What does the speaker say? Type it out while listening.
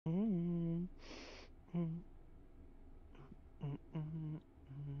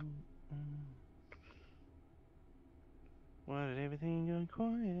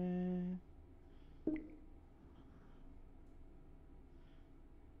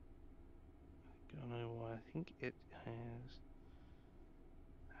think it has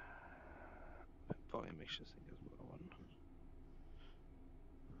volume mixture thing as well.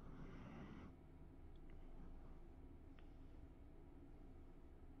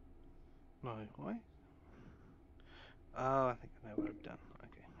 No, why? Oh, I think I know what I've done.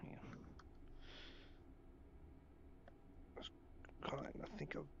 Okay, hang on. I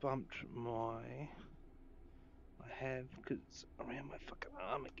think I've bumped my. I have, because it's around my fucking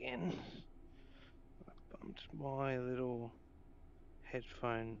arm again. I bumped my little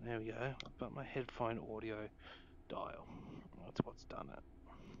headphone. There we go. I bumped my headphone audio dial. That's what's done it.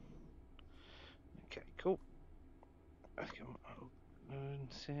 Okay, cool. Okay, I'm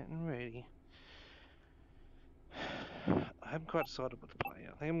set and ready. I haven't quite decided what to play.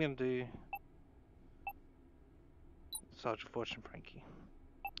 I think I'm going to do Sergeant Fortune Frankie.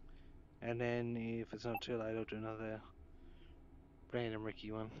 And then if it's not too late, I'll do another random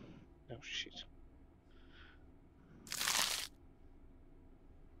Ricky one. Oh shit.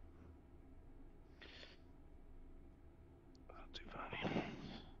 Not too funny.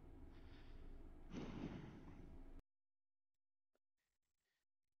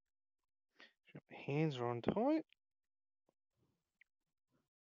 My hands are on tight.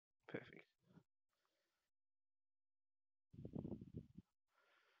 Perfect.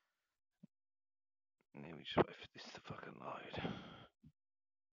 And then we just wait for this to fucking load.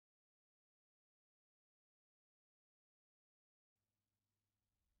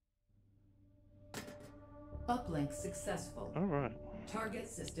 Uplink successful. Alright. Target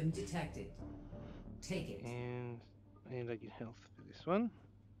system detected. Take it. And I get health for this one.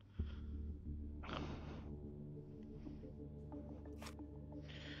 I'm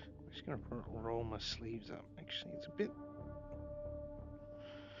just gonna roll my sleeves up. Actually, it's a bit.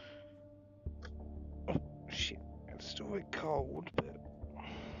 Oh shit! It's still a bit cold, but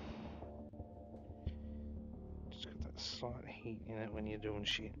just got that slight heat in it when you're doing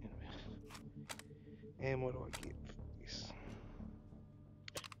shit. And what do I get for this?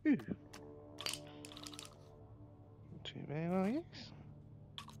 Ooh. Not too bad, I guess.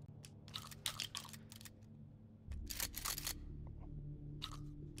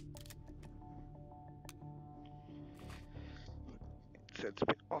 So it's a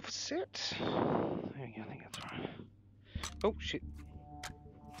bit offset. There we go, I think that's right. Oh shit.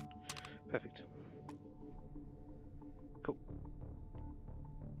 Perfect. Cool.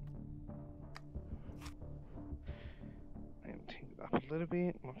 And take it up a little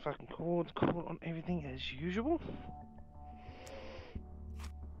bit. My fucking cord's caught on everything as usual.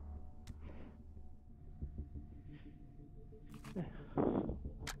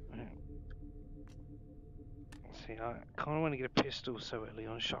 See, I kind of want to get a pistol so early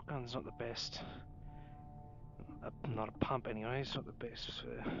on. Shotgun's not the best. Not a pump anyway, it's not the best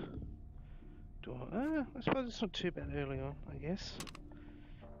for doing. I suppose it's not too bad early on, I guess.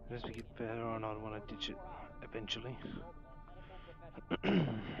 As we get better on, I'd want to ditch it eventually.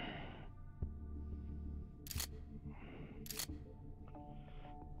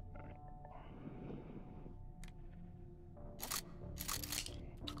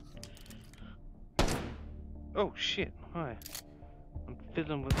 Oh shit! Hi. I'm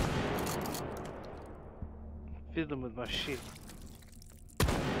fiddling with my shit.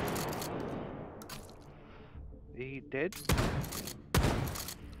 Are you dead?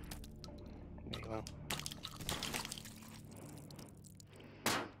 There you are.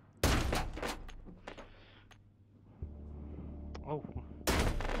 Oh.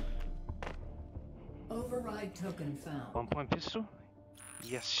 Override token found. 1 point pistol?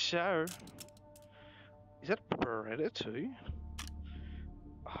 Yes, sir. Is that a Beretta too?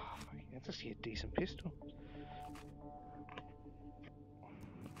 Oh, that's actually a decent pistol.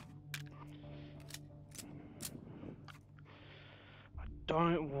 I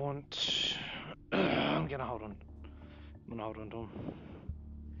don't want. I'm gonna hold on. I'm gonna hold on to him.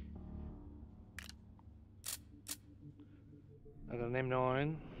 I got an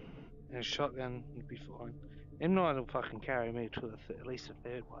M9 and a shotgun would be fine. M9 will fucking carry me to at least the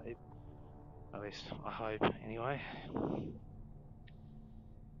third wave. At least I hope, anyway.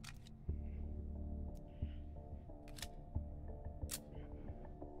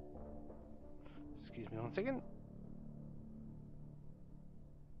 Excuse me 1 second.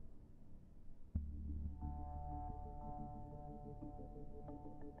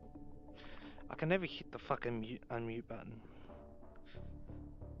 I can never hit the fucking unmute button.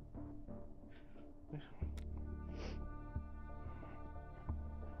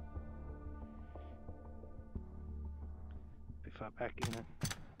 Be far back in it.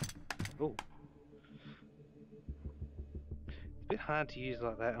 Oh. It's a bit hard to use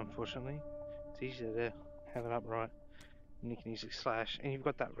like that, unfortunately. It's easier to have it upright, and you can use the slash, and you've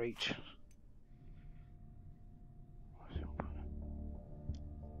got that reach.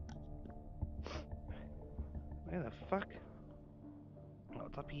 Where the fuck? Oh,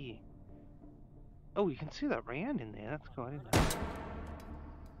 it's up here. Oh, you can see that round in there. That's cool. I didn't know.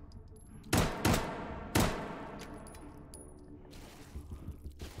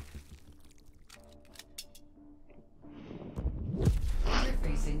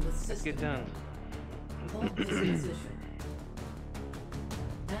 Interfacing with system. Let's get done. Hold this position.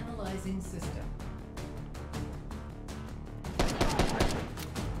 Analyzing system.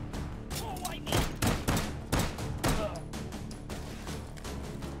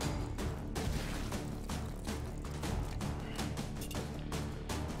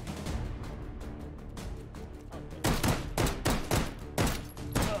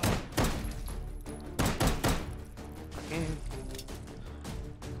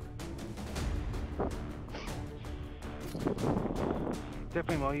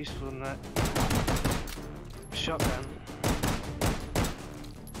 Definitely more useful than that shotgun.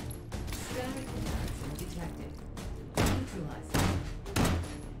 Static interaction detected. Neutralizing.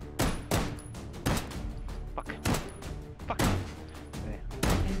 Fuck. Fuck. There.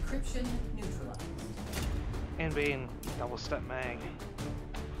 Encryption neutralized. And being double step mag.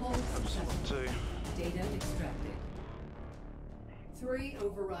 Hold successful. Two. Data extracted. 3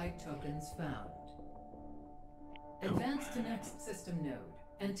 override tokens found. Advance to next system node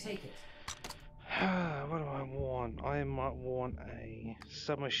and take it. What do I want? I might want a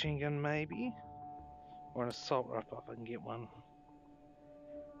submachine gun maybe, or an assault rifle if I can get one.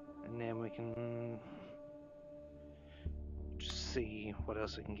 And then we can just see what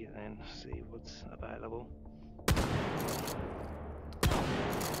else we can get then, see what's available.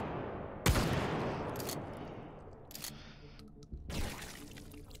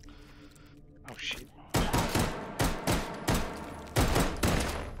 Oh shit.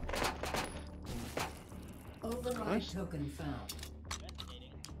 Override token found.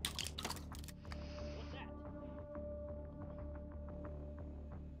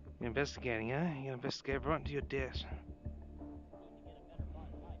 You're investigating, eh? You're gonna investigate right into your death.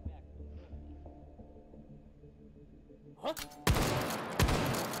 Huh?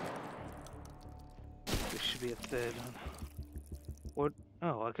 There should be a third one. What?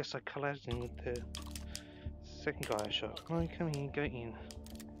 Oh, I guess I collapsed in with the second guy I shot. Come on, come here, go in.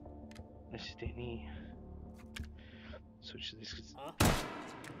 This is down here. Switch to this.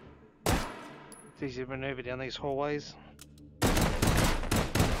 It's easy to maneuver down these hallways.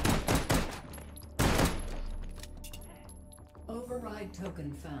 Override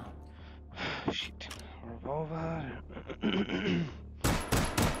token found. Shit. Revolver.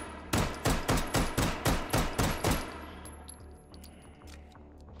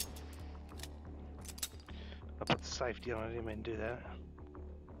 I put the safety on, I didn't mean to do that.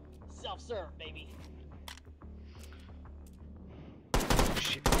 Self-serve, baby.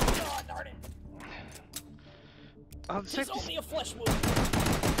 Shit. God darn it. Oh, the It's safety. only a flesh wound.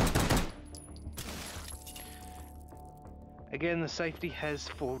 Again, the safety has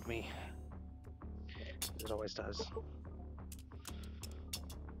fooled me. It always does.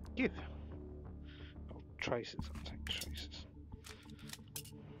 Give. Oh, traces. I'll take traces.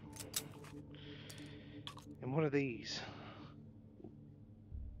 And what are these?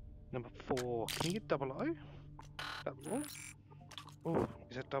 Number 4. Can you get double O? Double O? Oh,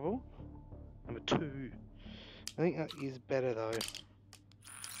 is that double? Number 2. I think that is better though.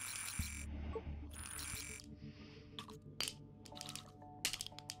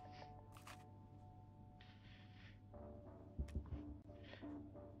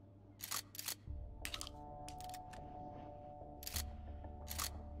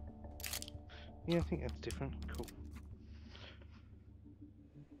 Yeah, I think that's different. Cool.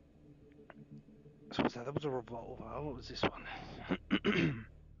 So what's that? That was a revolver. What was this one?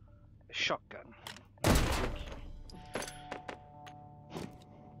 A shotgun.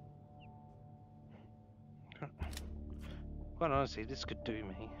 Quite honestly, this could do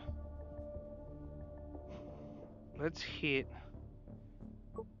me. Let's hit.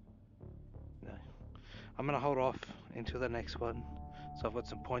 No. I'm gonna hold off until the next one. So I've got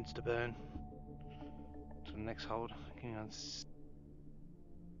some points to burn. To the next hold. Hang on.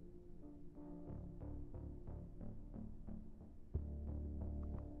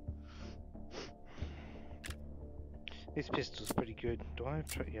 This pistol's pretty good. Do I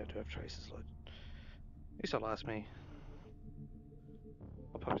have yeah, I do have traces loaded. This will last me.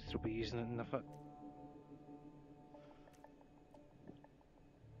 I'll probably still be using it enough.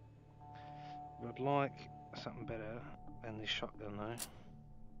 I'd like something better than this shotgun though.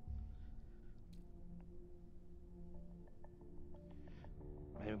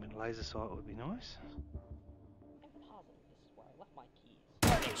 Maybe with a laser sight would be nice. I'm positive this is where I left my keys.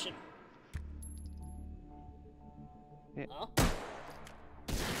 Coordination. Yeah. Huh?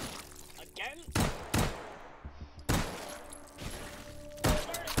 Again?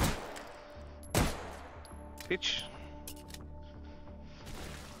 Bitch.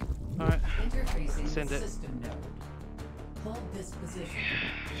 Alright. Interfacing Send it. system node. Hold this position.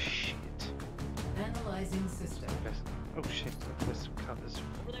 Shit. Analyzing system. Oh shit, let's cut this.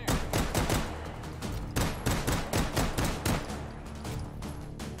 Over there.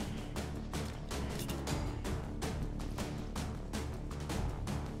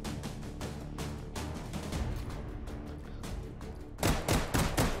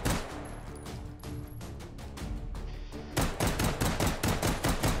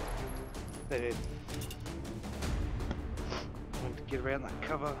 They did. I want to get around that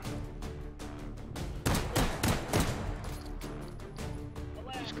cover.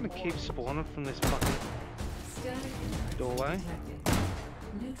 Just gonna keep spawning from this fucking Static doorway. detected.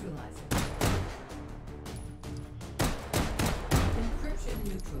 Neutralizing. Encryption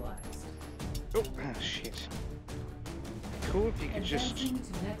neutralized. Oh shit. Cool if you could just Advancing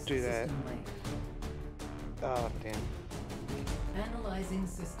to next do that. system link. Oh damn. Analyzing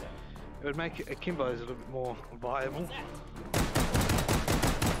system. It would make Akimbo's a little bit more viable. What's that?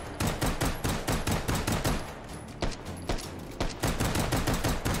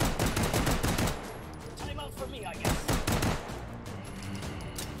 Time out for me, I guess.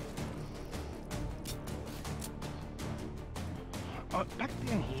 Oh, back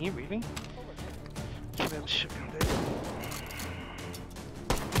down here, really? Get out the shotgun there.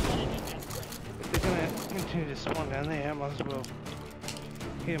 If they're gonna continue to spawn down there, I might as well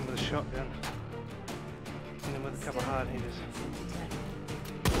hit him with a shotgun. Hit him with a couple of hard hitters.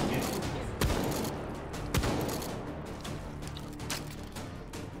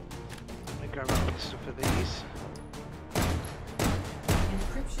 I'm gonna grab a pistol for these.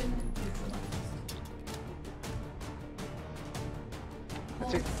 Encryption neutralized.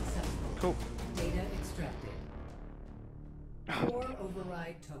 That's Hold it. successful. Cool. Data extracted. Core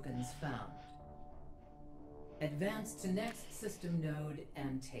override tokens found. Advance to next system node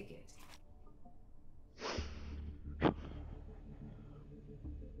and take it.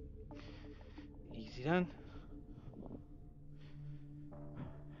 Easy done.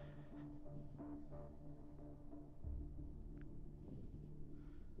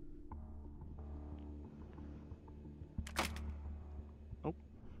 Oh,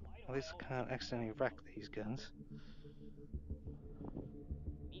 at least I can't accidentally rack these guns.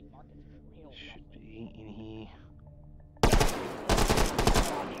 Meat market's real Should be in here.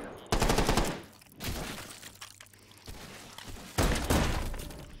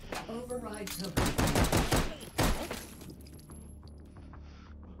 Override token.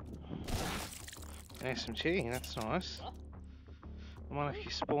 An SMG, that's nice. I wonder if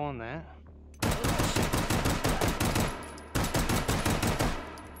you spawn that.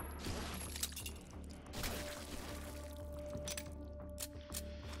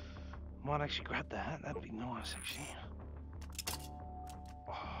 Might actually grab that, that'd be nice actually.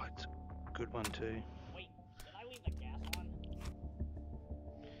 Oh, it's a good one too. Wait, did I leave the gas on?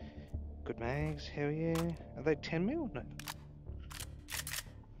 Good mags, hell yeah. Are they 10 mil? No.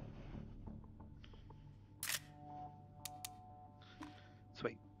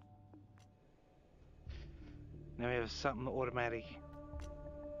 Sweet. Now we have something automatic,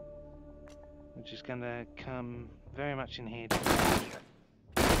 which is going to come very much in handy.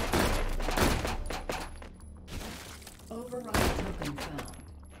 Override token found.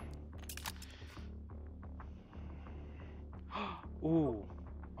 Ooh,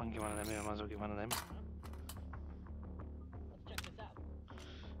 I can get one of them here, I might as well get one of them. Let's check this out.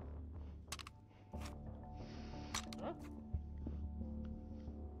 Huh?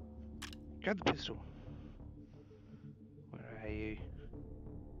 Grab the pistol. Where are you?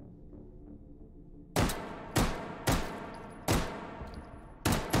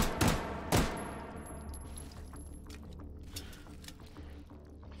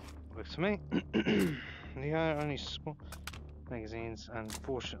 Works for me. They are only small magazines,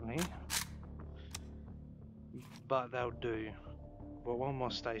 unfortunately, but they'll do. Well, one more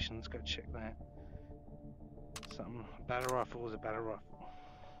station, let's go check that. Something, battle rifle is a battle rifle.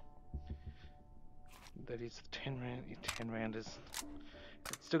 That is the 10 round, 10 rounders.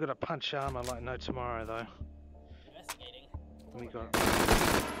 It's still got a punch armor like no tomorrow though. Investigating. We got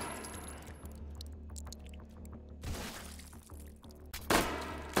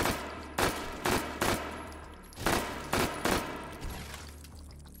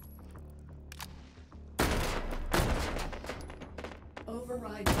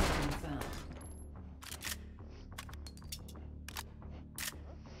override token found.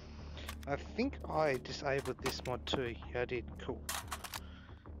 I think I disabled this mod too. Yeah, I did. Cool.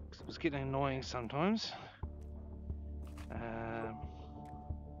 'Cause it was getting annoying sometimes.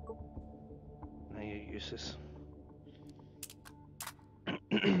 No, you're useless.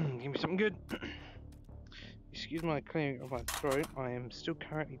 Give me something good. Excuse my clearing of my throat. I am still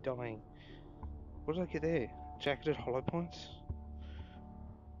currently dying. What did I get there? Jacketed hollow points?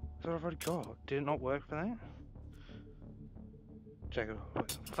 That's what I've already got. Did it not work for that? Jacketed hollow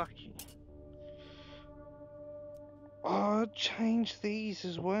points. Fuck you. Oh, change these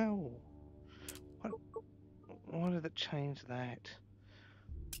as well. What? Why did it change that?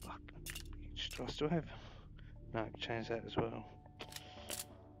 Fuck. Do I still have? No, change that as well.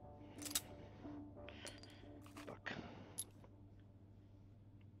 Fuck.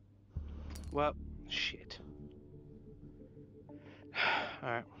 Well, shit.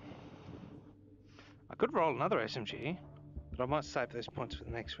 Alright. I could roll another SMG, but I might save those points for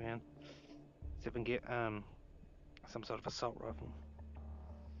the next round. See if we can get some sort of assault rifle.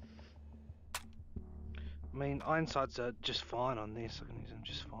 I mean, iron sights are just fine on this. I can use them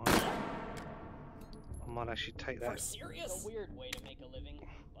just fine. I might actually take that. Serious? It's a weird way to make a living,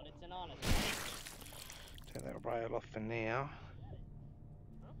 but it's an honest one. Take that rail off for now.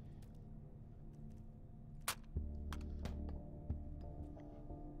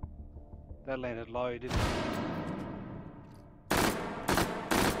 That landed low, didn't it?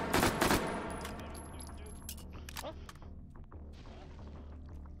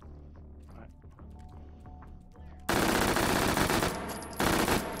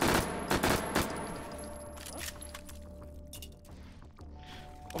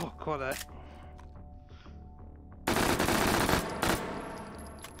 Oh, caught that.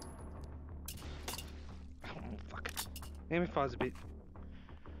 Oh, fuck. The MF5's a bit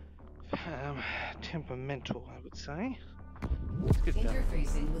temperamental, I would say. It's good though.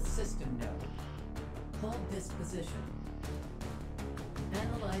 Interfacing with system node. Hold this position.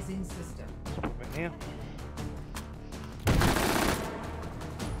 Analyzing system. Let's pop it now.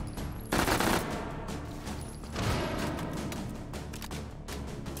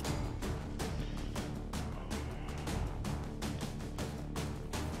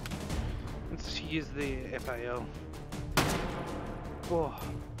 Let's use the FAL. Oh,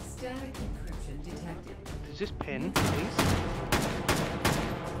 Static encryption detected. is this pen, please?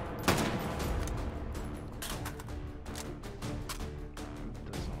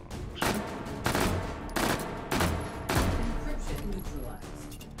 Does not. Encryption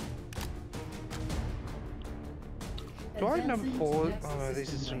neutralized. Do I have number Advancing 4? to next Oh no,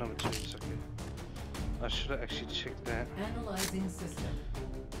 this is system number 2, it's okay. I should have actually checked that. Analyzing system.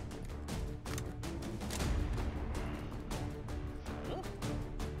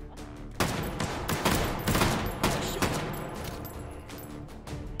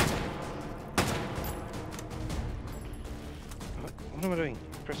 What am I doing?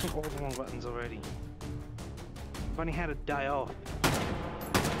 Pressing all the wrong buttons already. I've only had a day off.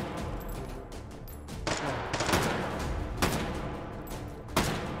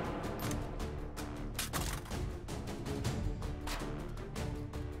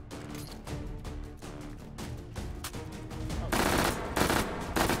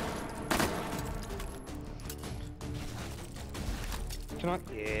 Can I?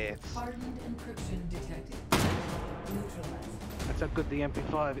 Yes. Hardened encryption detected. Neutralized. That's how good the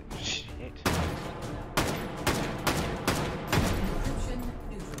MP5 is. Shit. Encryption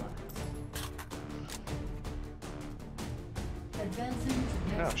neutralized. Advancing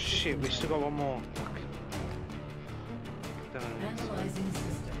to next Oh shit, we still got one more. Fuck. Analyzing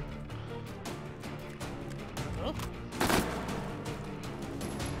system. Huh?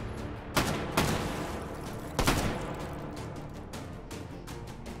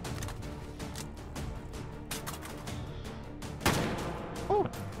 Oh!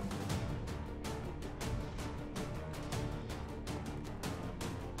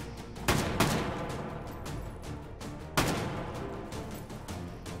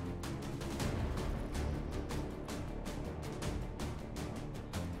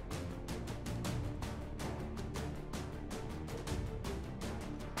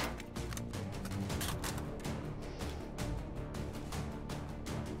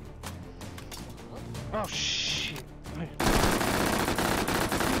 Oh shit!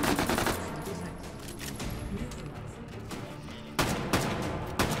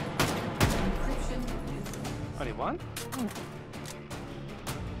 Only one?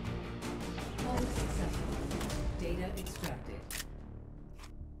 Hold successful. Data extracted.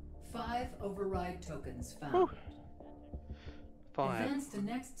 5 override tokens found. Whew. Fire. Advance to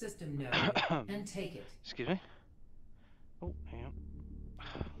next system node and take it. Excuse me. Oh, hang on.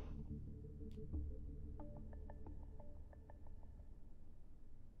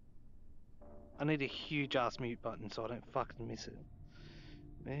 I need a huge ass mute button so I don't fucking miss it.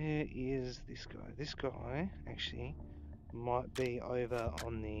 Where is this guy? This guy actually might be over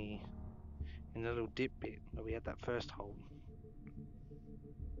on the in the little dip bit where we had that first hold.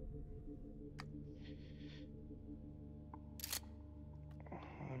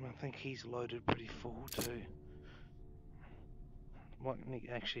 I think he's loaded pretty full too. Might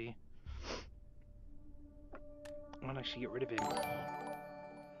actually get rid of him.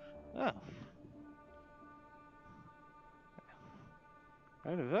 Oh.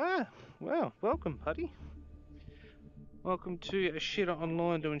 Well, welcome, buddy. Welcome to a shitter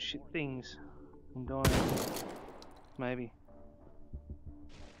online doing shit things. I'm dying. Maybe.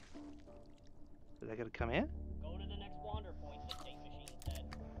 Are they gonna come out? Go to the next wander point, the state machine said.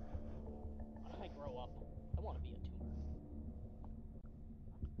 When I grow up, I want to be a tumor.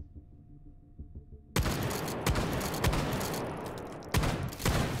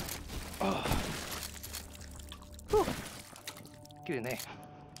 Oh. Whew. Get in there.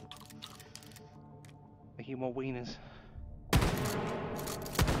 I hear more wieners.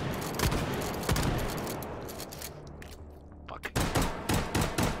 Fuck.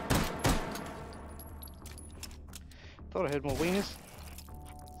 Thought I heard more wieners.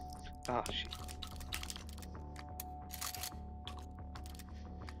 Ah, shit.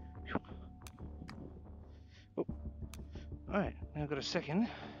 Oh. Alright, now I've got a second.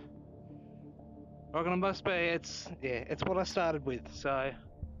 Rocket must be, it's what I started with, so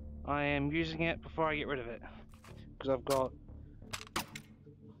I am using it before I get rid of it. Because I've got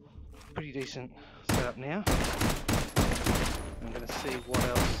pretty decent setup now. I'm gonna see what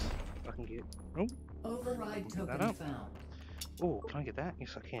else I can get. Oh, Override token found. oh, can I get that?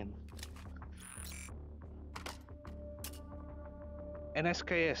 Yes, I can. And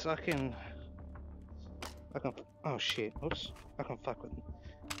SKS, I can. Oh shit! Oops, I can fuck with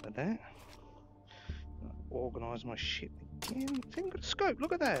that. Organise my shit again. I think got a scope.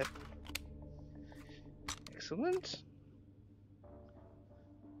 Look at that. Excellent.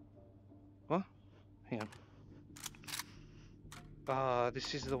 What? Hang on. Ah,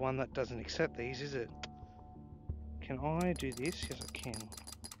 this is the one that doesn't accept these, is it? Can I do this? Yes, I can.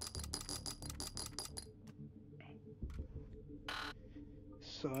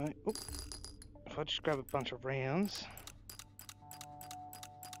 So, if I just grab a bunch of rounds,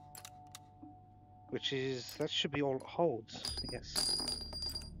 which is, that should be all it holds, yes.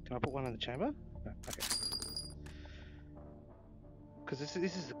 Can I put one in the chamber? No, okay. Because this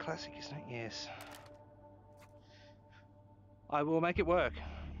is the classic, isn't it? Yes. I will make it work.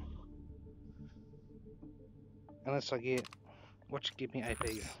 Unless I get, what should give me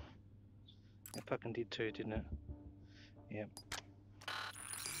APs? It fucking did too, didn't it? Yep.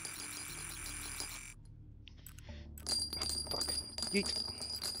 Fuck. Yeet.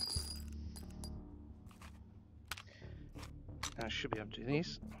 I should be able to do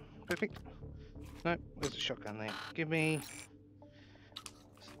this. Perfect. No, where's the shotgun there? Give me...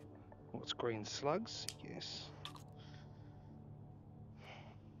 What's green? Slugs? Yes.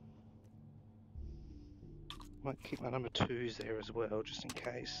 Might keep my number 2s there as well, just in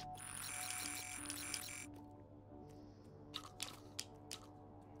case.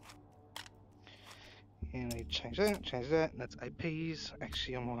 And I need to change that, and that's APs.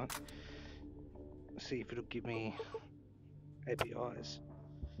 Actually, I might see if it'll give me APIs,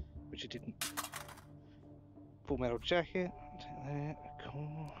 which it didn't. Full metal jacket, take that,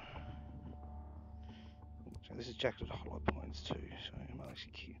 cool. So this is jacketed hollow points too, so I might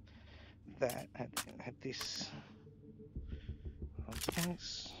actually keep that. Had this hollow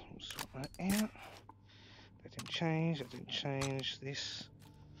points, we'll sort that out. That didn't change, this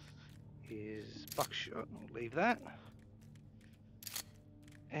is buckshot, I'll leave that.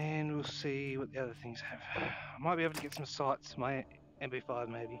 And we'll see what the other things have. I might be able to get some sights, my MP5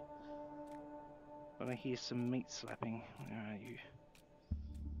 maybe. But I hear some meat slapping. Where are you?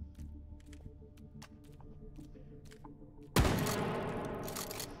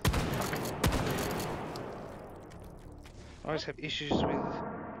 I always have issues with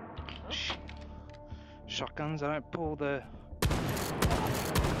shotguns. I don't pull the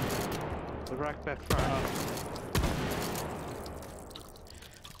rack back far enough.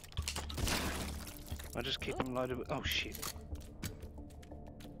 I just keep them loaded with... Oh shit.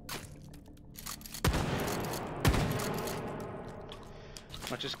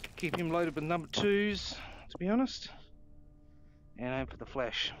 I just keep him loaded with number 2s, to be honest. And aim for the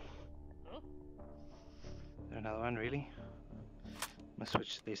flash. Is there another one, really? I'm gonna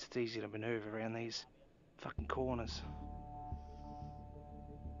switch to this. It's easy to maneuver around these fucking corners.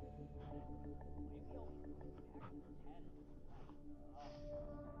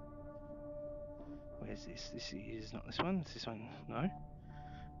 Where's this? This is not this one. It's this one. No. I've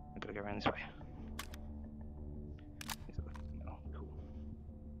got to go around this way. Oh, cool.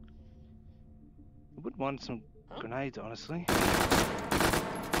 I would want some grenades, honestly.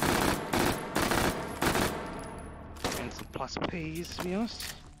 And some plus P's, to be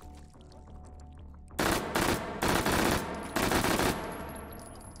honest.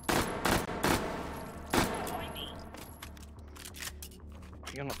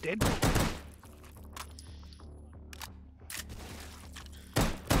 You're not dead.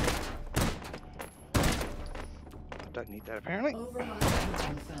 I don't need that apparently. Override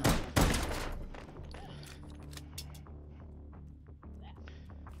token found.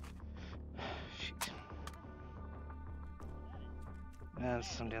 Shit. There's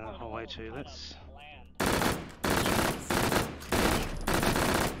some down the hallway too. Let's.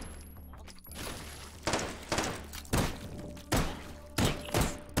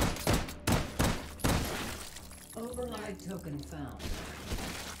 Override token found.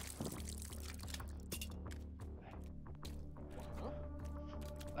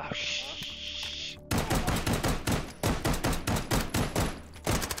 Oh shh.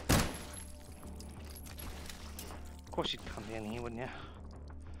 Of course you'd come down here, wouldn't you?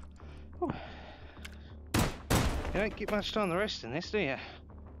 Ooh. You don't get much time the rest in this, do you?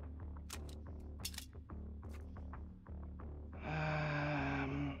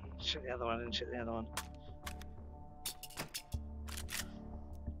 Check the other one and check the other one.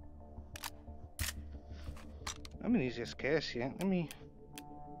 I'm gonna use this gas here. Let me.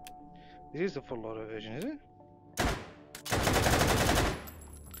 This is the full auto version, is it?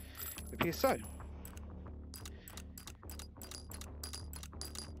 It appears so.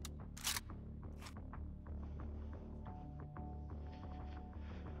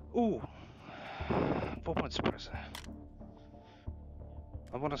 Ooh, 4-point suppressor.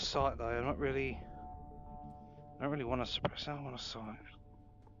 I want a sight though. I don't really want a suppressor. I want a sight.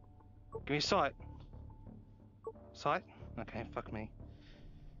 Give me a sight. Sight? Okay, fuck me.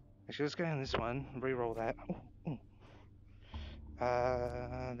 Actually, let's go down this one and re-roll that. Ooh, ooh.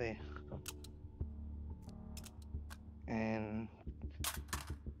 There. And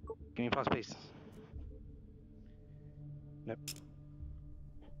give me a plus piece. Nope.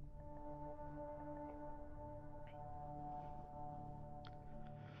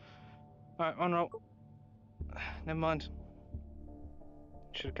 Alright, on roll. Never mind.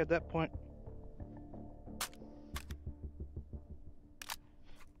 Should have kept that point.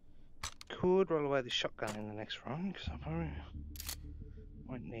 Could roll away the shotgun in the next run, because I probably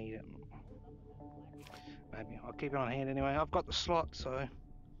won't need it. Maybe I'll keep it on hand anyway. I've got the slot, so.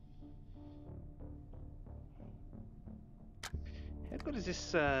 How good is this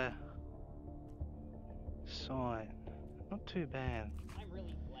sight? Not too bad. I'm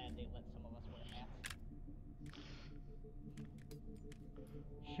really glad they let some of us wear hats.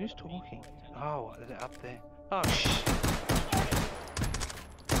 Who's talking? Oh, is it up there? Oh shit.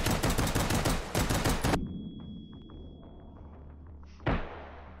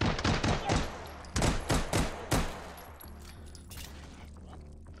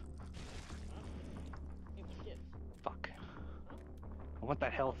 Fuck. I want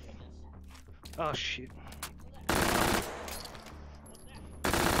that health. Oh shit.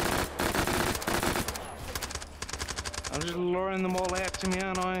 I'm just luring them all out to me,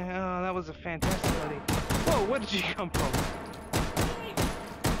 aren't I? Oh, that was a fantastic idea. Whoa, where did you come from?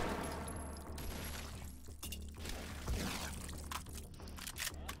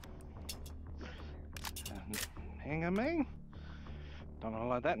 Hang on me. Don't know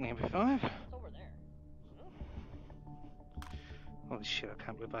like that in MP5. It's over there. Holy shit, I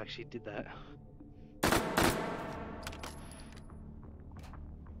can't believe I actually did that.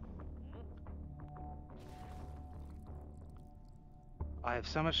 I have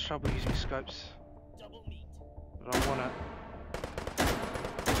so much trouble using scopes, Double meat. but I want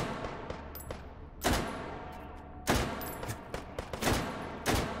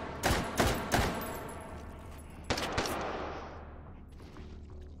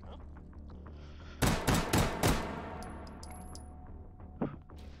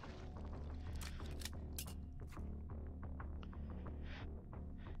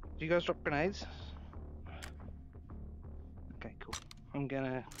Do you guys drop grenades? Okay, cool. I'm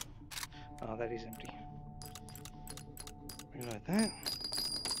gonna... Oh, that is empty. Reload that.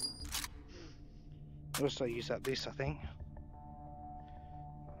 Also use up this, I think.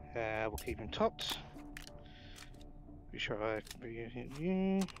 We'll keep him topped. Pretty sure I activated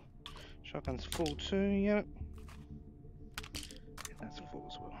you. Shotgun's full too, yep. And that's full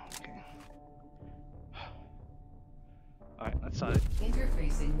as well, okay. Alright, let's start it.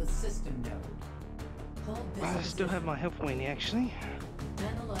 Interfacing with system node. Hold this I still have my health weenie actually.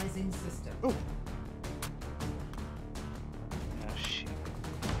 Analyzing system. Oh! Oh shit.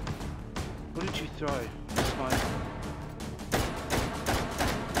 What did you throw? It's fine.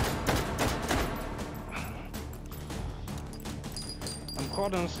 I'm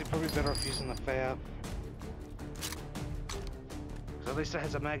quite honestly probably better off using the FAB. Because at least it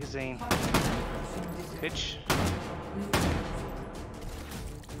has a magazine. Bitch.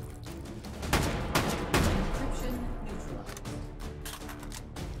 Encryption neutralized.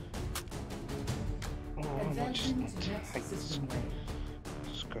 Oh, I might just Advancing need to to next take this. system layer.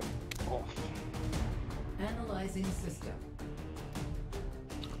 Just go off. Analyzing system.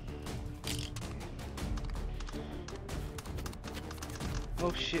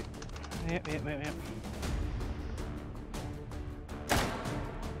 Oh shit. Yep.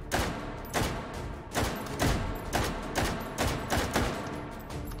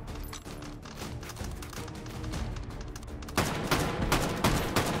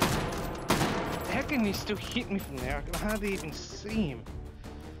 How can he still hit me from there? I can hardly even see him.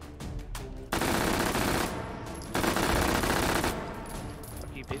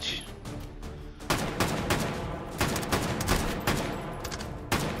 Fuck you, bitch.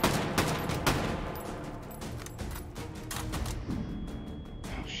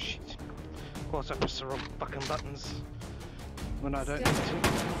 Oh shit. Of course I press the wrong fucking buttons when I don't need to.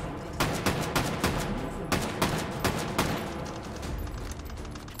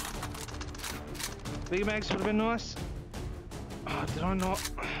 Big mags would have been nice. Oh, did I not?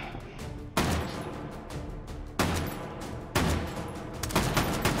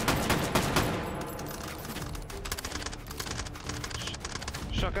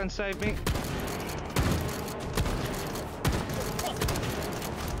 Shotgun saved me.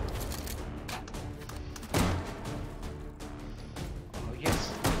 Oh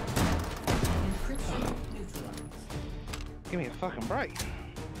yes. Encryption neutralized. Give me a fucking break.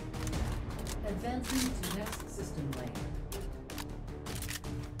 Advancing to next system layer.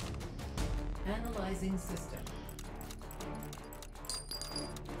 Analyzing system.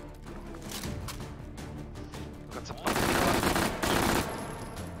 Got some fucking color.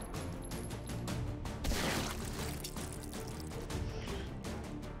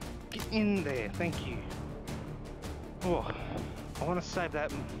 Get in there, thank you. Oh, I want to save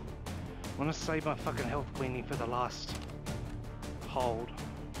that. I want to save my fucking health queenie for the last hold.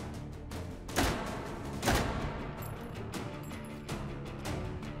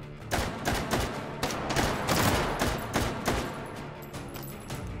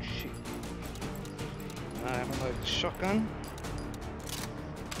 I haven't loaded the shotgun.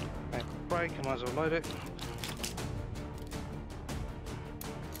 Make a break, I might as well load it.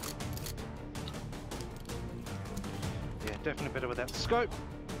 Yeah, definitely better with that scope.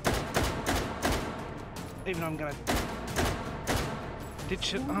 Even though I'm gonna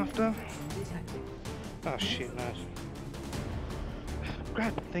ditch it after. Detected. Oh shit, no.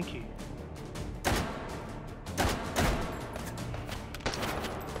 Grab it, thank you.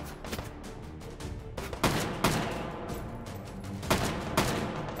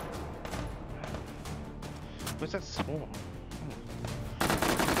 Where's that swarm?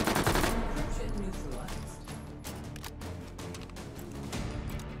 Encryption neutralized.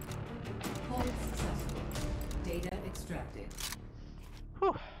 Hold successful. Data extracted.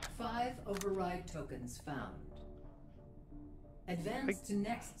 Whew. 5 override tokens found. Advance to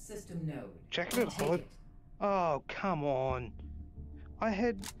next system node. Check it Take out. it. Oh, come on. I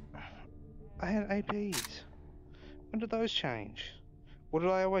had APs. When did those change? Or did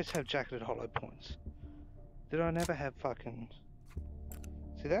I always have jacketed hollow points? Did I never have fucking...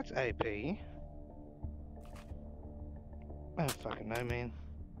 See, that's AP. I don't fucking know, man.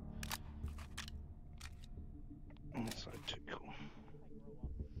 That's like too cool.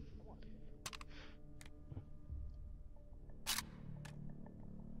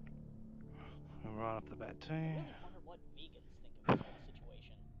 And right off the bat too. I wonder what vegans think of this whole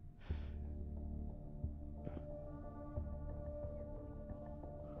situation.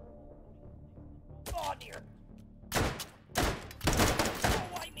 Oh dear. Oh,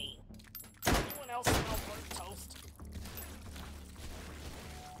 why me? Anyone else smell burnt toast?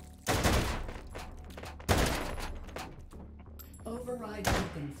 Override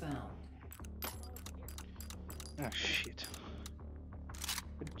token found. Oh shit.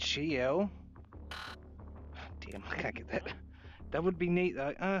 GL? Damn, I can't get that. That would be neat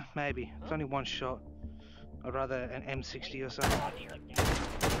though. Maybe. It's only one shot. I'd rather an M60 or something.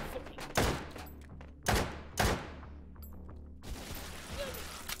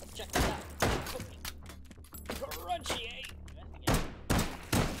 Check this out. Crunchy, eh?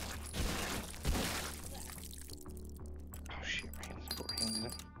 Oh shit, hands, put hands in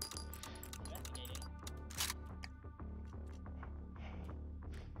it.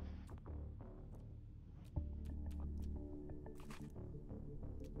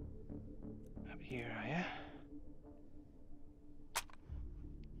 Up here, are ya?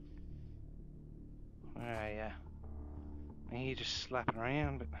 Where are ya? And you just slapping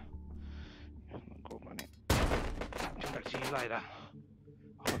around, but gold money. Come back to you later.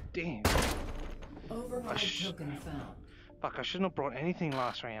 Oh damn! Override token found. Fuck! I shouldn't have brought anything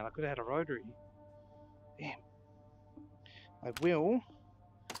last round. I could have had a rotary. Damn. I will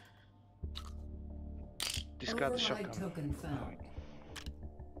discard the shotgun. Token found.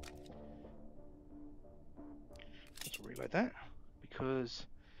 Let's reload that because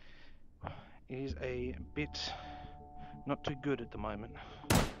it is a bit not too good at the moment.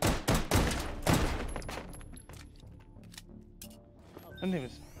 And there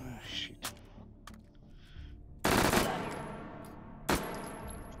was oh shit.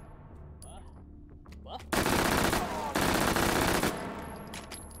 What?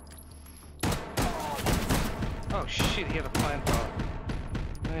 Oh shit, he had a flamethrower.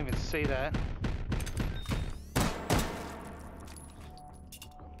 I didn't even see that.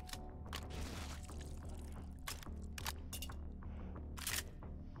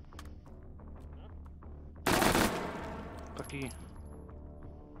 Fuck you.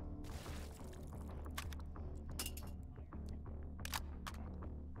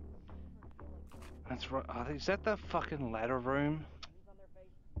 That's right. Oh, is that the fucking ladder room?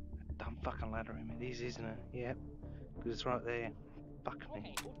 Dumb fucking ladder room. It is, isn't it? Yep. Because it's right there. Fuck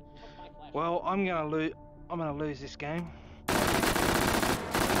me. Well, I'm gonna lose. I'm gonna lose this game.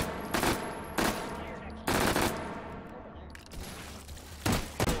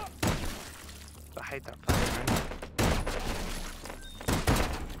 I hate that fucking room.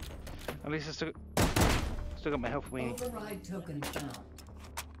 At least I still got my health weenie. Override token found.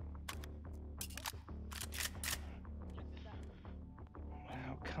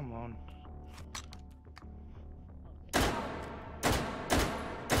 Oh, come on.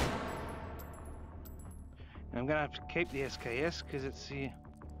 And I'm gonna have to keep the SKS because it's the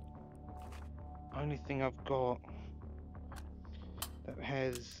only thing I've got that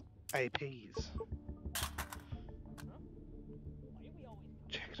has APs.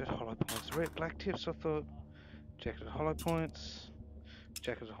 Jacketed hollow points. Red black tips, I thought. Jacketed hollow points.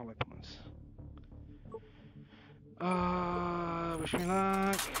 Jacketed hollow points. Wish me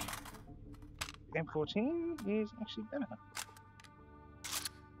luck. M14 is actually better.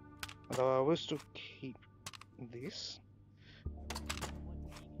 Although I will still keep this.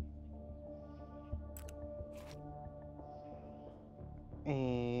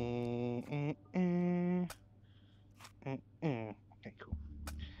 Okay, cool.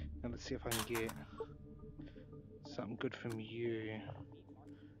 Now let's see if I can get something good from you.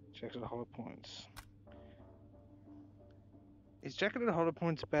 Jacketed hollow points. Is Jacketed hollow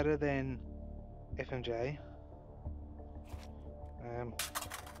points better than FMJ? I'm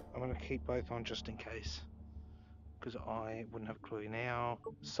gonna keep both on just in case, because I wouldn't have a clue. Now,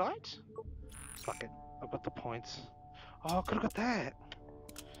 sight? Fuck it, I've got the points. Oh, I could have got that.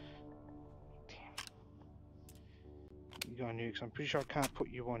 Damn. You got nukes. I'm pretty sure I can't put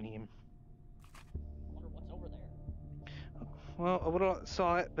you on him. Wonder what's over there. Well, I would have liked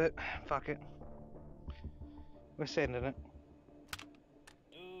sight, but fuck it. We're sending it.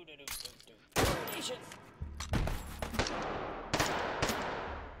 Patience.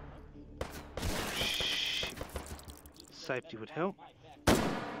 Shit. Safety would help.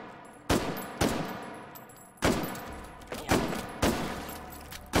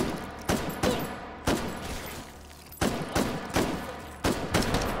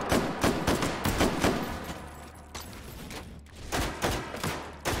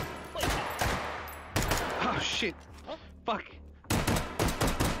 Oh shit. Fuck.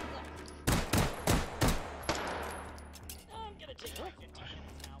 I'm gonna take like 15 minutes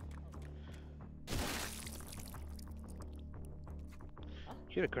now.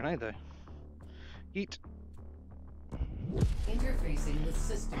 You had a grenade though. Eat. Interfacing with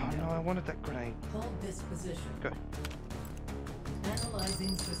system. Oh no, I wanted that grenade. Hold this position. Go.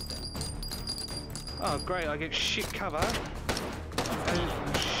 Analyzing system. Oh great, I get shit cover. Oh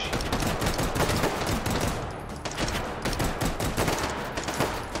shit.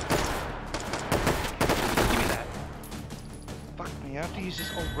 Give me that. Fuck me, I have to use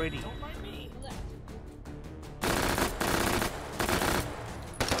this already. Don't mind me.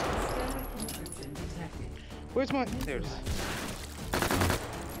 Where's my... There it is.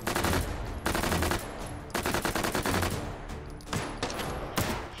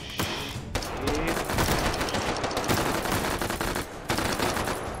 Shit.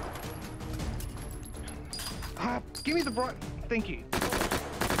 Ah, give me the bright... Thank you.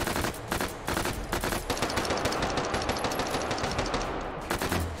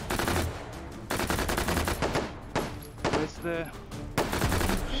 Where's the...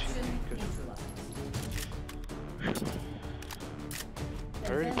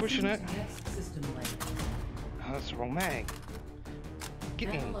 Already pushing it. Next system lane. Oh, that's the wrong mag. Get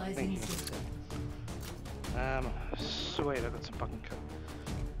in. Analyzing Thank you. system. Sweet, I got some fucking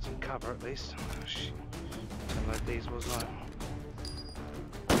some cover at least. Oh, shit. Don't load these, wasn't I?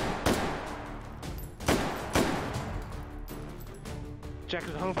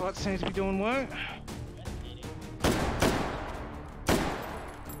 Jacket home light seems to be doing work.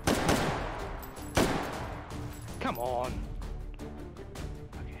 Come on.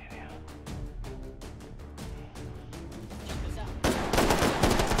 Okay, now. Check this out.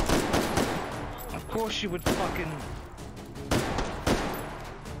 Of course you would fucking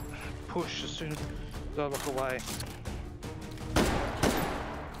push as soon as I look away.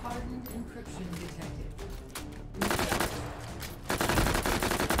 Hardened encryption detected.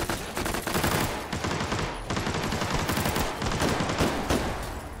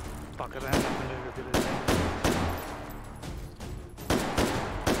 Fuck it, I have nothing to do with it.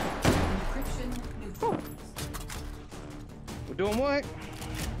 Encryption neutralized. We're doing work.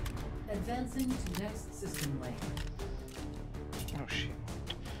 Advancing to next system lane. Oh shit.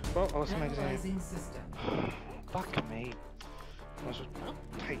 Well, I was making Analyzing system. Fuck me. Might as well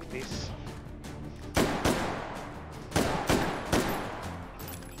take this.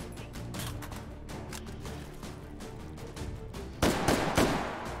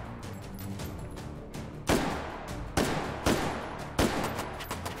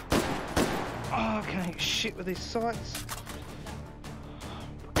 Oh, I can't get shit with these sights.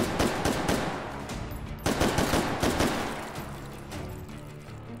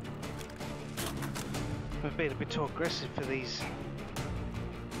 I've been a bit too aggressive for these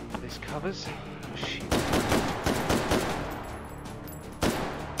covers. Oh shit.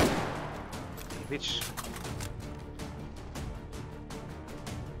 You bitch.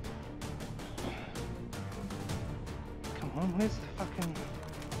 Come on, where's the fucking...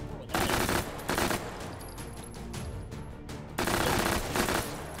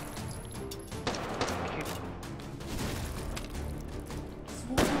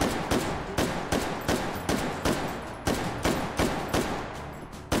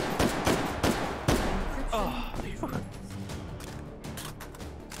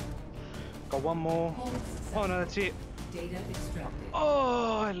 Got one more. Oh no, that's it. Data extracted.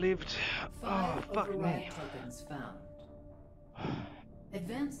 Oh, I lived. Oh, 5 fuck override me. tokens found.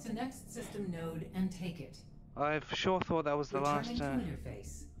 Advance to next system node and take it. I for sure thought that was the Returning last. to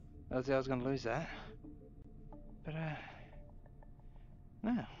interface. I was going to lose that. But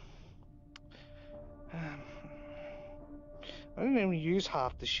no. I didn't even use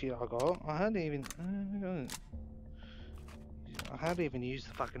half the shit I got. I hardly even. I hardly even used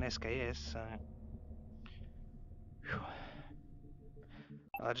the fucking SKS. So. Whew.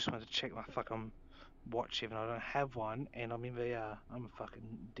 I just wanted to check my fucking watch even. I don't have one, and I'm in VR. I'm a fucking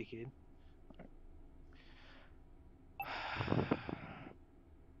dickhead.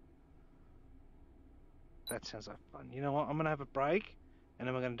 That sounds like fun. You know what? I'm gonna have a break, and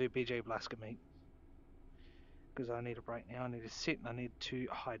then we're gonna do BJ Blasker meet. Because I need a break now. I need to sit and I need to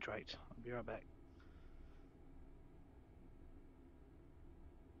hydrate. I'll be right back.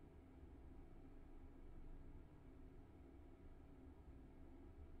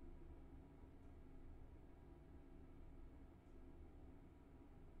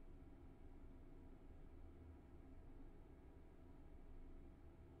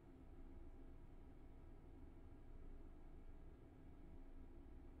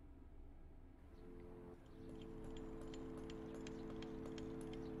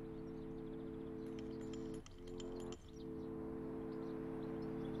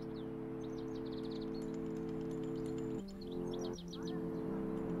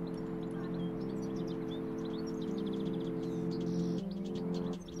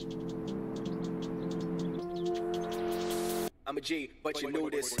 I'm a G, but you know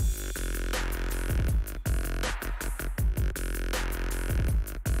this.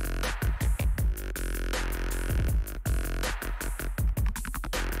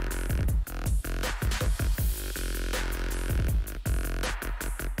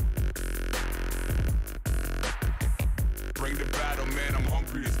 Bring the battle, man, I'm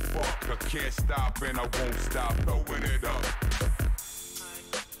hungry as fuck. I can't stop and I won't stop throwing it up.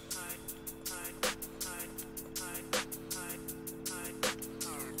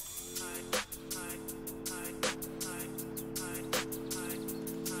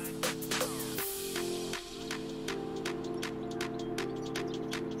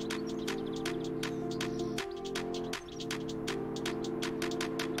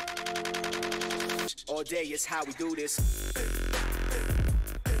 All day is how we do this.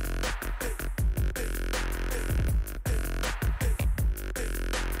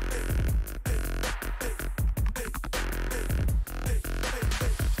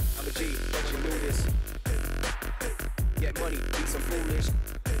 I'm a G, but you knew this. Get money, be some foolish.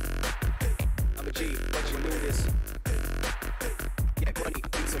 I'm a G, but you knew this. Get money,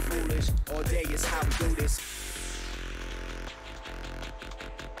 be some foolish. All day is how we do this.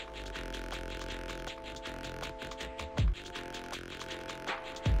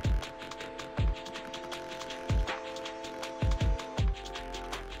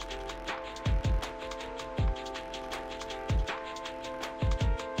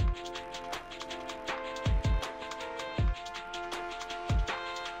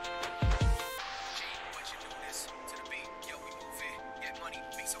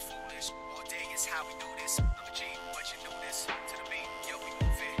 How we do this, I'm a G, but you know this. To the beat, yo, we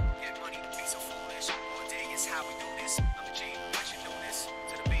move it, get money, be so foolish. All day is how we do this, I'm a G, but you know this.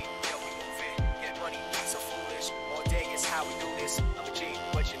 To the beat, yo, we move it, get money, be so foolish. All day is how we do this, I'm a G,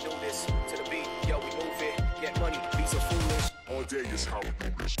 but you know this. To the beat, yo, we move it, get money, be so foolish. All day is how we do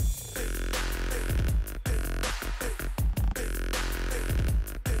this.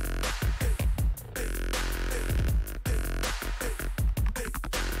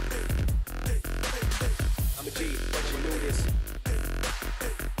 I'm a G, but you knew this.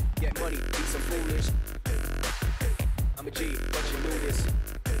 Get money, be some foolish. I'm a G, but you knew this.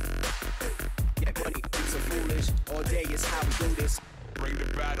 Get money, be some foolish. All day is how we do this. Bring the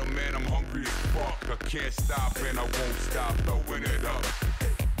battle, man, I'm hungry as fuck. I can't stop and I won't stop throwing it up.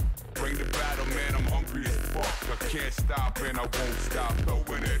 Bring the battle, man, I'm hungry as fuck. I can't stop and I won't stop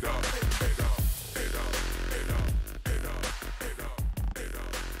throwing it up. It up, it up, it up, it up, it up, it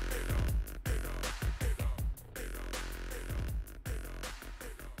up, it up, it up, it up, it up,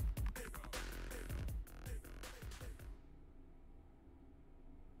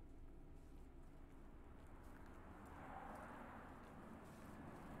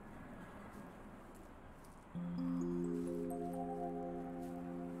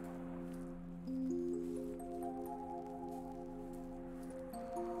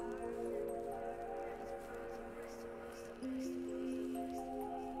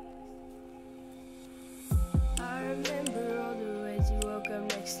 I remember all the ways you woke up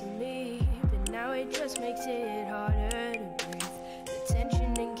next to me, but now it just makes it harder to breathe. The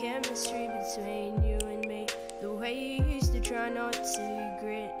tension and chemistry between you and me, the way you used to try not to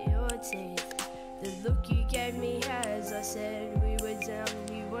grit your teeth, the look you gave me as I said we were down.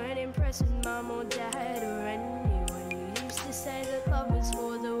 You weren't impressed with mom or dad or anyone. You used to say that love was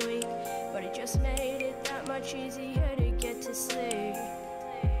for the weak, but it just made it that much easier to get to sleep.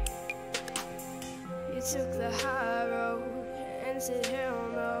 You took the high road and said hell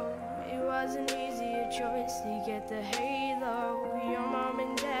no. It wasn't easy a choice to get the halo. Your mom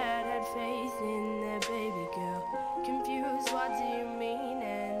and dad had faith in their baby girl. Confused, what do you mean?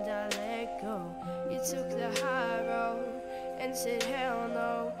 And I let go. You took the high road and said hell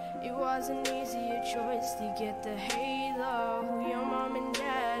no. It wasn't easy a choice to get the halo. Your mom and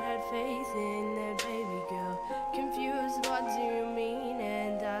dad had faith in their baby girl. Confused, what do you mean?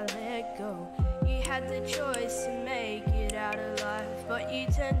 And I let go. You had the choice to make it out alive, but you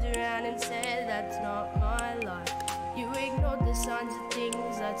turned around and said that's not my life. You ignored the signs of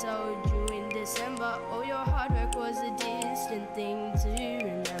things I told you in December. All your hard work was a distant thing to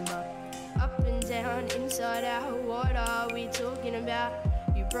remember. Up and down, inside out, what are we talking about?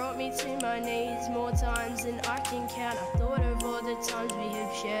 You brought me to my knees more times than I can count. I thought of all the times we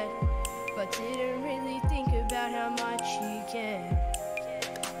have shared, but didn't really think about how much you cared.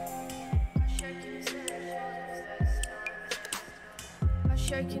 I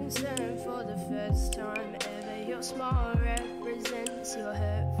show concern for the first time ever. Your smile represents your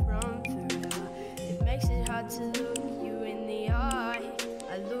hurt from forever. It makes it hard to look you in the eye.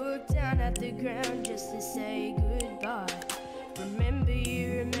 I look down at the ground just to say goodbye. Remember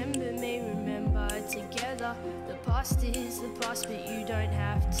you, remember me, remember together. The past is the past, but you don't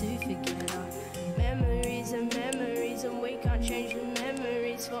have to forget her. Memories are memories, and we can't change the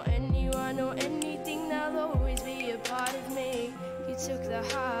memories for anyone or anything. They'll always be a part of me. You took the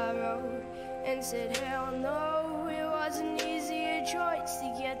high road and said hell no. It wasn't easy a choice to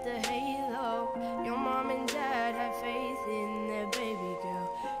get the halo. Your mom and dad had faith in their baby girl.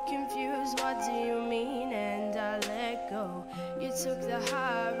 Confused, what do you mean? And I let go. You took the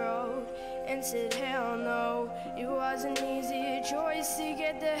high road and said hell no. It wasn't easy a choice to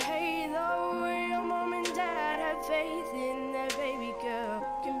get the halo. Your mom and dad had faith in their baby girl.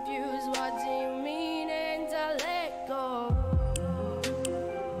 Confused, what do you mean? And I let go.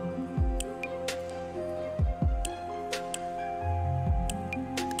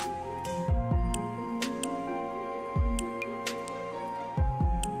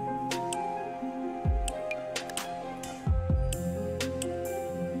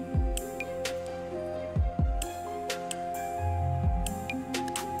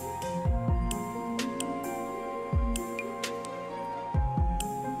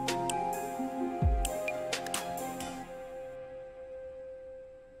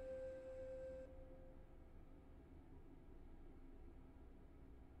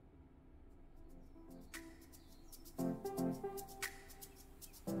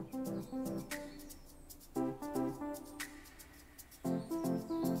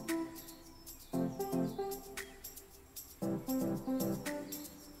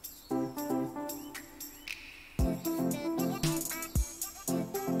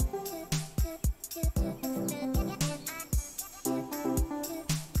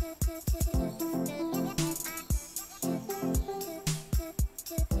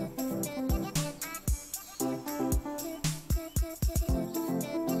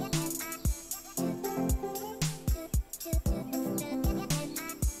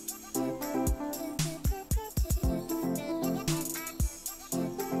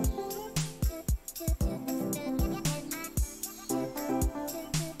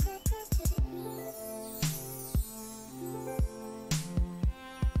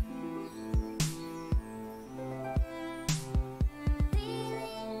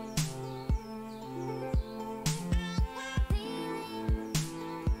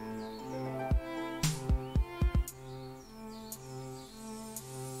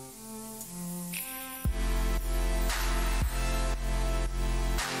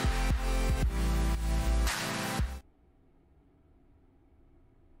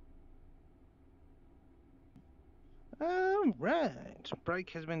 Right, break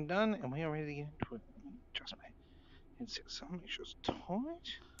has been done and we are ready to get into it. Just my headset, so make sure it's tight.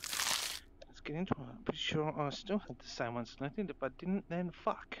 Let's get into it. I'm pretty sure I still had the same one selected. If I didn't, then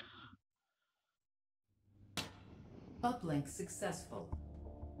fuck. Uplink successful.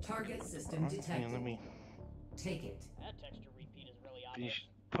 Target system Right, detected. let me Take it. That texture repeat is really obvious. finish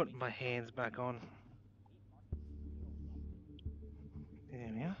putting my hands back on. There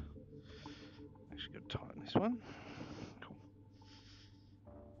we are. Actually, got to tighten this one. Cool.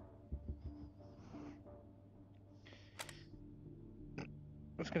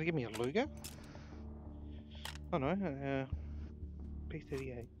 It's going to give me a Luger. Oh no,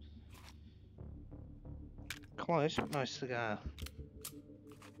 P38. Close, but no cigar.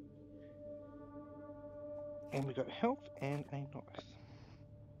 And we got health and a knife.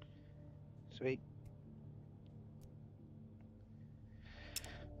 Sweet.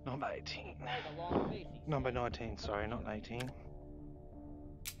 Number 18. Quite a long face he's Number got. 19, sorry, not 18. How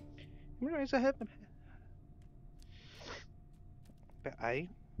many rays I have? About 8,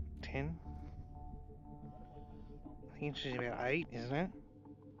 10. I think it's about 8, isn't it?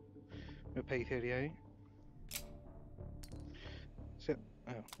 With P38. So,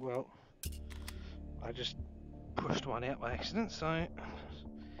 oh, well, I just pushed one out by accident, so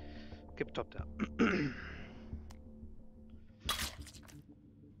keep it topped up.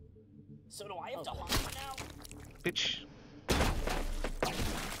 So do I have to hunt him now? Bitch.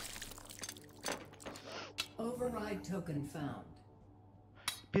 Override token found.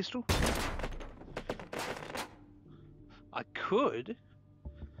 Pistol? I could.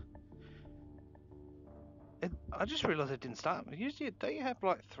 I just realised it didn't start. Usually, don't you have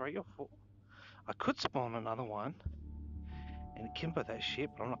like 3 or 4? I could spawn another one and kimbo that shit,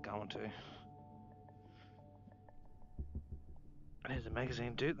 but I'm not going to. There's a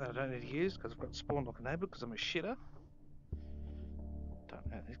magazine dude that I don't need to use because I've got spawn like a neighbour because I'm a shitter. Don't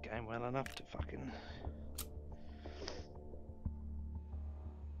know this game well enough to fucking.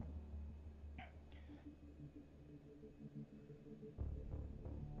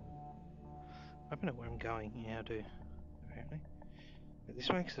 I don't know where I'm going. Yeah, I do. Apparently. But this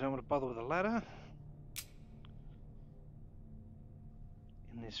way because I don't want to bother with a ladder.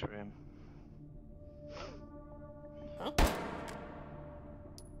 In this room. Huh?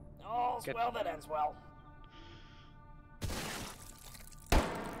 All's Get- well that ends well.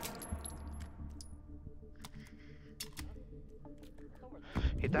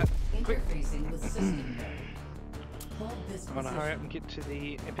 Interfacing with system node. Hold this I want to hurry up and position. get to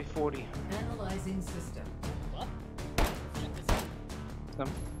the MP40. Analyzing system. What? Check this out. I'm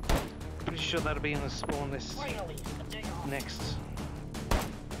pretty sure that'll be in the spawn list Finally, a day off. next.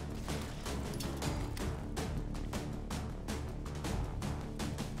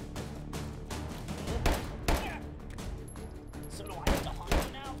 So do I have to hunt you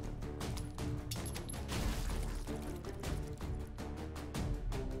now?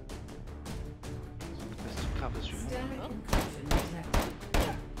 This covers you. Static encryption detected.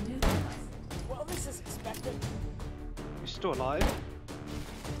 Neutralize it. Well, this is expected. You're still alive?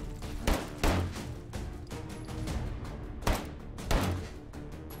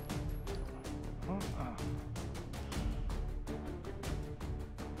 Oh, oh.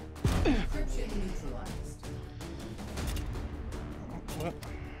 Encryption neutralized. What?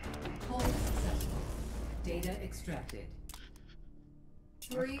 Hold successful. Data extracted.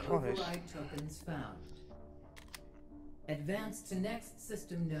 3 Close. override tokens found. Advance to next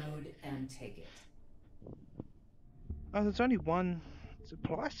system node and take it. Oh, there's only one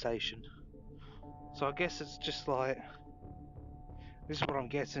supply station. So I guess it's just like... This is what I'm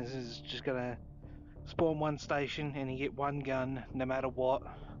guessing, is it's just gonna spawn one station and you get one gun no matter what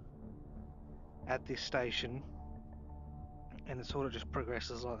at this station. And it sort of just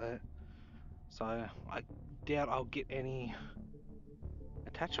progresses like that. So I doubt I'll get any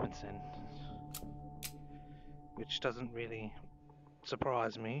attachments in. Which doesn't really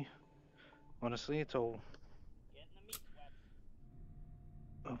surprise me. Honestly, it's all... Getting the meat sweat.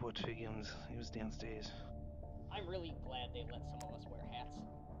 Oh, what two guns? He was downstairs. I'm really glad they let some of us wear hats.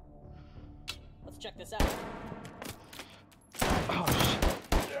 Let's check this out. Oh shit.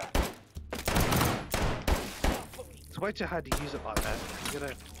 It's way too hard to use it like that. You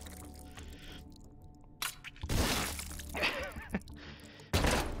gotta...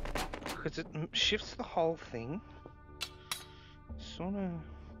 Because it shifts the whole thing. Sort of...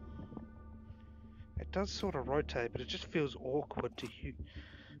 It does sort of rotate, but it just feels awkward to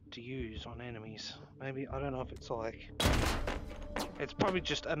use on enemies. Maybe, I don't know if it's like... It's probably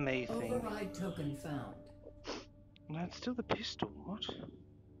just a me thing. Override token found. No, it's still the pistol. What?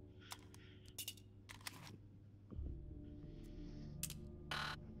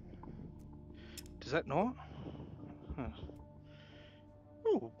 Does that not? Huh.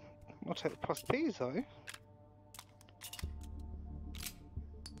 Ooh, I'll take the plus P's though.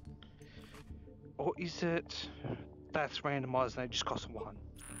 Or is it... That's randomised and it just costs one?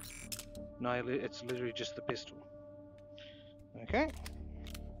 No, it's literally just the pistol. Okay.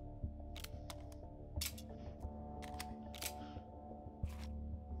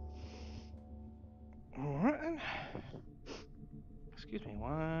 Alright then. Excuse me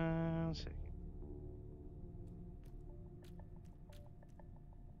 1 second.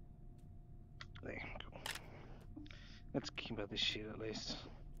 There, cool. Let's keep about this shit at least.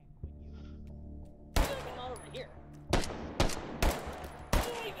 Come on over here.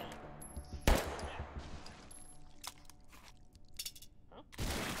 Even. Huh?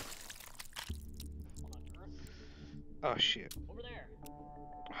 What on earth? Oh shit. Over there. Oh,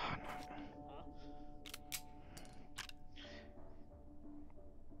 no.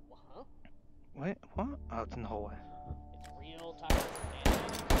 Huh? Huh? Wait, what? Oh, it's in the hallway. It's real tired.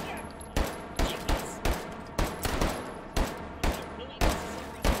 Jesus. Really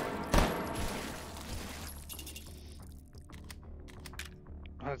necessary.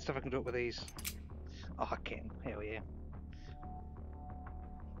 Oh, let's see if I can do it with these. Oh, I can. Hell yeah.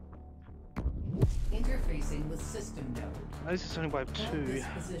 Interfacing with system node. Oh, this is only wave Hold 2, this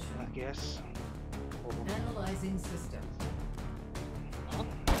position. I guess. Or... Analyzing system. Huh?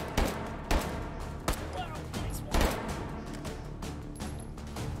 Wow, nice one.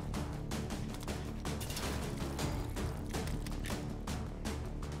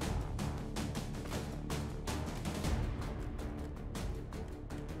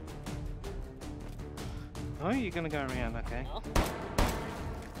 Oh, you're gonna go around, okay. Huh?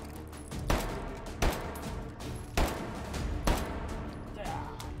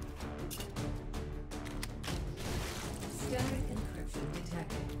 Static encryption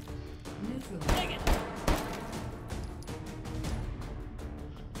detected. Dang Neutralized. it!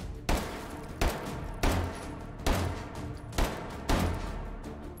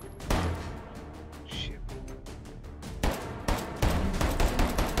 Shit.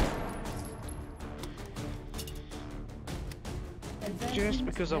 Just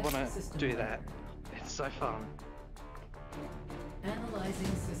because I want to do that. It's so fun.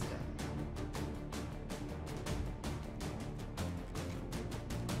 Analyzing system.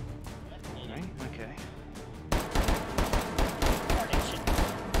 Okay, okay. Coordination.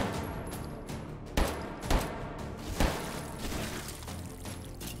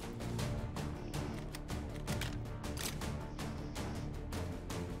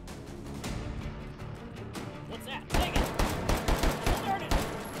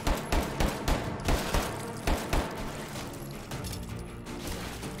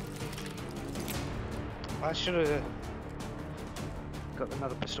 I should have got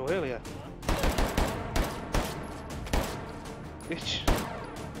another pistol earlier. Bitch.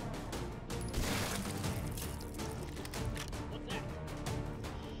 What's that?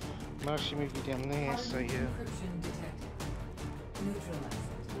 I'll actually move you down there, so Carbon yeah. encryption detected. Neutralize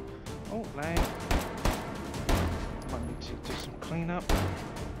it. Oh, lag. Might need to do some cleanup. I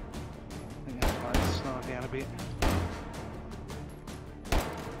think that might slow it down a bit.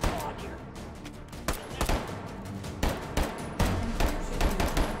 Oh, dear.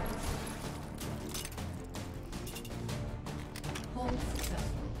 Hold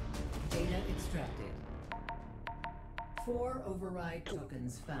successful. Data extracted. 4 override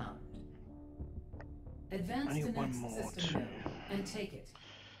tokens found. Advance Only to one next more system to- node and take it.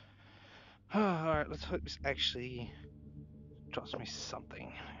 Alright, let's hope this actually drops me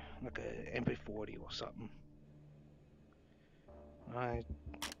something. Like a MP40 or something. I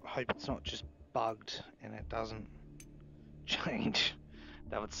hope it's not just bugged and it doesn't change.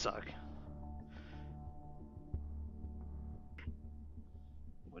 That would suck.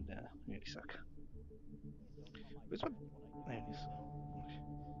 Would really suck. Where's what? There it is.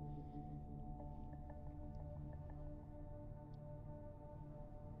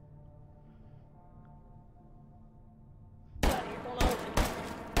 Get out of here, don't open.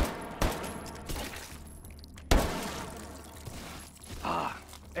 Ah,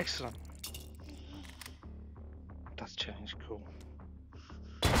 excellent. That's changed, cool.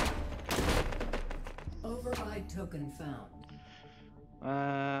 Override token found.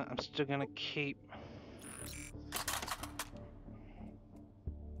 I'm still gonna keep.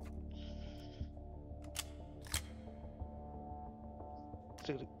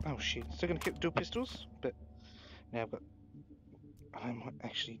 Oh shit! Still gonna keep dual pistols, but now I've got. I might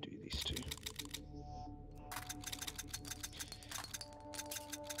actually do these two.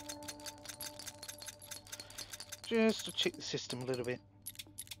 Just to check the system a little bit.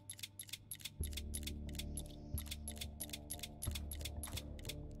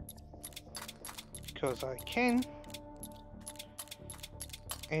 Because I can.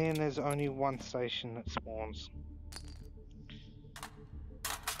 And there's only one station that spawns.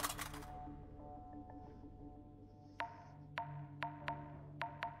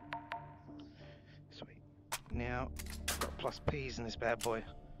 Sweet. Now, I've got plus P's in this bad boy.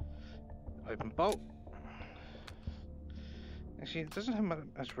 Open bolt. Actually, it doesn't have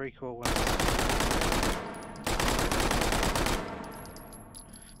much recoil when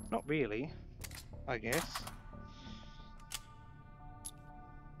not really, I guess.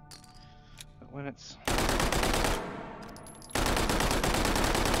 But when it's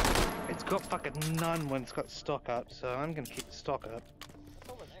got fucking none when it's got stock up, so I'm gonna keep the stock up. What's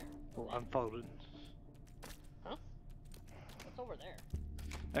over there? Or unfolded. Huh? What's over there?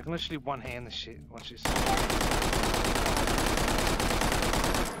 I can literally one hand this shit. Watch this.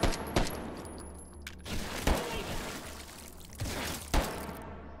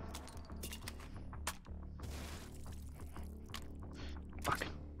 Fuck.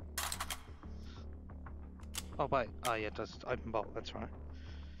 Oh wait. Oh yeah, it does open bolt. That's right.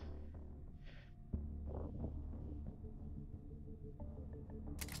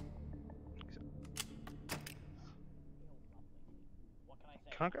 What can I say?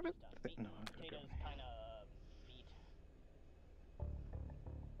 Can I grab it? Just, No, I can't grab Potatoes it. kind of beat.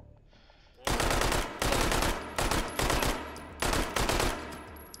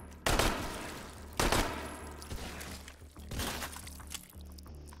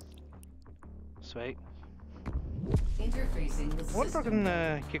 Sweet. Interfacing with I wonder if I system.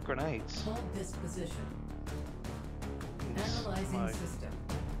 can get grenades. Hold this position. This Analyzing mode. system.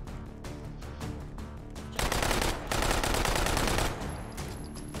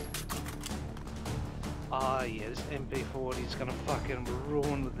 Ah, yeah, this MP40 is gonna fucking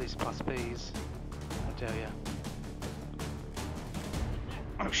ruin with these plus Bs. I tell ya.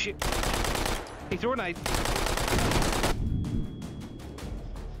 Oh shit! He threw a nade.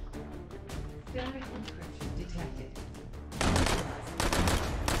 Failure encryption detected.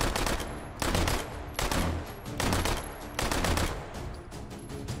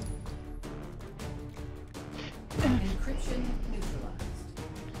 Encryption neutralized.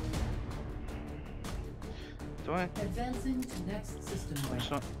 Do I? Advancing to next system It's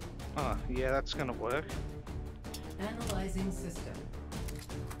wave. not. Oh, yeah, that's gonna work. Analyzing system.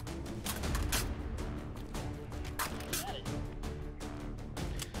 Got it.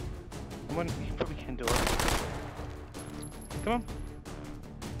 I wonder, you probably can do it. Come on.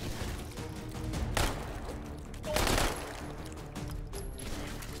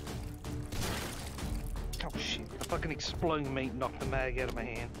 Oh shit, the fucking exploding meat knocked the mag out of my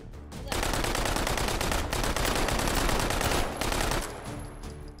hand.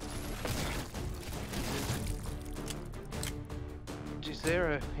 Is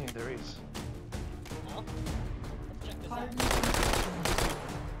there a... Yeah, there is. Well, let's check this out. Hardened system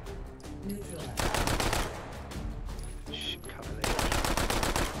neutralized. Shit, cover there.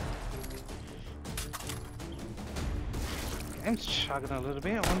 Game's chugging a little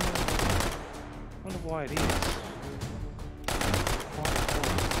bit. I wonder why it is.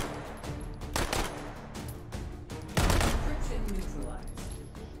 Friction neutralized.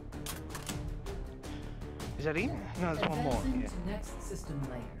 Is that it? No, there's one more. Advancing Yeah. to next system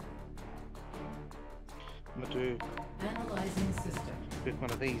layer. I'm gonna do Analyzing system. one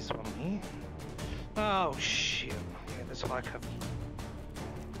of these one here. Oh shit. Yeah, there's high cover.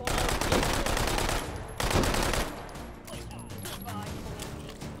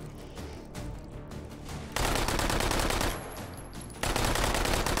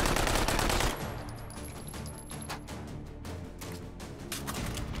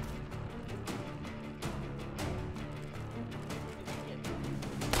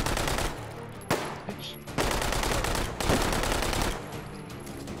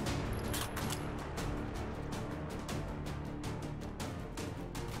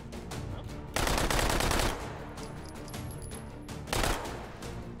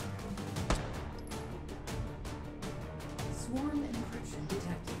 Swarm encryption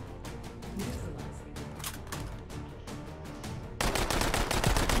detected. Neutralizing.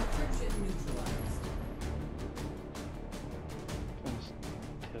 Encryption neutralized.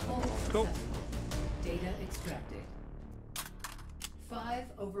 All Cool. successful. Data extracted. 5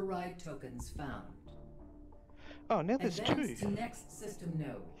 override tokens found. Oh, now there's Advance two. to next system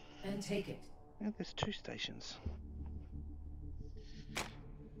node and take it. Now there's two stations.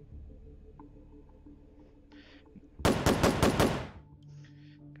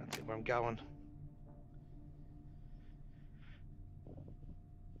 Can't see where I'm going.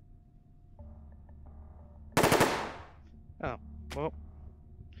 Oh, well.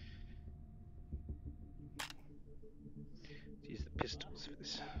 Let's use the pistols for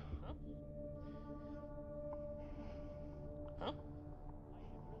this. Huh?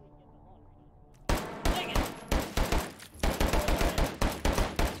 Dang it!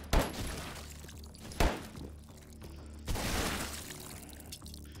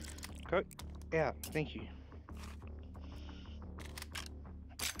 Go. Yeah, thank you.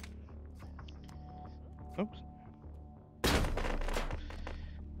 Oops. I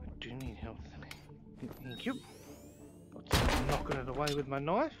do need help. Thank you. Got knocking it away with my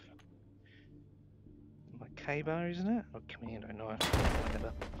knife. My K-bar, isn't it? Or commando knife,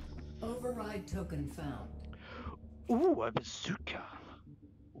 whatever. Override token found. Ooh, a bazooka.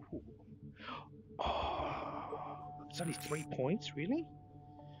 Ooh. Oh, it's only 3 points, really?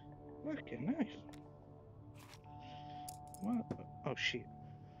 Fucking nice. What? Oh shit.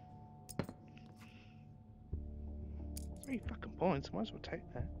 3 fucking points. Might as well take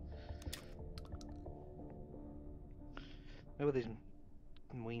that. Where were these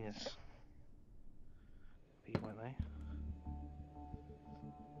wieners? Here, weren't they?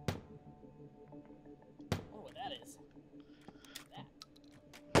 Oh, what that is. That.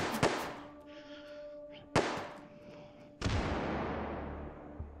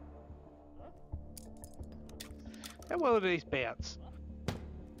 How well are these bouts?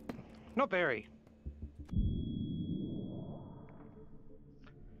 Not very.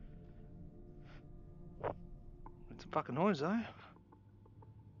 It's a fucking noise though.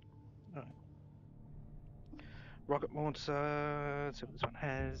 Alright. Rocket launcher, let's see what this one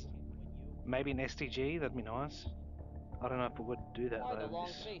has. Maybe an STG, that'd be nice. I don't know if we would do that Why the though. long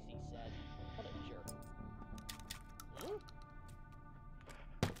This- face, he said. What a jerk. Hmm?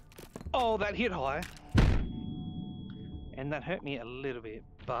 Oh, that hit high. And that hurt me a little bit,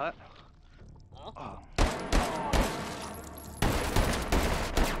 but... Huh? Oh.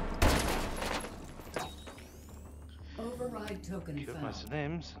 Override token Killed found. most of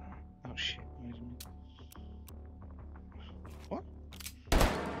them. So... Oh shit. Wait a minute. What?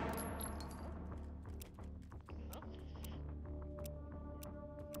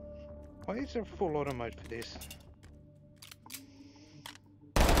 Why is there full auto mode for this?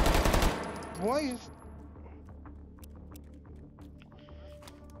 Why is...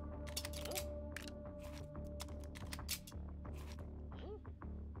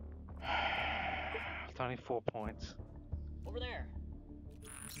 It's only 4 points. Over there.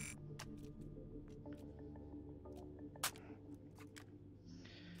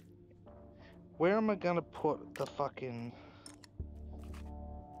 Where am I gonna put the fucking...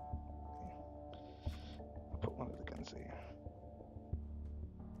 I'll put one of the guns there.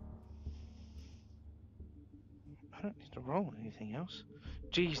 I don't need to roll anything else.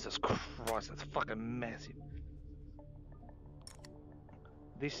 Jesus Christ, that's fucking massive.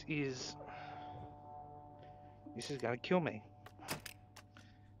 This is gonna kill me.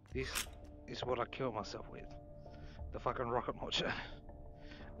 This is what I kill myself with. The fucking rocket launcher.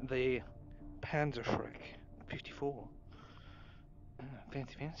 The Panzer Shrek 54.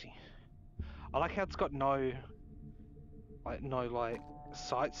 Fancy. I like how it's got no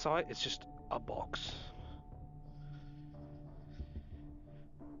sight. It's just a box.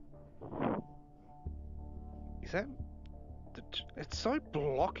 Is that? It's so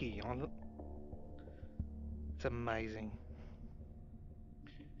blocky on it. It's amazing.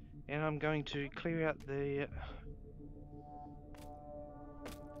 And I'm going to clear out the.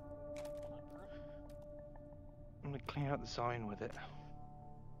 I'm going to clear out the zone with it.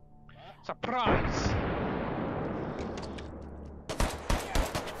 Surprise!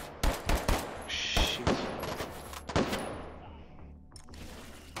 Shit.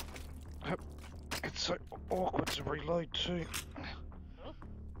 It's so awkward to reload too.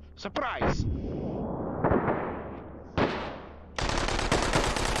 Surprise!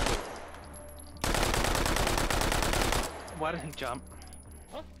 Why did he jump?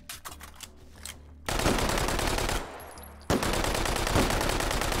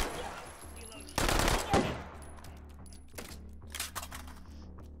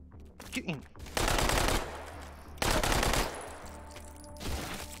 Get in.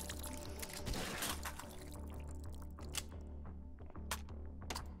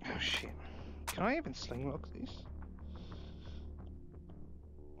 Oh shit. Can I even sling lock this?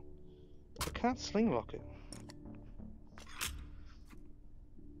 I can't sling lock it.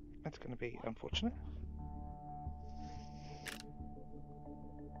 That's going to be unfortunate.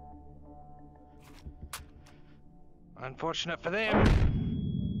 Unfortunate for them.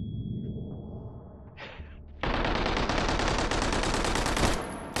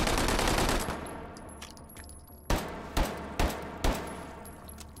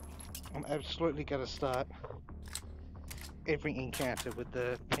 I'm absolutely going to start every encounter with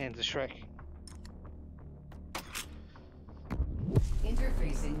the Panzer Shrek.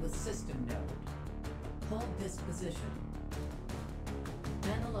 Interfacing with system node. Hold this position.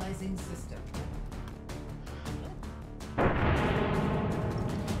 Analyzing system.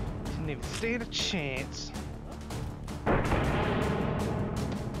 Didn't even stand a chance.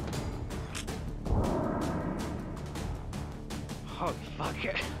 Oh, fuck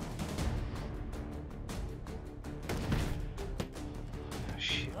it. Oh,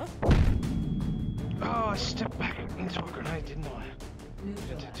 shit. Oh, I stepped back into a grenade, didn't I?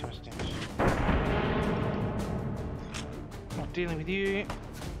 Did too much damage. Not dealing with you.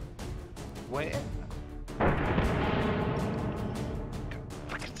 Where? I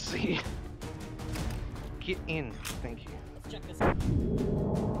can see. Get in. Thank you. Check this out.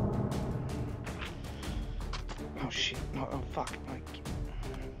 Oh shit. No, oh fuck. No.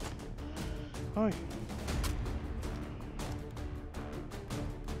 Oh.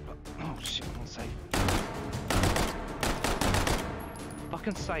 Oh shit, I'm safe.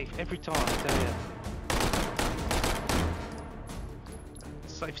 Fucking safe every time, I tell you.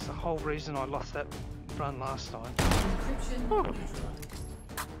 Safe's the whole reason I lost that run last time. Encryption neutralized.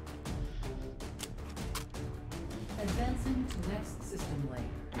 Advancing to next system layer.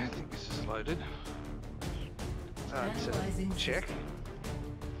 I think this is loaded. Analyzing To check. system.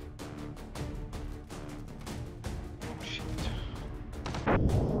 Oh shit.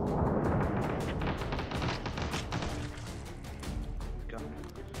 Gun.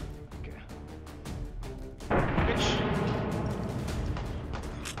 Okay. Bitch.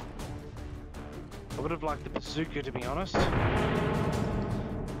 I would have liked the bazooka, to be honest, so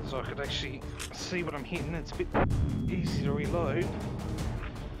I could actually see what I'm hitting. It's a bit easy to reload.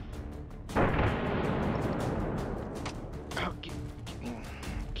 Oh, get in.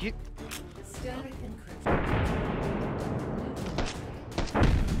 Get. Static encryption.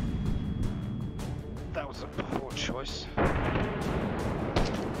 That was a poor choice.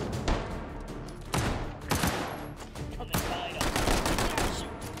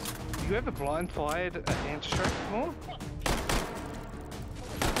 You ever blind fired a Panzer Shrek before?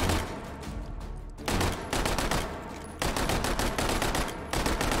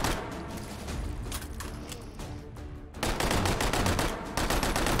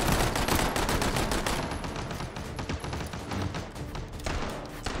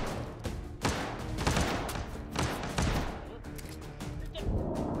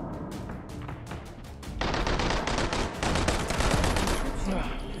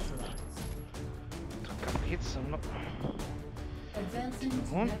 Hits, I'm not. Advancing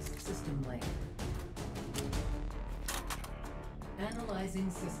to On. next system layer.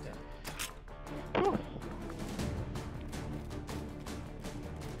 Analyzing system. Whew.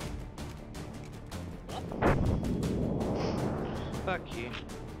 fuck you.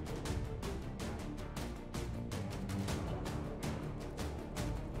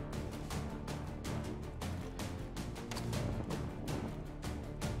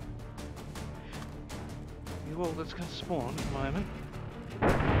 You all that's gonna spawn at the moment.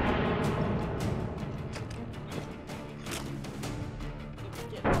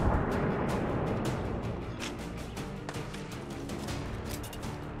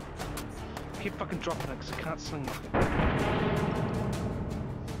 Keep fucking dropping it because I can't sling lock it.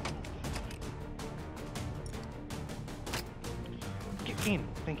 Get in,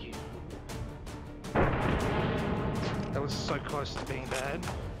 thank you. That was so close to being bad.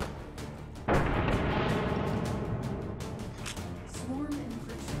 Swarm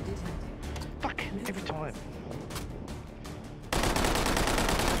encryption detected. Fuck, every time.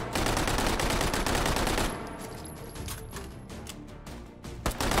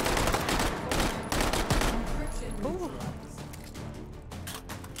 Encryption neutralized.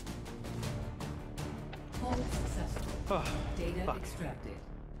 Hold successful. Oh, Data fuck. extracted.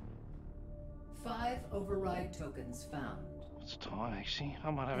 5 override tokens found. It's time actually.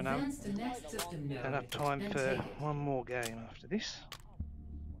 I might have Advance to next system node enough time and for take it. one more game after this.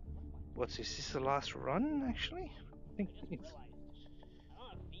 What's this? Is this the last run actually? I think it is.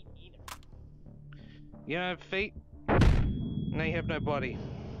 I don't have feet either. You don't have feet? No, you have no body.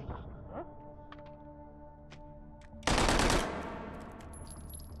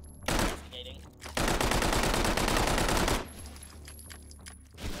 Investigating.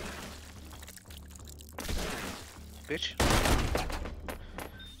 Bitch.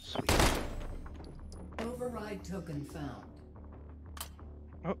 Sweet. Override token found.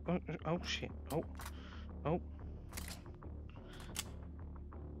 Oh shit. Oh.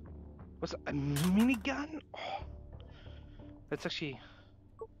 What's that? A minigun? Oh. That's actually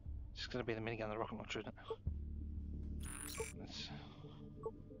just gonna be the minigun, the rocket launcher, isn't it? That's...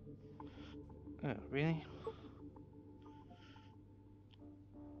 Oh, really?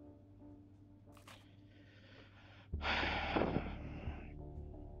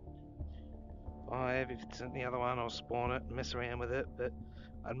 If it's in the other one, I'll spawn it and mess around with it, but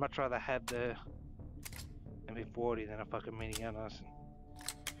I'd much rather have the MP40 than a fucking minigun. I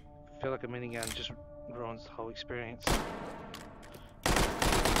feel like a minigun just ruins the whole experience.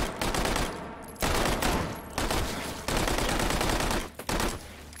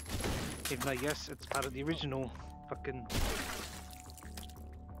 Even though, yes, it's part of the original fucking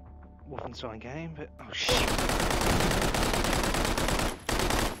Wolfenstein game, but oh shit.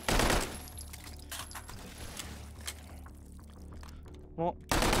 What?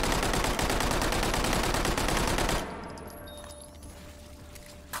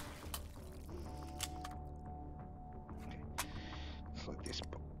 Let's let this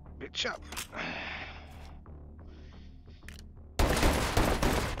bitch up.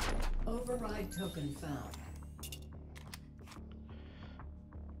 Override token found.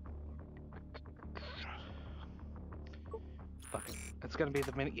 Fuck it. It's gonna be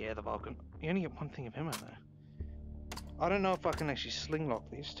the minute, yeah, the Vulcan. You only get one thing of ammo though. I don't know if I can actually sling lock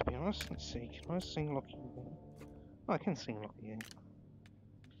this, to be honest. Let's see, can I sling lock you? Oh, I can sling lock you.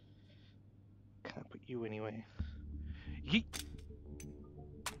 Can't put you anywhere. Yeet!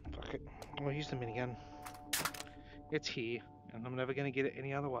 Fuck it. I'll use the minigun. It's here, and I'm never gonna get it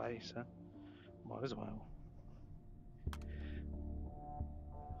any other way, so might as well.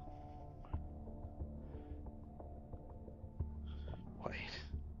 Wait.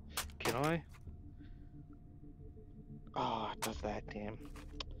 Can I? Oh, it does that, damn.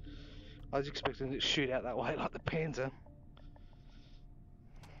 I was expecting it to shoot out that way like the Panzer.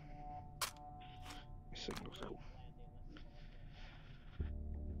 This thing looks cool.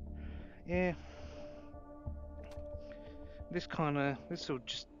 Yeah. This will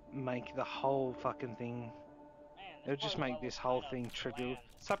just make the whole fucking thing. It'll just make this whole thing trivial.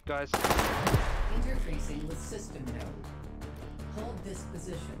 What's up, guys? Interfacing with system node. Hold this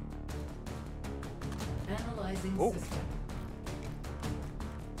position. Analyzing Oh. system.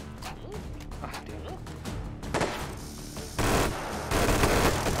 Ah, damn.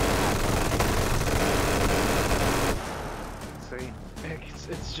 See,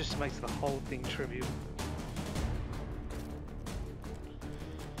 it just makes the whole thing trivial.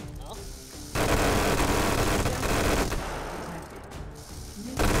 Huh?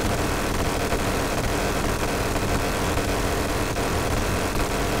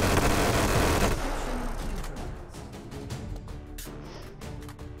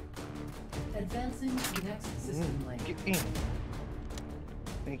 Advancing to next system link. Get in.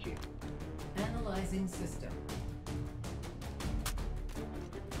 Thank you. Analyzing system.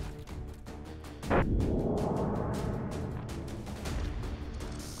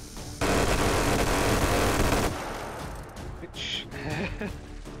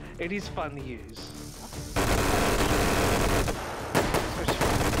 It is fun to use. Especially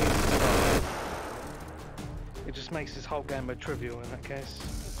when it gets started. It just makes this whole game more trivial in that case.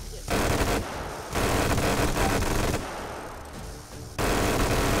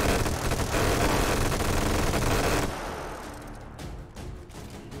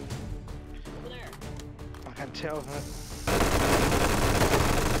 Over there. I can tell that.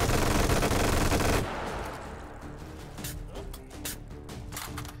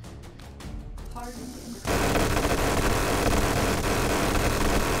 Hardened and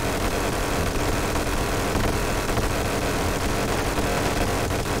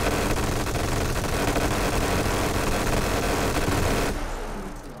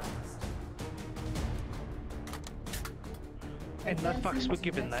And no fucks were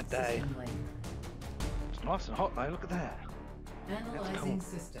given that day. System link. It's nice and hot though, look at that. Analyzing cool.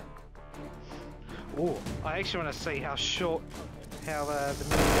 system. Oh, I actually want to see how short, how the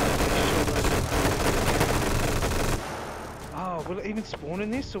minigun is short. Oh, will it even spawn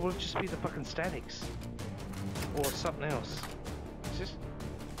in this, or will it just be the fucking statics? Or something else? Is this?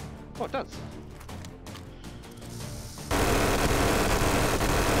 Oh, it does.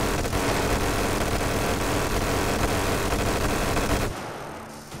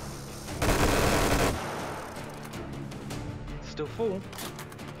 Still full.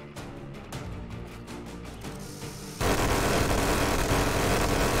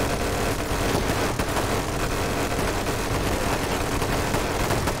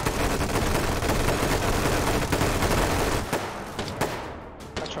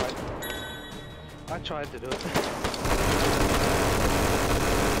 I tried to do it.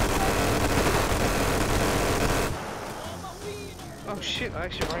 Oh shit, I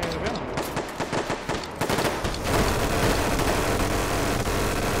actually ran out of ammo.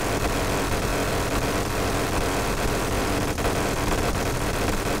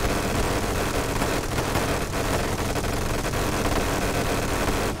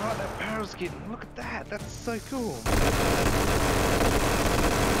 Oh, that barrel's getting, look at that, that's so cool.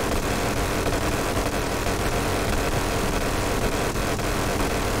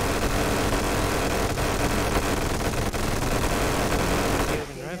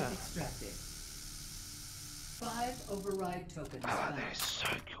 Extracted. 5 override tokens. Oh, found. that is so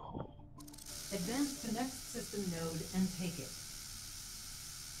cool. Advance to next system node and take it.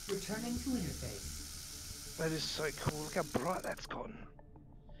 Returning to interface. That is so cool. Look how bright that's gotten.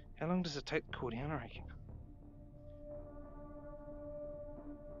 How long does it take to cool down, I reckon?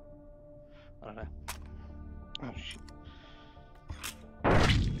 I don't know. Oh shit.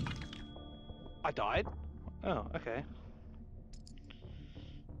 I died? Oh, okay.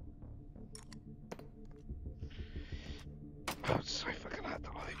 Oh, it's so fucking hard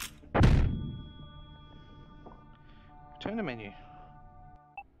to load. Return to menu.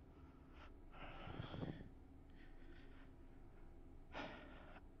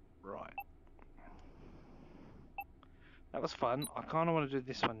 Right. That was fun. I kind of want to do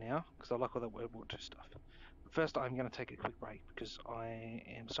this one now because I like all that World War II stuff. But first, I'm going to take a quick break because I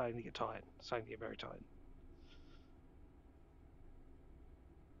am starting to get tired. Starting to get very tired.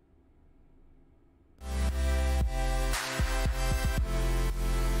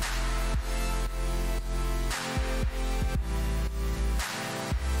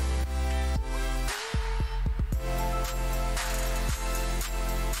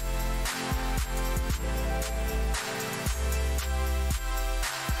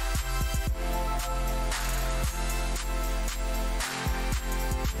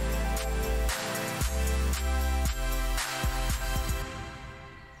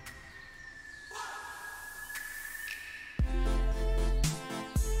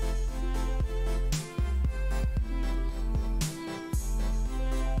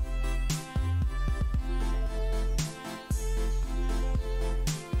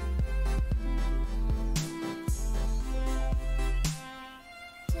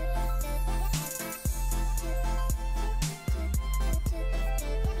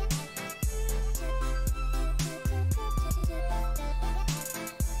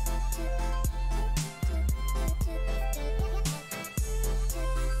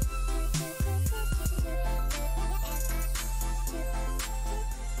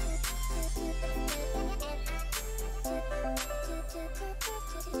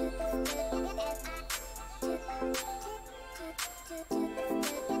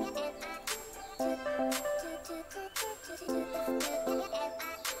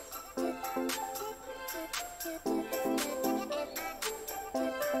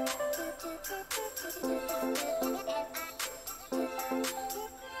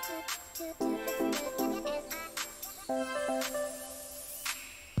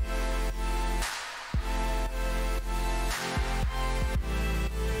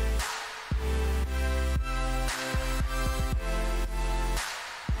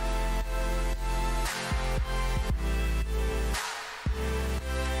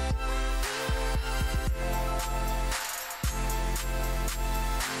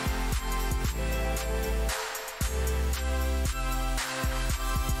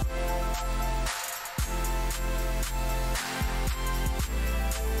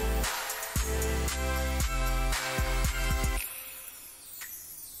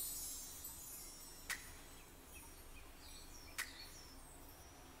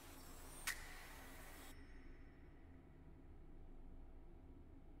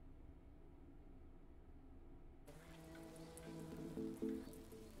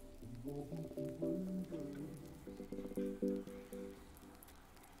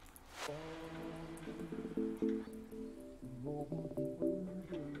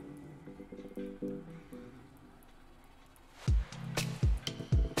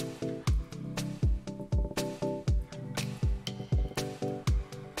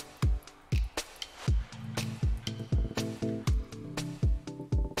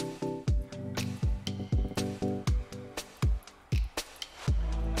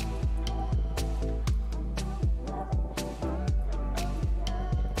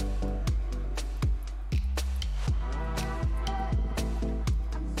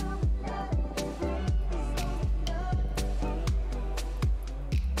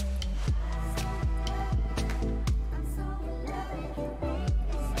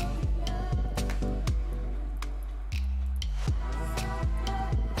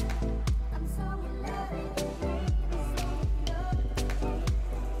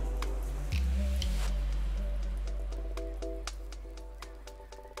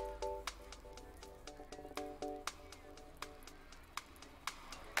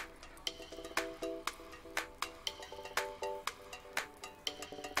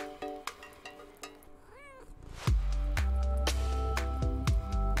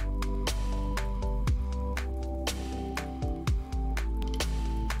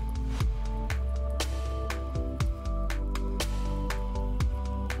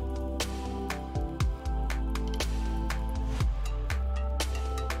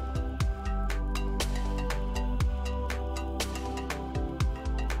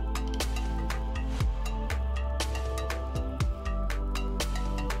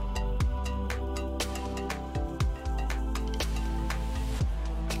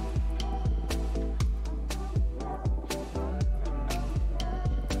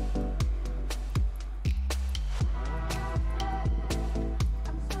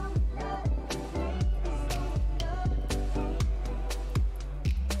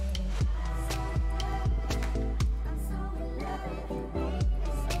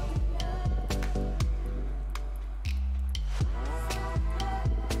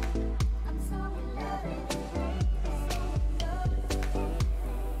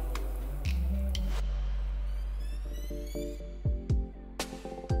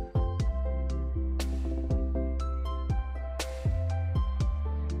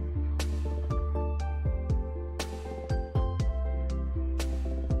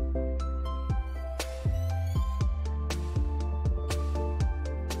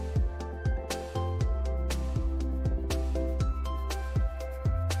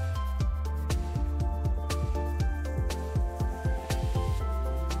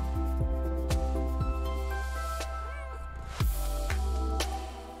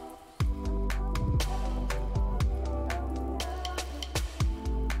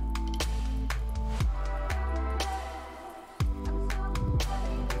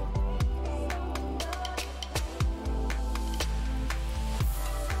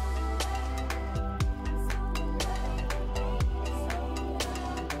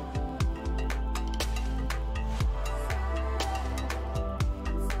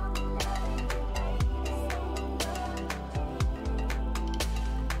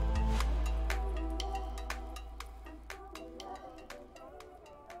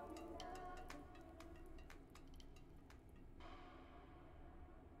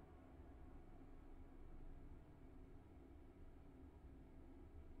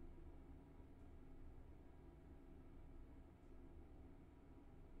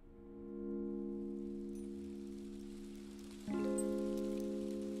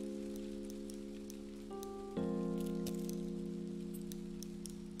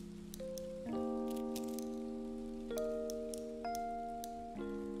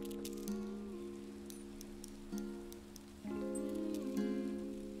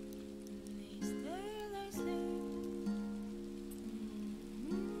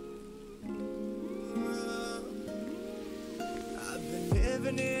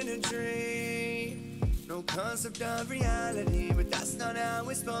 no concept of reality, but that's not how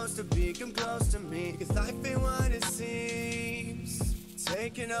it's supposed to be. Come close to me, cause life ain't what it seems.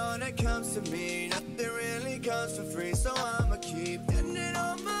 Taking all that comes to me, nothing really comes for free, so I'ma keep getting it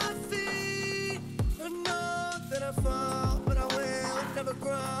on my feet. I know that I fall, but I will never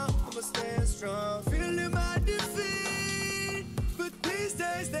grow. I'ma stand strong, feeling my defeat. But these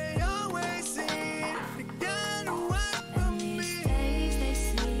days they always seem to get away from me. These days they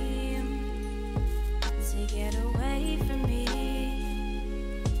seem to get away from me,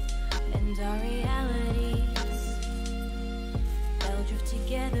 and our realities, they'll drift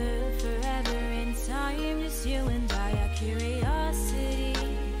together forever in time. Just you and I, our curiosity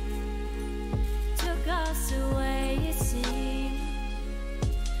took us away, it seemed,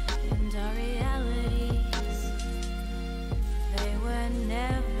 and our realities, they were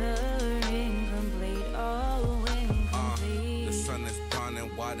never incomplete, oh incomplete. The sun is dawning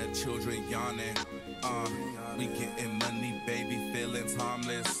while the children yawning. We getting money, baby, feelings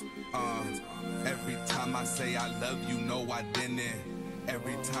harmless. Every time I say I love you, no I didn't.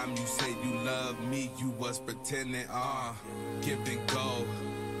 Every time you say you love me, you was pretending. Give and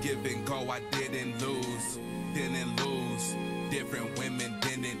go, I didn't lose. Different women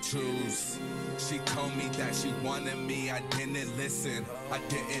didn't choose. She told me that she wanted me, I didn't listen.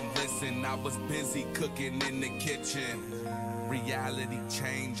 I was busy cooking in the kitchen. Reality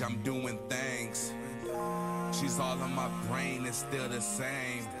change, I'm doing things. She's all on my brain, it's still the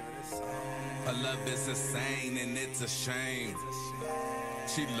same. Her love is insane and it's a shame.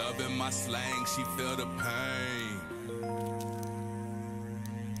 She loving my slang, she feel the pain.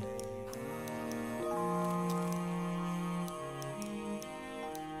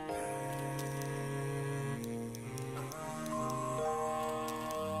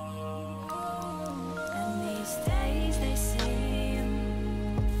 And these days they seem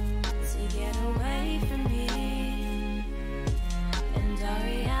to get away from me, and our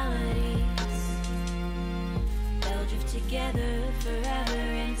realities, they'll drift together forever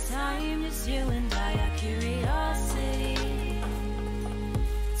in time. Just you and I, our curiosity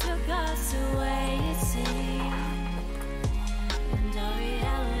took us away, it seemed, and our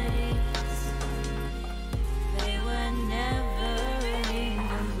realities, they were never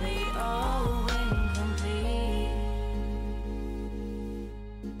incomplete, oh incomplete.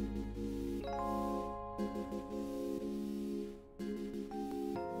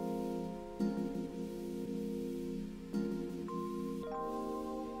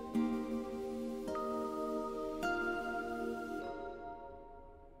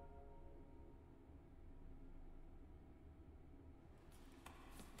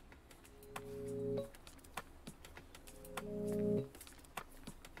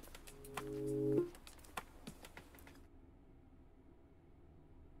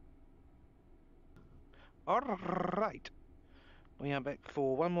 Alright, we are back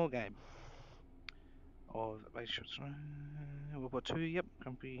for one more game of base shots. We've got two, yep.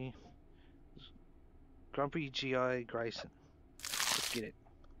 Grumpy GI Grayson. Let's get it.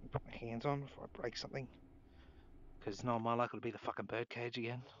 Put my hands on before I break something, because no, my luck will be the fucking birdcage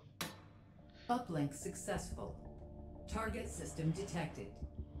again. Uplink successful. Target system detected.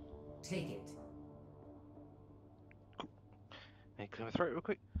 Take it. Hey, clear my throat real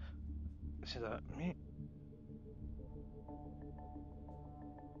quick. This is a mute.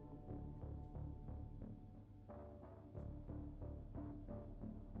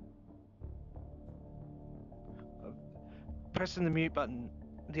 Pressing the mute button,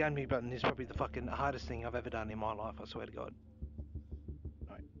 the unmute button is probably the fucking hardest thing I've ever done in my life, I swear to God.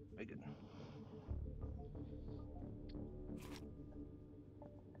 Alright, we're good.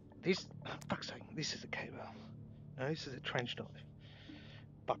 This, fuck's sake, this is a cable. No, this is a trench knife.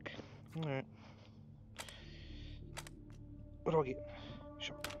 Fuck. Alright. What do I get?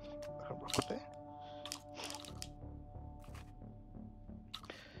 Sure. I can rock up there.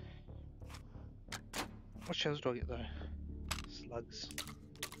 What shells do I get though? Slugs.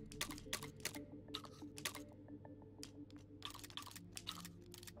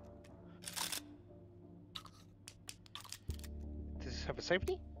 Does this have a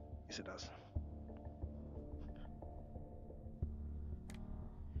safety? Yes, it does.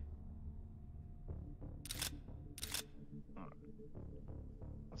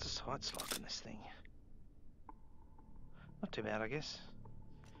 What's the side slot in this thing? Not too bad, I guess.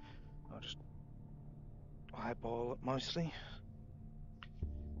 I'll just eyeball it mostly.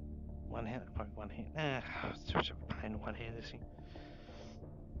 One hand, probably one hand. It's too much of a pain in one hand, this thing.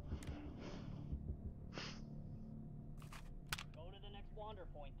 Go to the next wander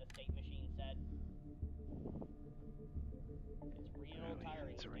point, the state machine said. It's real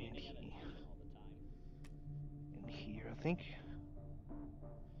tiring It's standing around at here. attention all the time. here, I think.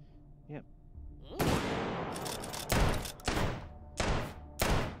 Yep.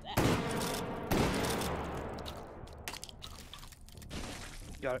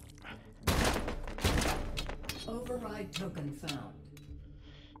 Got it. Override token found.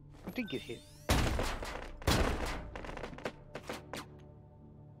 I did get hit.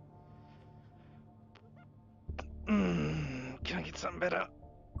 Can I get something better?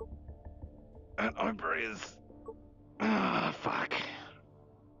 An eyebrows. Ah, fuck.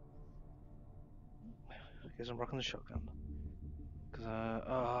 I guess I'm rocking the shotgun. Cause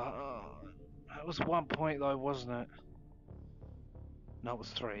that was 1 point though, wasn't it? No, it was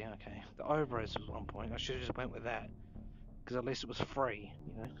 3. Okay, the eyebrows was 1 point. I should have just went with that, because at least it was free,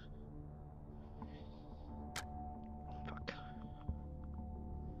 you know. Fuck.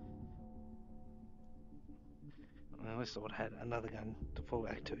 At least I would have had another gun to fall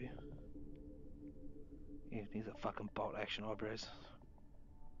back to. Yeah, these are fucking bolt action eyebrows.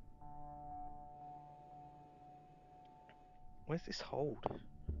 Where's this hold?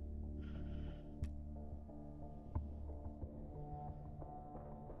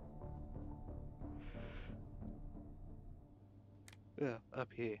 Yeah, up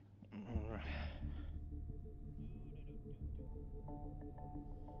here.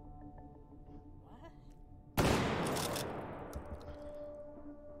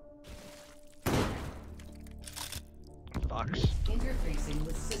 Fucks. Interfacing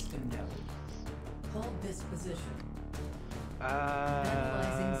with system node. Hold this position.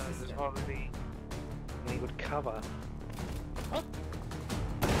 Analyzing There's system. already any good cover. Huh?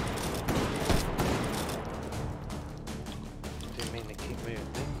 Didn't mean to keep moving.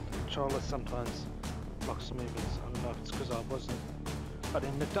 The controller sometimes blocks the movements. I don't know if it's because I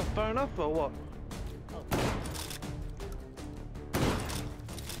didn't lift up far enough or what.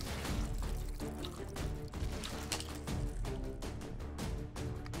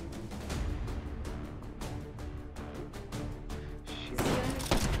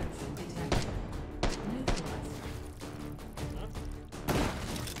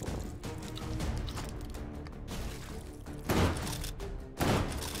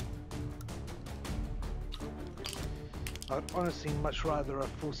 I'd honestly much rather a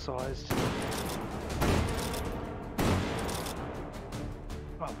full-sized.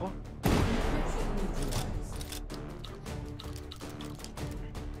 Oh, what? Encryption neutralized.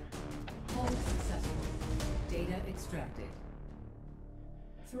 Hold successful. Data extracted.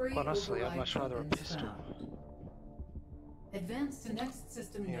 3 Honestly, I'd override much rather a tokens pistol. found. Advance to next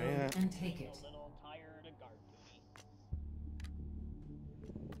system Yeah, node yeah. and take it. A little tired of guard duty.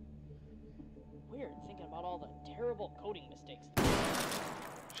 Weird thinking about all the terrible coding mistakes.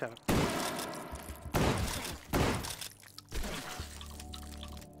 Shut up.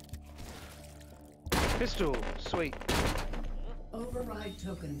 Pistol, sweet. Override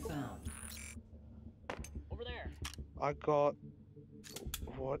token found. Over there. I got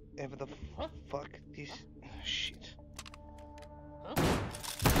whatever the Huh? fuck this shit. Huh?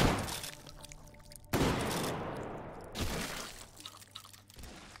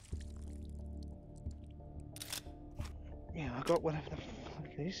 Yeah, I got whatever the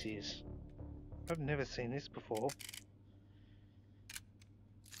fuck this is. I've never seen this before.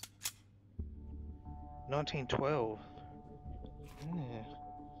 1912. Yeah.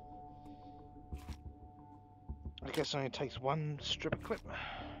 I guess it only takes one strip of clip.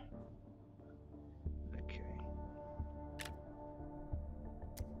 Okay.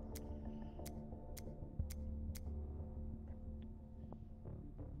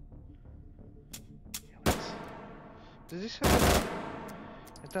 Yeah, does this have...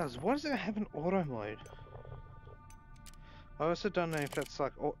 It does. Why does it have an auto mode? I also don't know if that's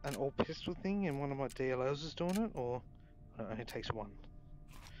like an all pistol thing and one of my DLLs is doing it, or it only takes one.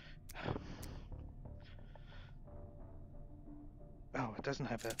 Oh, it doesn't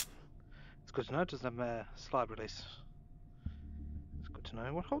have that. It's good to know. It doesn't have a slide release. It's good to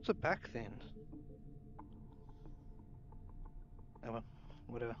know. What holds it back then? Oh well,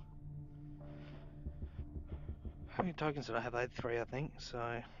 whatever. How many tokens did I have? I had 3, I think. So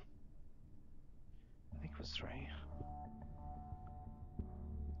I think it was 3.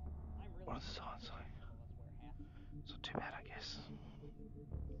 I'm What really is the size? So it's not too bad, I guess.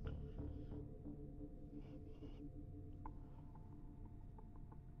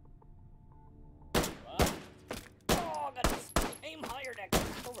 Oh goodness! Aim higher, Deck.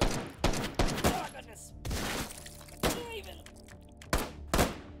 Over. Oh goodness! Even.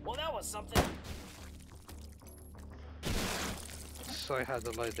 Well, that was something. It's so hard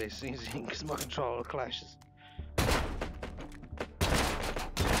to load these things in because my controller clashes.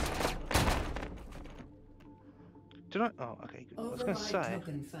 Did I? Oh, okay, good. I was gonna Override say.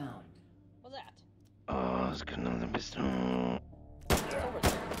 token found. What's that? Oh, it's got another pistol. It's over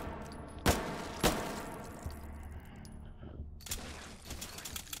there.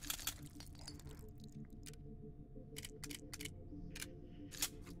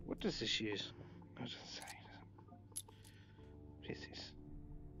 What does this use? What does it say? What is this?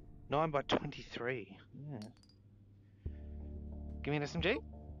 9x23. Yeah. Give me an SMG.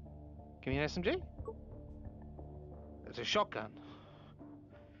 Give me an SMG. It's a shotgun.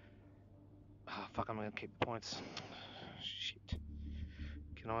 Oh, fuck, I'm gonna keep the points. Shit.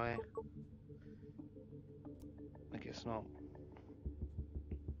 Can I? I guess not.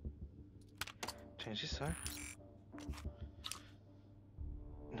 Change this though.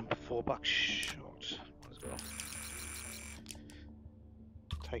 Number $4 shot as well.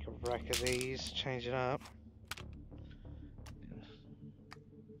 Take a rack of these, change it up.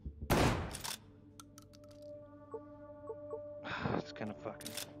 It's gonna fucking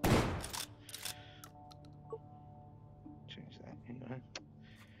change that anyway.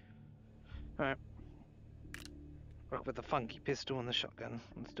 Alright. Rock with the funky pistol and the shotgun.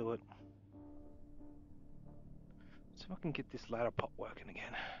 Let's do it. See if I can get this ladder pop working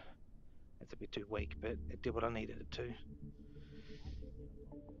again. It's a bit too weak, but it did what I needed it to.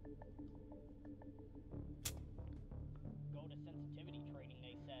 Go to sensitivity training,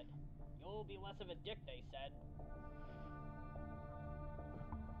 they said. You'll be less of a dick, they said.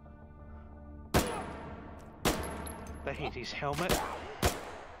 They hit his helmet.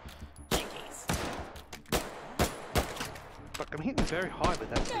 Jinkies! Fuck, I'm hitting very high with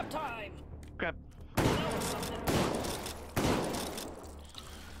that. Nap time! Grab. That was something.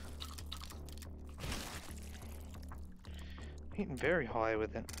 Hitting very high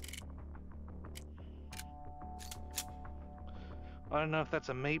with it. I don't know if that's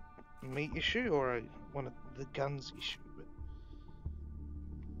a meat issue or one of the guns issue, but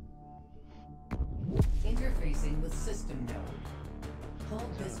Interfacing with system node.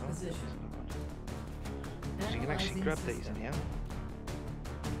 Hold this I don't know. position. So you can actually Analyzing grab these system. now.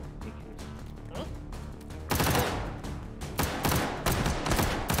 You can, Huh?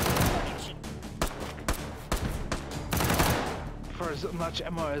 for as much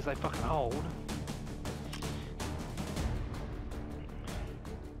ammo as they fucking hold.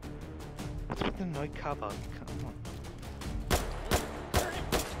 What's with the no cover? Come on.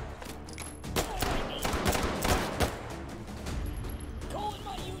 Calling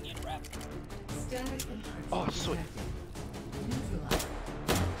my union rep. Static encryption Oh, sweet. detected. Neutralized.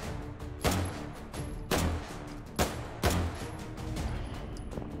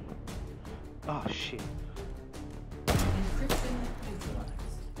 Oh shit. Encryption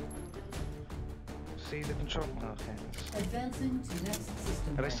neutralized. See the control? Okay. Advancing to next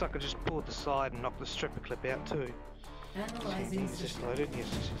system At least I node. could just pull it aside and knock the stripper clip out too. Analyzing Is this system. loaded? Yes,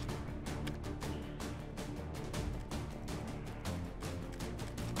 this is.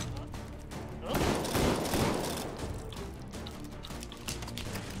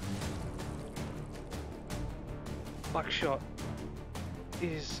 Buckshot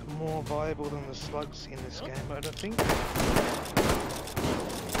is more viable than the slugs in this game, I don't think.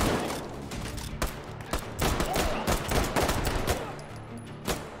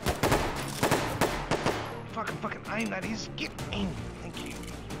 Fucking aim that is. Get in. Thank you.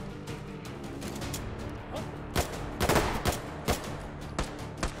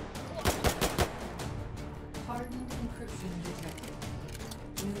 Hardened encryption detected.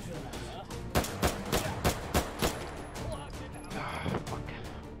 Neutralized. Ah, fuck.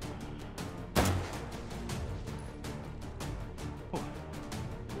 Oh,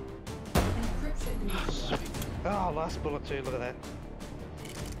 Encryption neutralized. sweet. Oh, last bullet too. Look at that.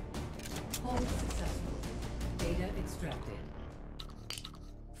 Hold successful. Data extracted.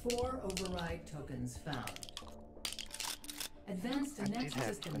 4 override tokens found. Advance to I next did have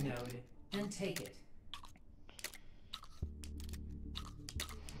system plenty. node and take it.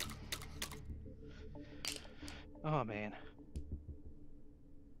 Oh man.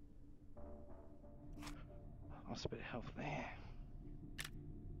 Lost a bit of health there.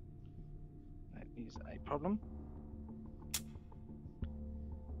 That is a problem.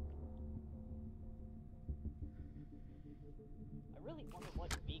 I really wonder what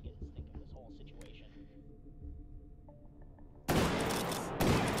vegans think of this whole situation.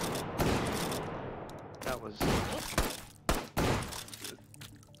 That was.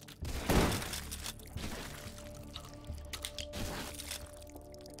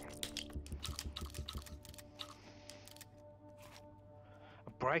 A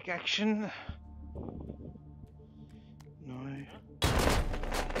break action? No.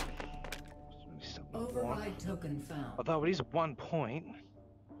 Override token found. Although it is 1 point.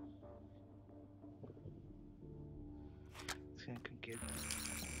 So I could get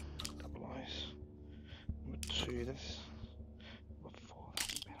double eyes. Number 2, this. Number 4,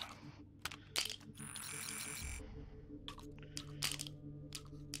 that's better.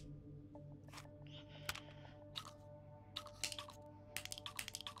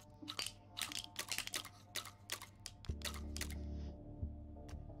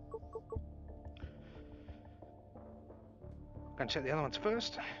 Gonna check the other ones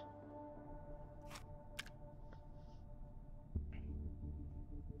first.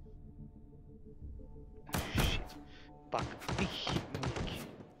 Shit. Fuck.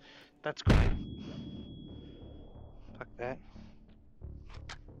 That's great. Fuck that.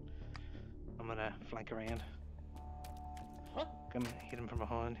 I'm gonna flank around. Huh? Gonna hit him from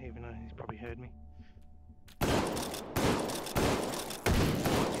behind, even though he's probably heard me.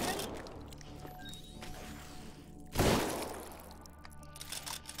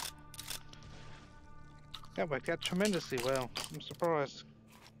 That worked out tremendously well. I'm surprised.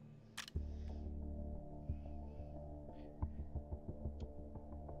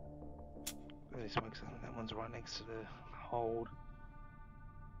 This works out. That one's right next to the hold.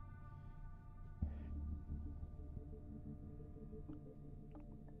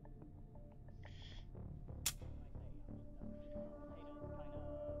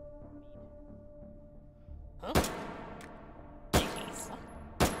 Huh? Jeez.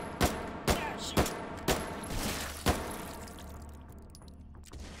 Yeah, shoot.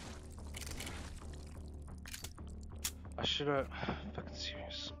 I should have. Fucking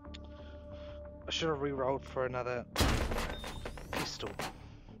serious. I should have re-rolled for another pistol.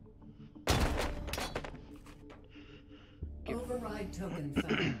 Override token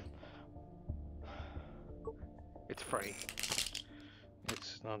found. It's free.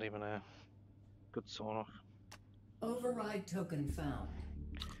 It's not even a good sort of. Override token found.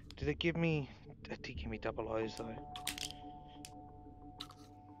 Did it give me? It did give me double O's though.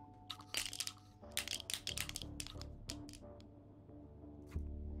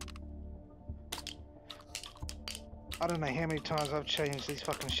 I don't know how many times I've changed these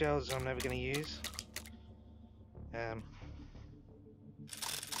fucking shells I'm never going to use. Get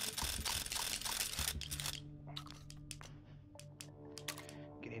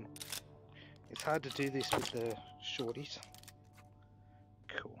in. It's hard to do this with the shorties.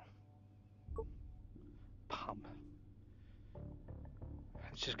 Cool. Pump.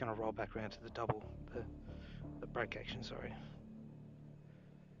 It's just going to roll back around to the double, the break action, sorry.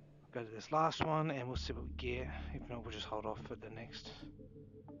 Go to this last one and we'll see what we get. If not, we'll just hold off for the next.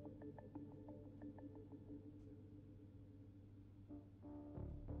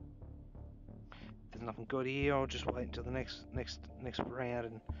 If there's nothing good here, I'll just wait until the next round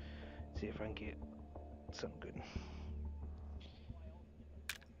and see if I can get something good.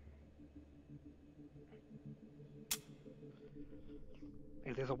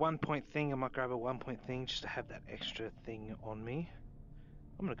 If there's a 1 point thing, I might grab a 1 point thing just to have that extra thing on me.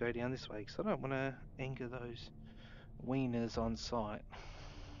 I'm going to go down this way because I don't want to anger those wieners on sight.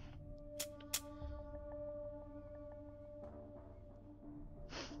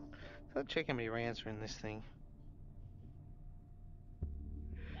 So check how many rounds are in this thing.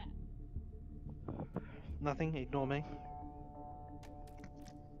 Nothing, ignore me.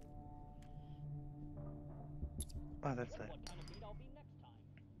 Oh, that's that. What kind of meat I'll be next time?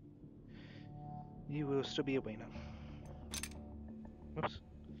 You will still be a wiener. Oops.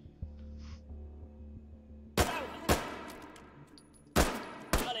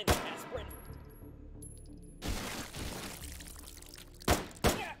 Not in aspirin.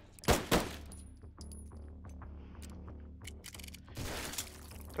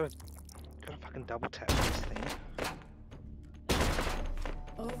 Gotta fucking double tap this thing.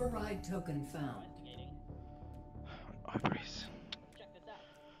 Override token found. Investigating. Ovaries. Check this out.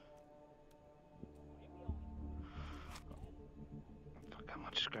 Fuck, I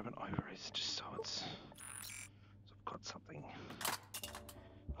might just grab an ovaries just so it's. So I've got something.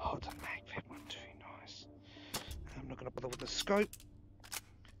 Oh, it's a magnet one too, nice. I'm not gonna bother with the scope.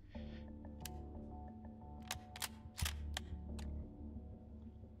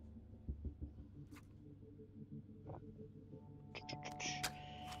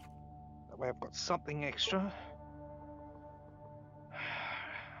 That way I've got something extra.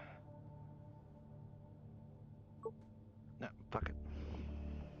 No, fuck it.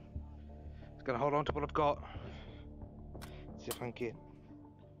 Just gotta hold on to what I've got. See if I can get.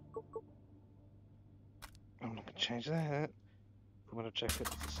 I'm not gonna change that. I'm gonna check it,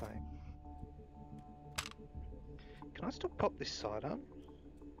 it's the same. Can I still pop this side up?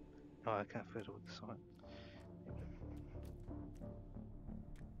 Oh, I can't fiddle with the site.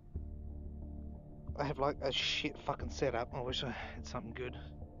 I have like a shit fucking setup. I wish I had something good.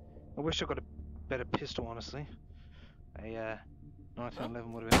 I wish I got a better pistol, honestly. A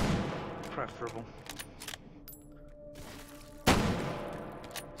 1911 would have been preferable.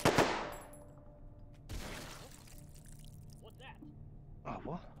 What's that? Oh,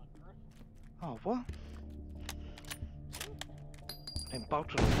 what? On Earth? Oh, what? Been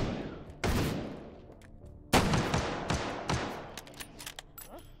bolted all the way.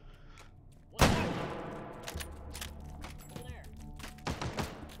 Huh? What's that? Over there.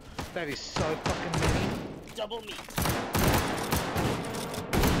 That is so fucking many. Double meat.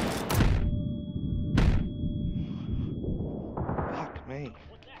 Fuck me.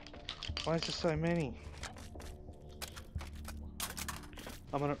 What's that? Why is there so many?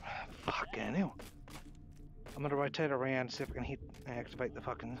 I'm gonna... Fucking hell. I'm gonna rotate around, see if I can hit and activate the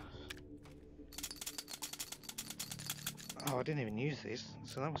fucking... Oh, I didn't even use this,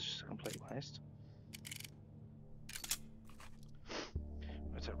 so that was just a complete waste.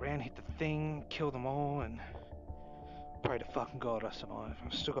 Rotate around, hit the thing, kill them all, and pray to fucking God I survive.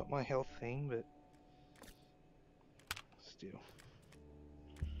 I've still got my health thing, but still.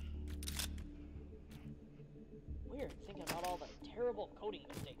 Weird, thinking about all the terrible coding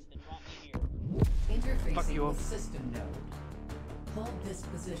mistakes that brought me here. Fuck you Interfacing up. with system node. Hold this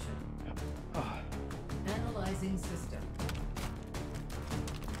position. Oh, Analyzing system.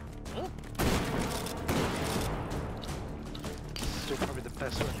 Huh? still probably the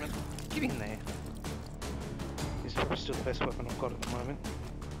best weapon. Get in there. It's probably still the best weapon I've got at the moment.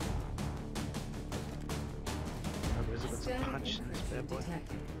 Oh, there's a bit of punch in this bad boy.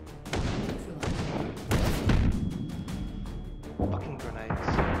 Detected. Neutralized. Fucking grenades.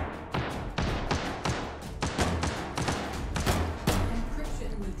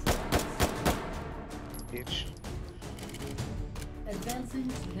 Encryption neutralized. Bitch. Advancing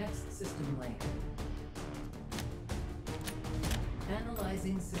to next system layer.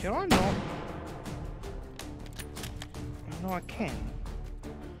 Analyzing system. Can I not? No, I can.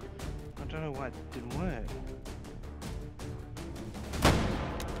 I don't know why it didn't work.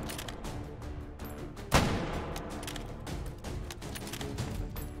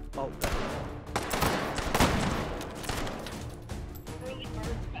 Bolt that. Early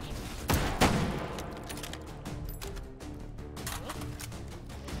bird special.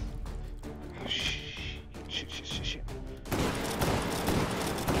 Oh, shit.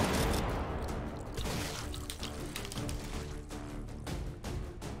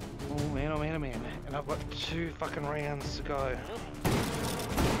 Oh man, and I've got 2 fucking rounds to go.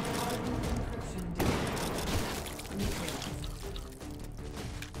 Encryption detected. Neutralized.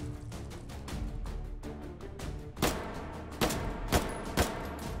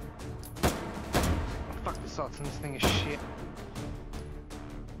 Oh, fuck this Sutton, this thing is shit.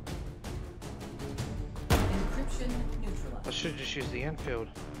 Encryption I neutralized. should just use the Enfield.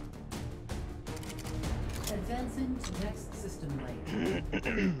 Advancing to next system layer.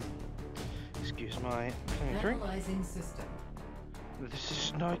 Excuse my clean drink. Analyzing system. There's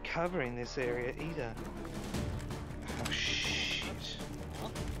just no cover in this area either. Oh shit.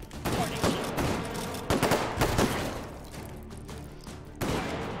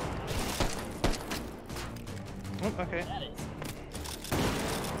 Oh, okay. That is.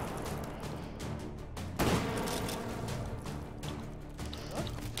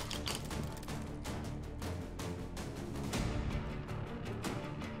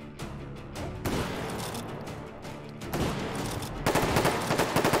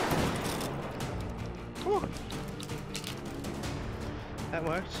 Whew. That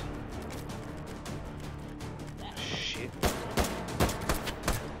worked. Shit.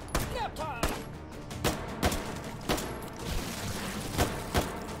 Nap time!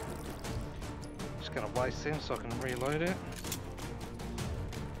 Just gonna waste them so I can reload it.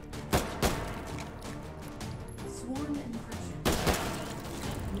 Swarm encryption.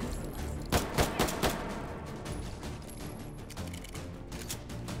 Neutralized.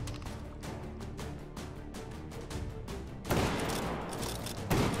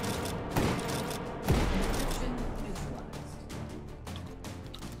 Encryption neutralized.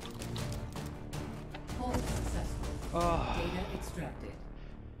 Hold successful. Oh. Data extracted.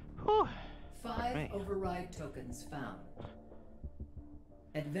 Whew. 5 me. override tokens found.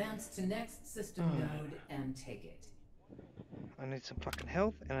 Advance to next system node and take it. I need some fucking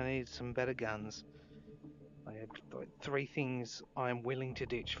health and I need some better guns. I have like 3 things I'm willing to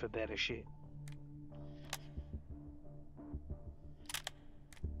ditch for better shit.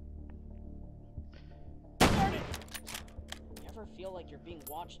 Darn it! You ever ever feel like you're being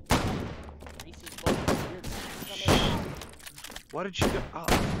watched by Reese's Bugs weird machines on their face? Why did you go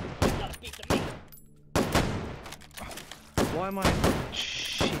up? You gotta beat the meat. Why am I...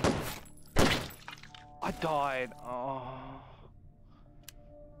 Shit. I died. Oh.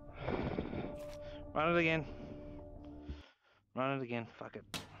 Run it again. Run it again. Fuck it.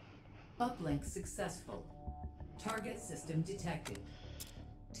 Uplink successful. Target system detected.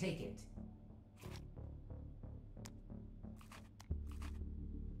 Take it.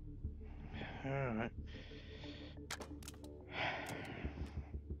 Alright.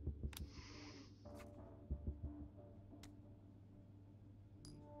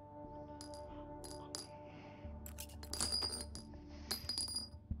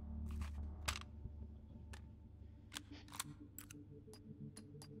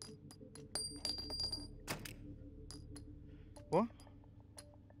 What?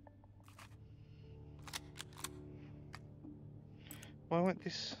 Why won't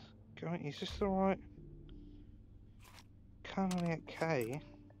this go? Is this the right? Can't only at K.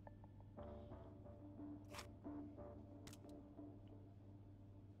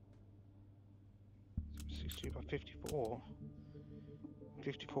 60 by 54.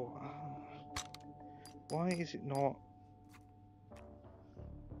 54. Why is it not?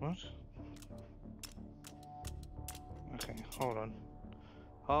 What? Okay, hold on.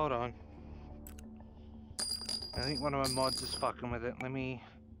 Hold on. I think one of my mods is fucking with it. Let me...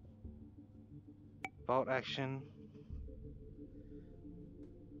 Bolt action.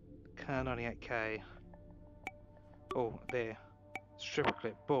 K98K. Oh, there. Stripper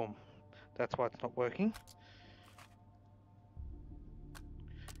clip. Boom. That's why it's not working.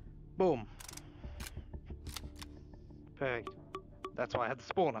 Boom. Perfect. That's why I had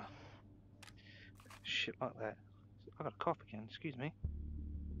the spawner. Shit like that. I got a cough again, excuse me.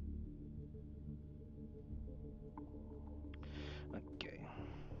 Okay.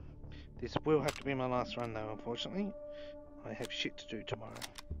 This will have to be my last run though, unfortunately. I have shit to do tomorrow.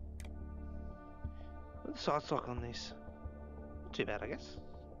 What's the sight lock on this? Not too bad, I guess.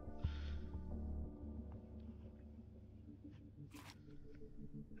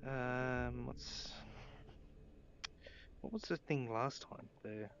 What was the thing last time?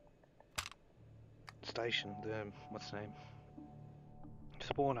 The station, what's the name?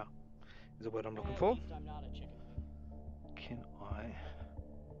 Spawner is the word I'm looking for. At least I'm not a chicken wing. Can I?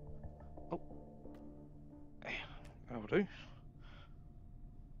 Oh, that'll do.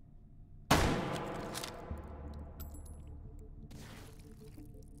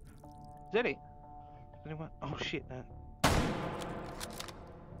 Is that it? Anyone? Oh shit, no.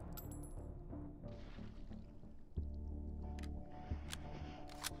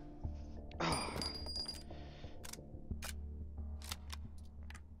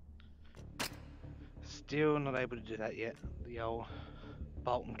 Still not able to do that yet. The old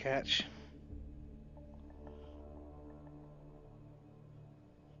bolt and catch.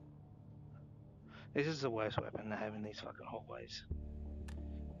 This is the worst weapon to have in these fucking hallways.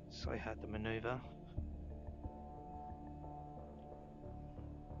 So hard to maneuver.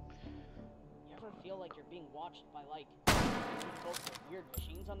 You ever feel like you're being watched by, like, folks with weird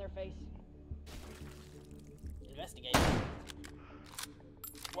machines on their face? Investigate.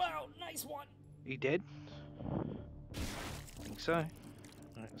 Wow, nice one! He dead? I think so. Alright,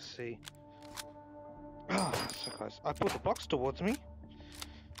 let's see. Ah, oh, so close. I put the blocks towards me.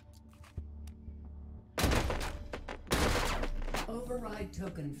 Override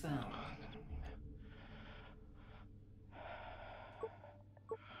token found.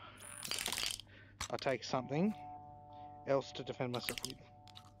 I'll take something else to defend myself with.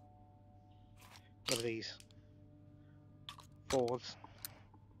 What are these? Fours.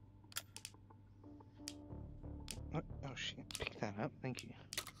 Oh shit, pick that up, thank you.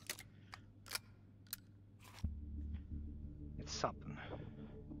 It's something.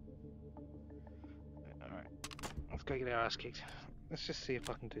 Alright, let's go get our ass kicked. Let's just see if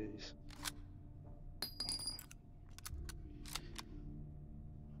I can do this.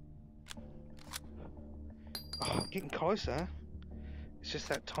 Oh, getting closer. It's just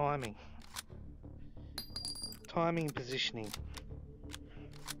that timing. Timing and positioning.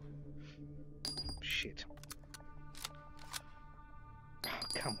 Shit. Oh,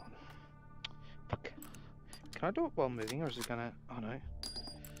 come on. Fuck. Can I do it while moving, or is it gonna... Oh no.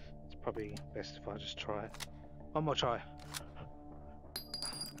 It's probably best if I just try it. One more try.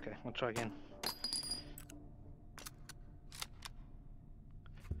 Okay, I'll try again.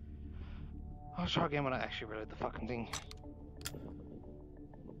 I'll try again when I actually reload the fucking thing.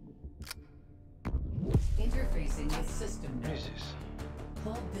 Interfacing with system. What is this?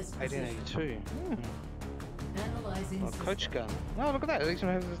 Hold this position. 1882. Analyzing Oh, system. coach gun. Oh, look at that. It even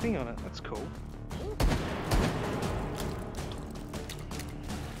has a thing on it. That's cool.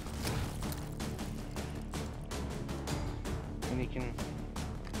 And you can,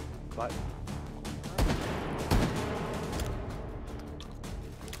 like,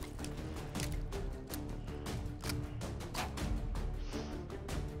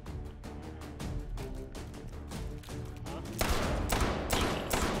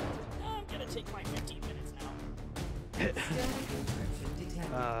 I'm gonna take my 15 minutes now. Static encryption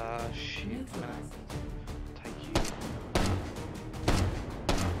detected. shit. I'm gonna Neutralizing. take you.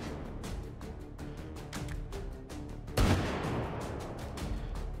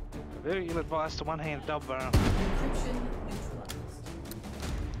 Very ill advised to one-hand double barrel. Encryption neutralized.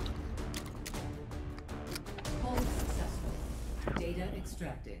 Hold successful. Data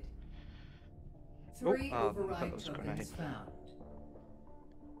extracted. Three that override was a tokens grenade. found.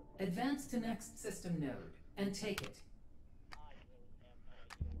 Advance to next system node and take it.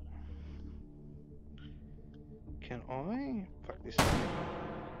 Can I? Fuck this.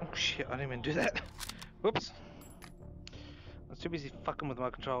 Oh shit, I didn't even do that. Whoops. I was too busy fucking with my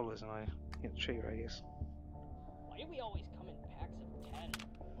controllers and I hit the trigger, I guess. Why do we always come in packs of 10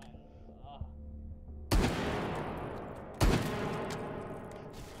 when,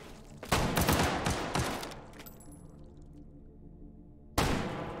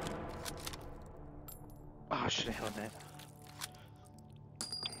 Oh, I should have held that.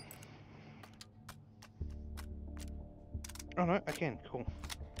 Oh no, I can, cool.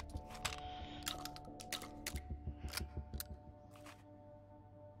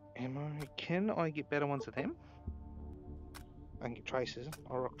 Ammo, can I get better ones of them? I can get traces,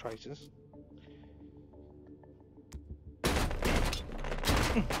 or rock traces.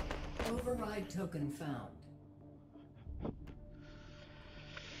 Override token found.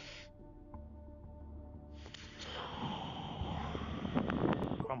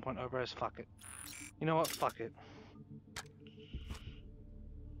 One point over as fuck it. You know what? Fuck it.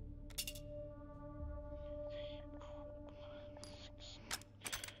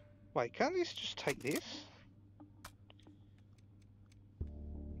 Wait, can't this just take this?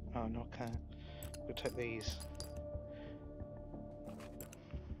 Oh no, I can't. We'll take these.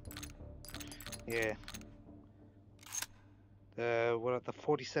 Yeah. What are the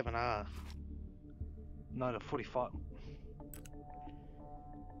 47R? No, the 45.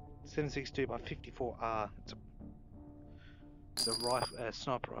 762 by 54R. It's a rifle,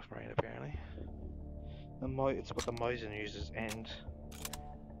 sniper rifle brand apparently. It's what the Mosin uses, and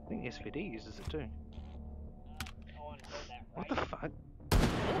I think SPD uses it too. no one heard that What right. the fuck?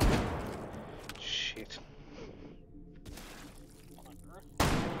 Shit. On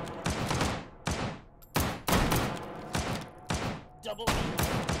Earth. Double E.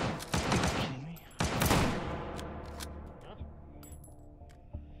 Are you kidding me? Huh?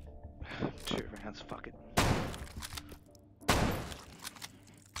 2 rounds, fuck it.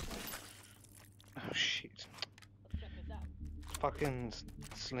 Oh shit. Let's check this out. Fucking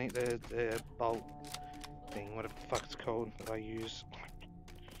sling the bolt thing, whatever the fuck it's called that I use.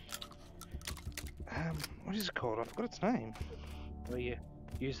 What is it called? I forgot its name. Where you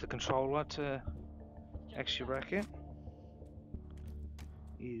use the controller to actually rack it.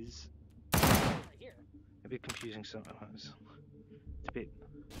 Is Right here. a bit confusing sometimes. It's a bit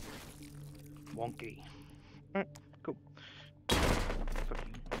wonky. Alright, cool. Fuck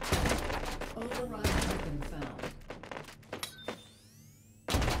you. Override token found.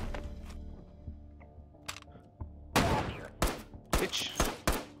 Bitch!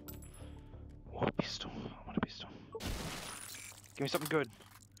 Oh, a pistol. I want a pistol. Give me something good.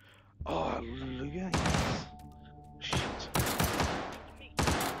 Oh, Luger, yes. Shit.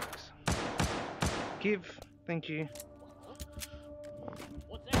 Thanks. Give. Thank you.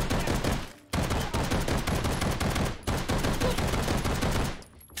 What's that?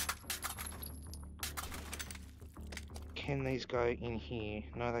 Can these go in here?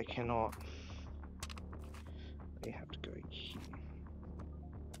 No, they cannot. They have to go here.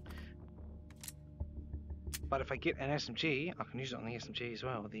 But if I get an SMG, I can use it on the SMG as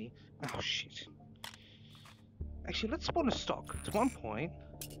well. Oh shit. Actually, let's spawn a stock. At one point,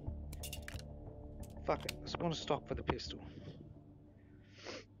 fuck it. Let's spawn a stock for the pistol.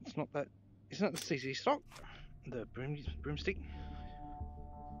 It's not that. Isn't it the CZ stock? The broomstick.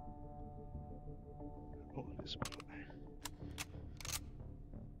 Oh, let's spawn it there.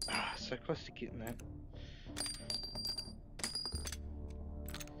 Ah, so close to getting that.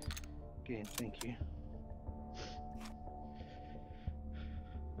 Again, thank you.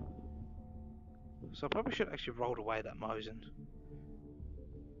 So I probably should actually roll away that Mosin.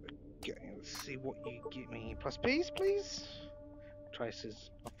 Okay, let's see what you get me. Plus P's, please.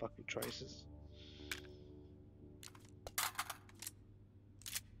 Traces. I'll fuck with traces.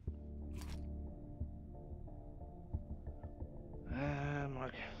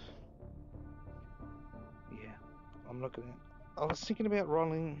 Like, yeah, I'm looking at. I was thinking about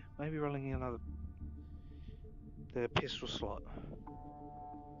maybe rolling another the pistol slot,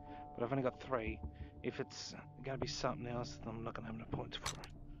 but I've only got 3. If it's going to be something else, then I'm not going to have enough points for it.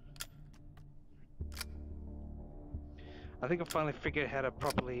 I think I finally figured out how to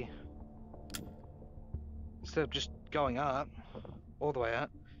properly, instead of just going up all the way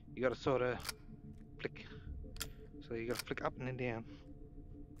up, you got to sort of flick. So you got to flick up and then down.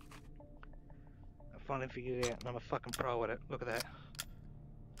 I finally figured it out, and I'm a fucking pro at it. Look at that.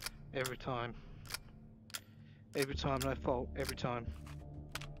 Every time. Every time, no fault. Every time.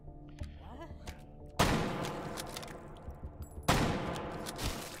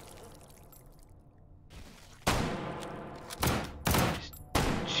 Just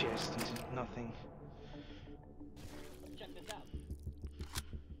chest into nothing. Check this out.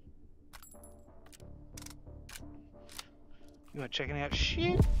 You are checking out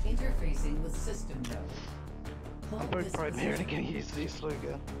shit? Interfacing with system node. I'm Hold both this primarily position. going to use this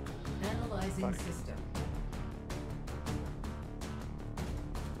Luger. Analyzing Fuck. system.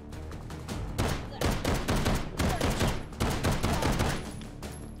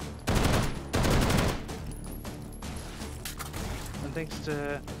 And thanks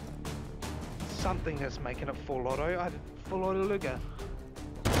to something that's making it full auto, I did full auto Luger.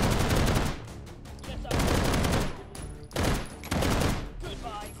 Yes, sir.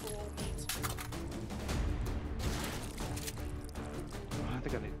 Goodbye, cool meat. I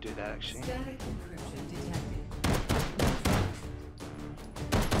think I need to do that actually. Static encryption detected.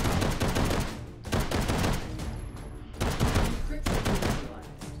 Encryption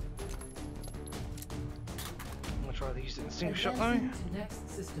neutralized. I'm going to try to use it in single shot though. Advancing to next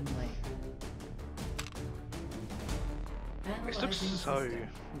system layer. This looks Analyzing so system.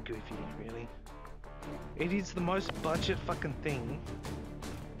 goofy, really. It is the most budget fucking thing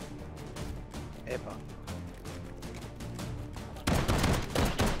ever.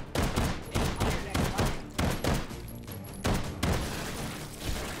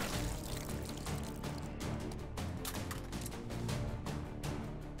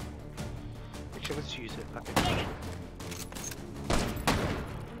 Actually, let's use it. Fuck it.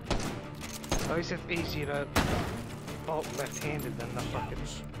 At least it's easier to bolt left-handed than the fucking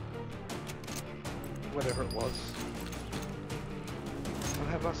whatever it was. I'll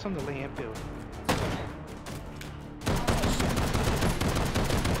have us on the lamp build.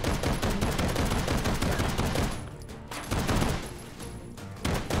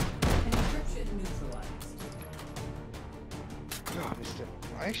 Encryption neutralized. Oh, I missed it.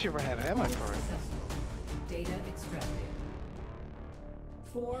 I actually ran out of ammo for it. Successful. Data extracted.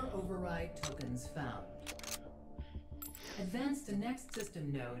 4 override tokens found. Advance to next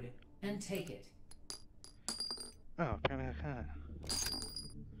system node and take it. Oh, apparently I can't.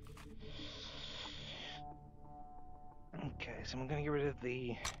 Okay, so I'm gonna get rid of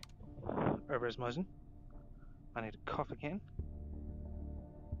the Obersmosen. I need to cough again.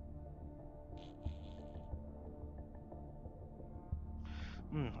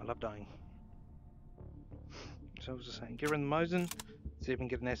 I love dying. So I was just saying, get rid of the Mosin, see if we can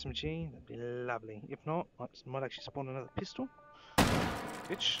get an SMG, that'd be lovely. If not, I might actually spawn another pistol.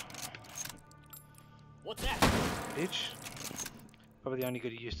 Bitch. What's that? Bitch. Probably the only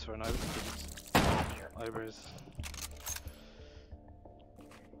good use for an over is.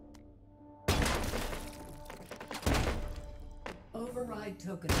 Override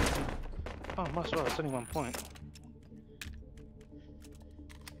token found. Oh, might as well, it's only 1 point.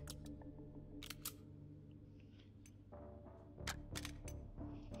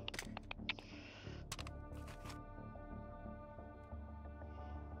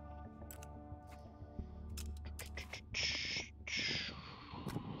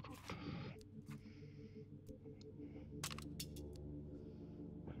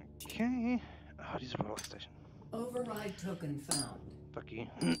 Okay. Oh, it is a railway station. Override token found. Fuck you.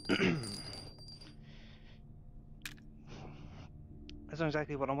 That's not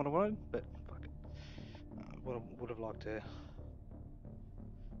exactly what I would have wanted, but fuck it. Would have liked a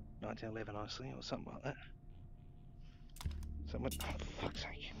 1911, honestly, or something like that. Something. Oh, for fuck's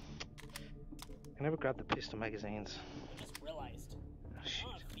sake. I never grabbed the pistol magazines. Just realized. Oh, I shit.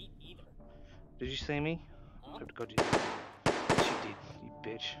 don't have feet either. Did you see me? Huh? Hope to God you did. She did, you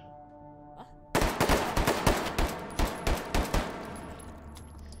bitch. Huh?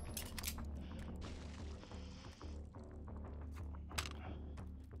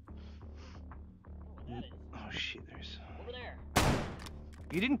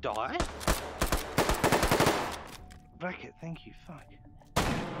 You didn't die? Bracket, thank you, fuck.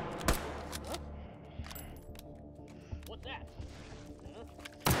 Huh? What's that? Huh?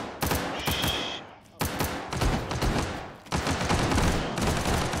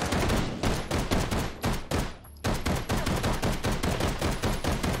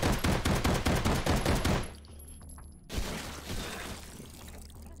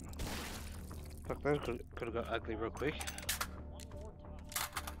 Fuck, that could have got ugly real quick. One more time.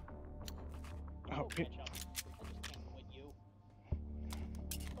 Oh, Ketchup. I just can't quit you.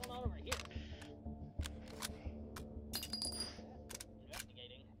 What's going on over here?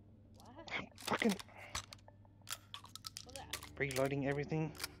 Investigating. What? fucking What's that? reloading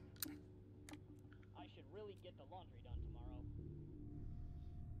everything. I should really get the laundry done tomorrow.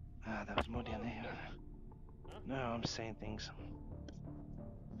 Ah, that was more down there. Huh? No, I'm saying things. Let's see.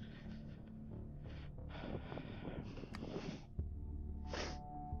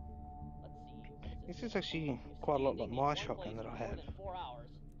 This is actually quite a lot like my shotgun that I have.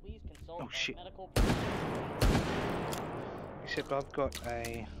 Oh shit. Except I've got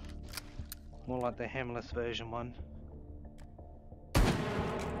a more like the hammerless version one.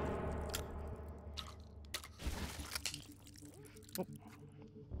 Oh.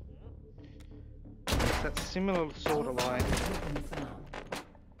 That's similar sort of like.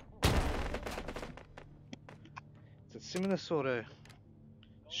 It's a similar sort of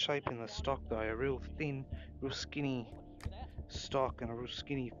shape in the stock though, a real thin, real skinny stock and a real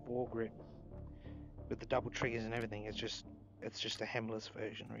skinny foregrip with the double triggers and everything. It's just a hammerless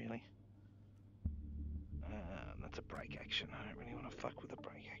version really. That's a break action. I don't really want to fuck with a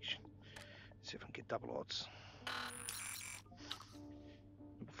break action. See if I can get double odds.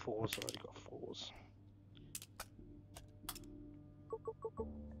 Number 4's already got 4s.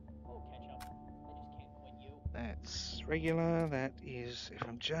 Oh, ketchup. I just can't quit you. That's regular. That is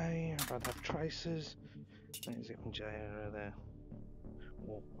FMJ. I'd rather have traces. That is FMJ. I'd rather.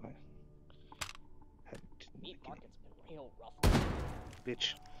 Well, Meat market's been real rough.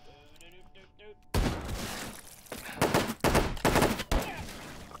 bitch.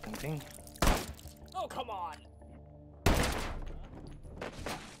 Fucking thing. Oh, come on!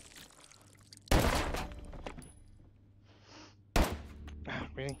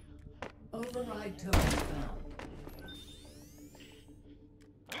 Really? Override token found.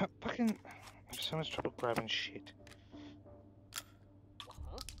 Fucking. I'm so much trouble grabbing shit.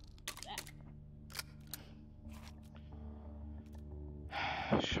 Huh? That.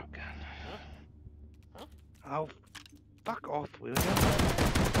 Shotgun. Huh? Huh? Oh, fuck off, will you?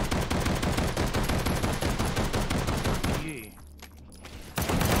 Fuck you.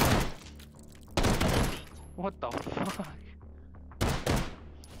 What the fuck?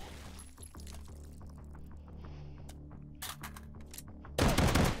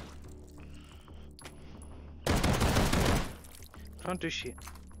 Don't do shit.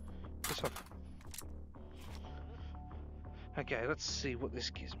 Piss off. Okay, let's see what this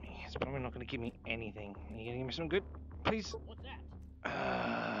gives me. It's probably not going to give me anything. Are you going to give me something good? Please? What's that?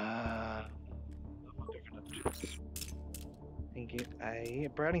 I'm not going to do this. And get a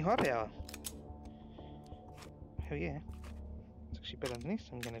brownie high power. Hell yeah. It's actually better than this.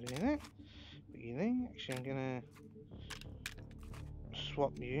 I'm going to do that. Put you there. Actually, I'm going to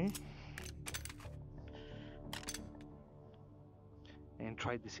swap you. And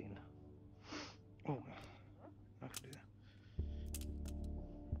trade this in. Oh, I can do that.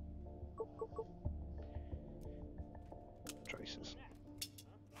 Traces.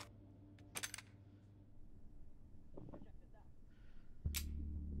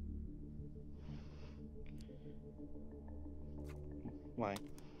 Why?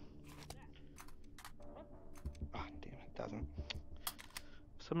 Ah, oh, damn, it doesn't.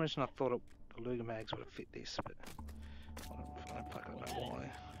 For some reason I thought the Luger mags would have fit this, but I don't fucking know why.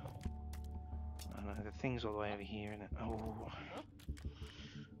 I don't know, the thing's all the way over here, isn't it? Oh. Huh?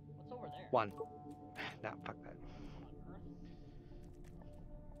 What's over there? 1. Nah, fuck that.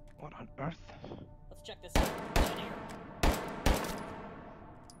 What on earth? Let's check this out. Down here.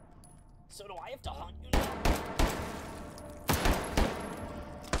 So do I have to haunt you now?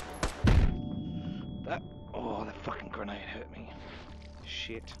 That. Oh, that fucking grenade hurt me.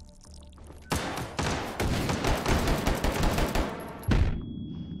 Shit.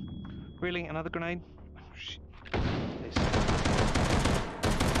 Really? Another grenade? Oh, shit. This.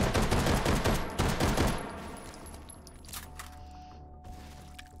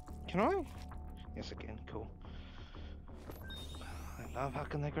 Can I? Yes, I can. Cool. I love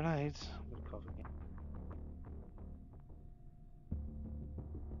hucking their grenades. I'm gonna cough again.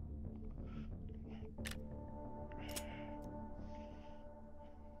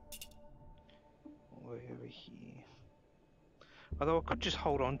 Although I could just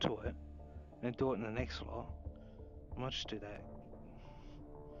hold on to it and do it in the next lot. I might just do that.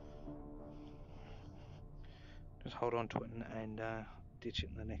 Just hold on to it and ditch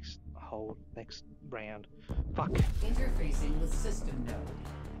it in the next round. Fuck. Interfacing with system node.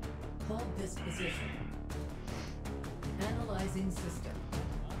 Hold this position. Analyzing system.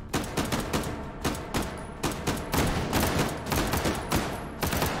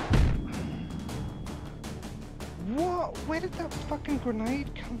 What? Where did that fucking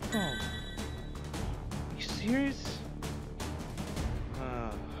grenade come from? Are you serious?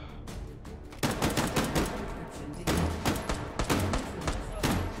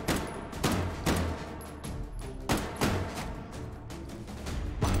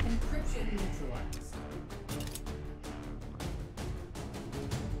 Encryption neutralized.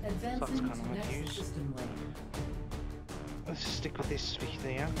 Advancing to next system layer. Let's stick with this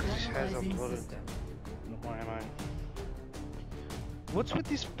now because this has a lot of more ammo. What's with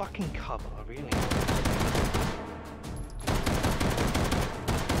this fucking cover, really? It's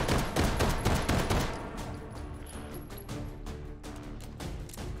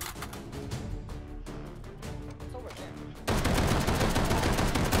over there.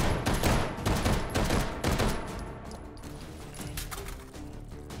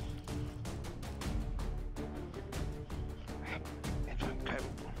 Headphone cable.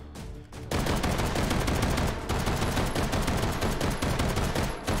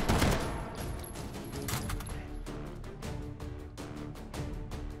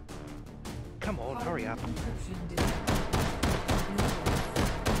 Come on, hurry up. Encryption detected.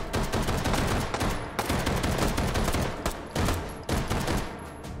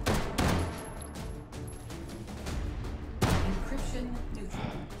 Encryption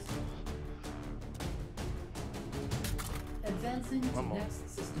neutralized. Advancing to next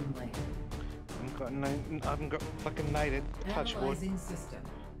system layer. I haven't got fucking nated. Touch wood. Analyzing system.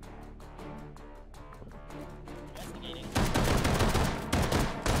 Investigating.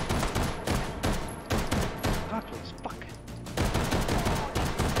 Please, fuck.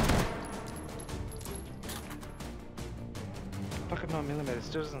 Fucking 9mm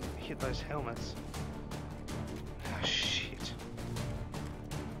still doesn't hit those helmets. Ah, shit.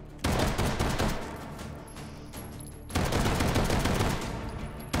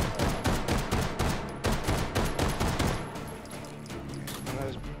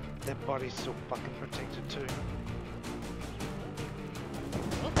 And their body's still fucking protected too.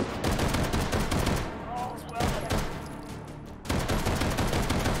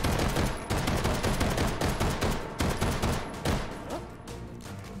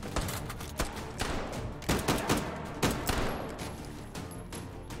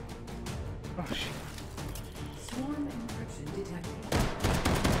 Oh shit. Swarm encryption detected.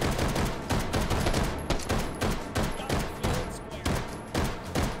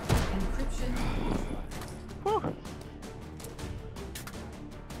 Encryption neutralized. Whew.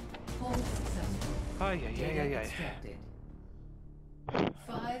 Hold successful. Oh yeah. Data extracted.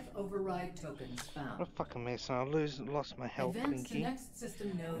 5 override tokens found. What a fucking mess, and I lost my health, Advance to Twinkie. next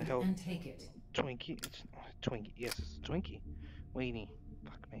system node Help. and take it. Twinkie, it's Twinkie, yes, it's a Twinkie. Weenie,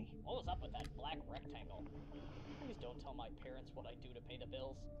 fuck me. What was up with that black rectangle? Please don't tell my parents what I do to pay the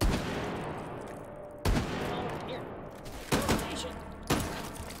bills. Oh, here. Station.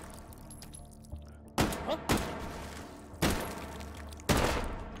 Huh?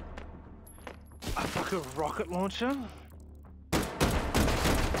 A fucking rocket launcher?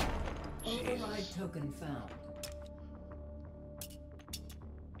 Override token found.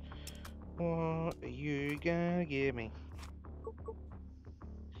 What are you gonna give me?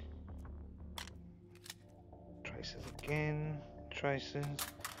 Traces again. Traces.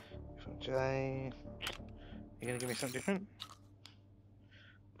 From J. You gonna give me something different?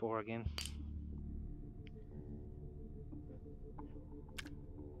 4 again.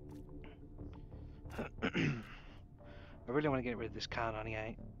 I really want to get rid of this Car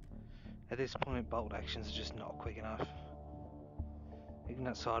 98. At this point, bolt actions are just not quick enough. Even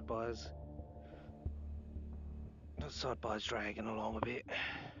that side buy's dragging along a bit.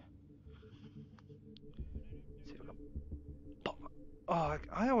 See if I can pop. Oh,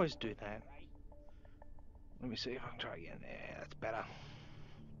 I always do that. Let me see if I can try again. Yeah, that's better.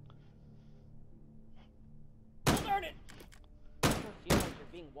 Oh, darn it! I feel like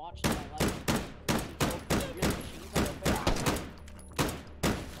you're being watched in my life.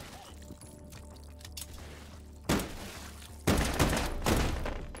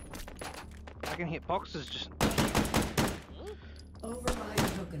 I can hit boxes just. Override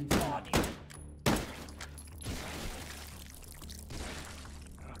token found.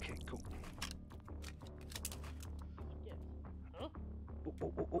 Okay, cool. Huh?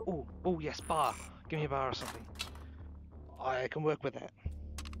 yes, bar. Give me a bar or something. I can work with that.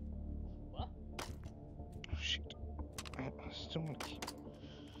 What? Oh, shit. I still want to keep...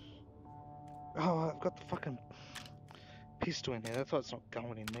 Oh, I've got the fucking pistol in here. That's why it's not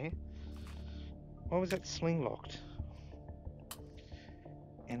going in there. Why was that sling locked?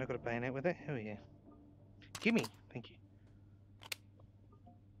 And I've got a bayonet with it? Hell yeah. Gimme! Thank you.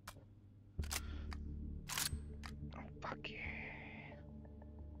 Oh, fuck yeah.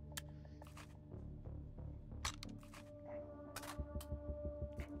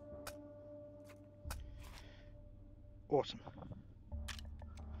 Awesome.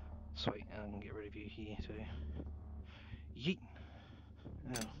 Sweet, I can get rid of you here too. Yeet.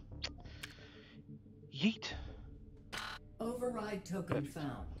 Oh. Yeet. Override token Perfect.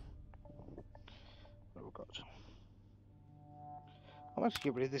 found. What have we got? I want to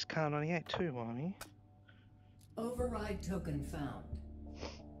get rid of this car 98 too while I'm here. Override token found.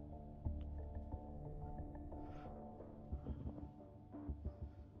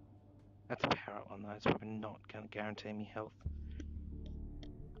 That's a power up one though, it's probably not going to guarantee me health.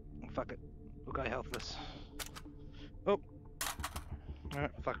 Fuck it, we'll go healthless. Oh!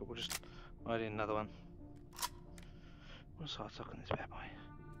 Alright, fuck it, we'll just load in another one. What's hard sock on this bad boy?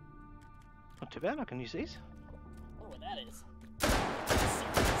 Not too bad, I can use these. I wonder what that is.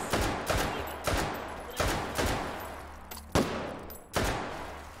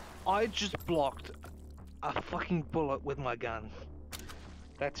 I just blocked a fucking bullet with my gun.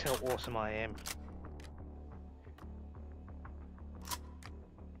 That's how awesome I am.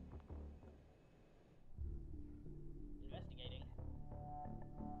 Investigating.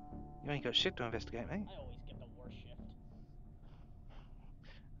 You ain't got shit to investigate, mate. I always get the worst shift.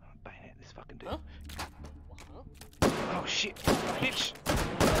 Oh, bayonet this fucking dude. Huh? Huh? Oh shit! Bitch!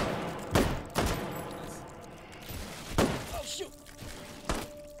 Oh shoot!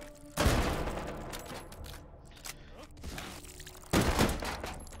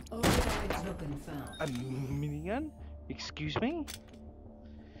 Override token found. A minigun? Excuse me?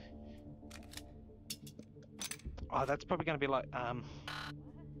 Oh, that's probably going to be like, a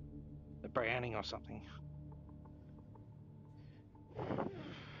browning or something. What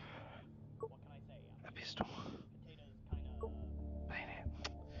can I say? A pistol. Potatoes kinda... Bayonet.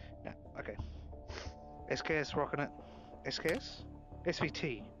 Yeah, okay. SKS rocking it. SKS?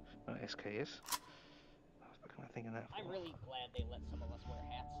 SVT. Not SKS. What am I thinking that for? I'm really glad they let some of us wear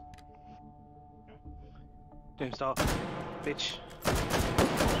hats. Doomstar. Bitch.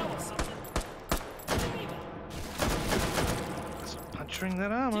 That was something. It's puncturing that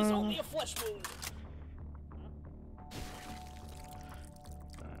Tis armor. only a flesh wound.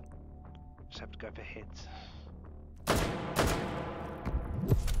 Just have to go for heads.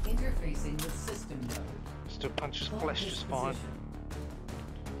 Interfacing with system node. Still punches Full flesh just fine. disposition.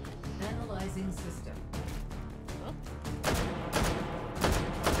 Analyzing system.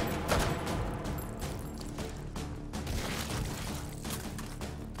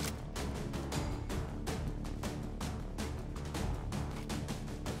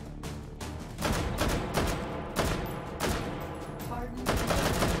 Pardon.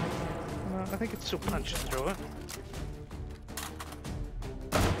 I think it still punches through it.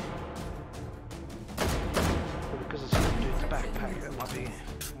 But because it's a dude's backpack, that might be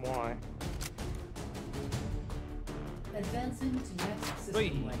why. Advancing to next system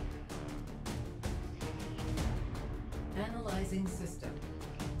Whee! link. Analyzing system.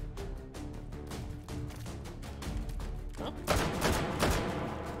 Huh?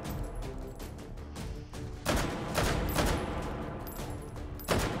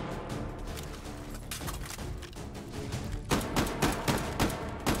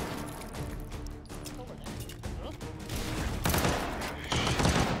 Over there. Huh? We're gonna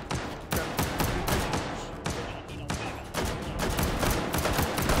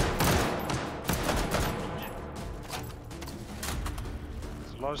need a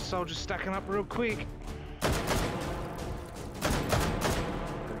There's a lot of soldiers stacking up real quick.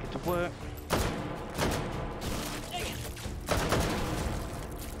 Gotta get to work.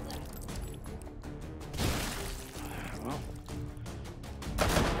 Well.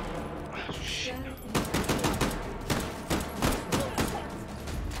 Oh, shit.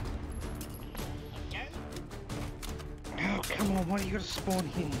 Oh, come on, why do you gotta spawn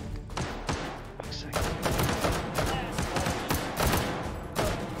here? Fuck's sake.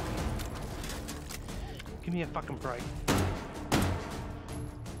 Give me a fucking break.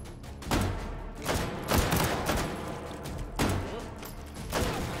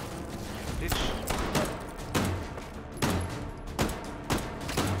 Bitch.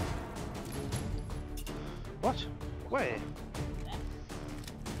 What? Where?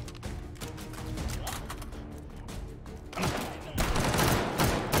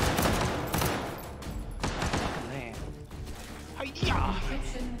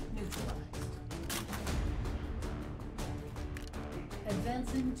 Encryption neutralized.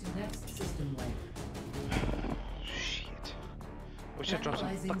 Advancing to next system layer. Shit. I wish I'd dropped some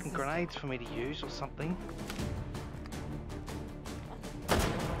Analyzing fucking system. grenades for me to use or something.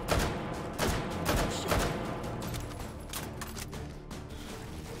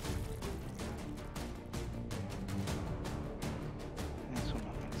 That's all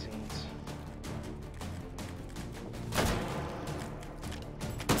my magazines.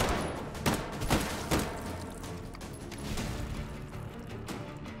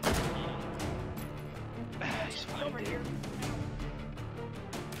 He's fucking dead.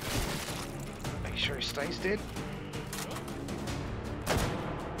 Make sure he stays dead.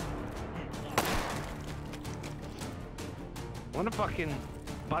 I want to fucking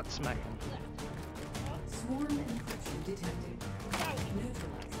butt smack him. Swarm encryption detected.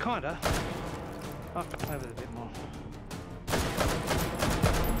 Neutralized. Kinda. I'll have to play with it a bit more.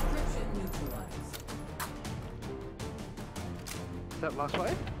 Encryption neutralized. Is that last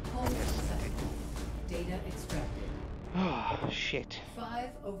wave? Hold second. Data extracted. Oh, shit. 5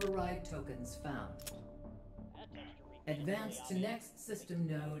 override tokens found. Advance to next system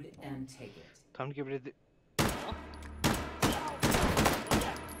node and take it. Time to get rid of the...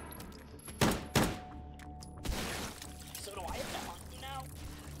 So do I have to hunt you now?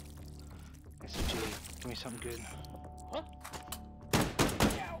 SMG, give me something good. Huh?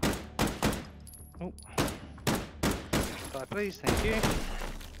 Oh. Die, please, thank you.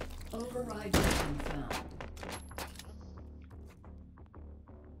 Override token found.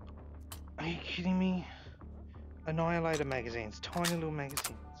 Are you kidding me? Annihilator magazines, tiny little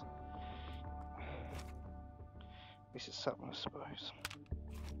magazines. This is something, I suppose.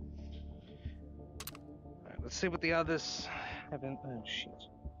 Alright, let's see what the others have in... Oh, shit.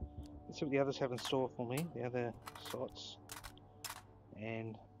 Let's see what the others have in store for me, the other slots.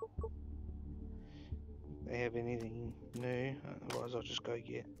 And... if they have anything new, otherwise I'll just go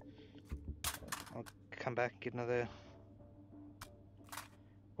get... I'll come back and get another...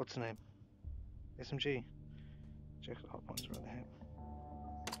 What's the name? SMG. Check the hot points where they have.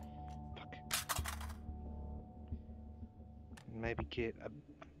 Fuck. Maybe get a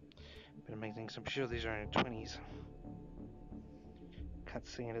bit of amazing. I'm sure these are in 20s. Can't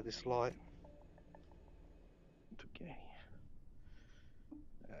see into this light. Okay.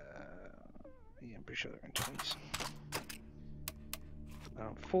 Yeah, I'm pretty sure they're in 20s.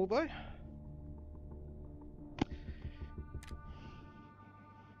 Full though.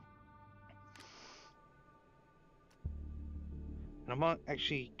 And I might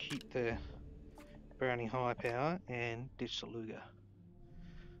actually keep the Brownie high power and ditch the Luger.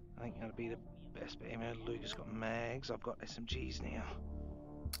 I think that'll be the best bet. Even though Luger's got mags, I've got SMGs now.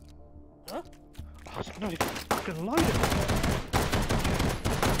 Huh? Oh, it's not even fucking loaded.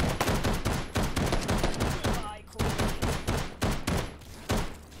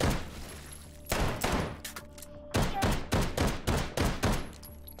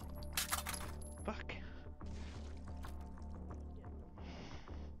 Fuck.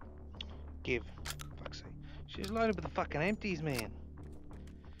 Give. Fuck's sake. She's loaded with the fucking empties, man.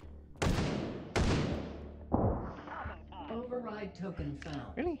 Override token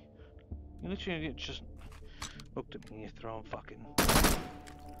found. Really? You literally just looked at me and you're throwing fucking...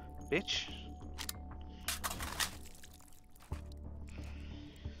 bitch.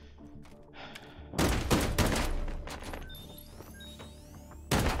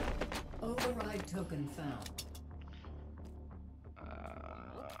 Override token found.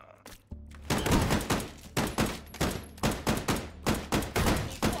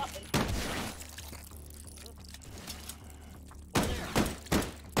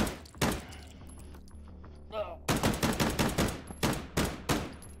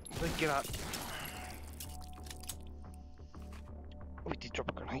 Get up. We did drop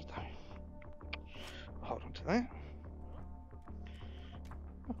a grenade though. Hold on to that.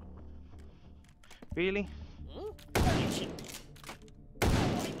 Really?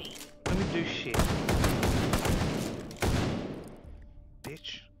 Let me do shit.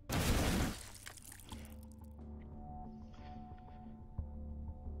 Bitch.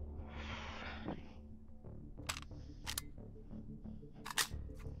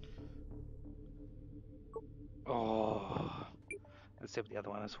 Oh, let's see what the other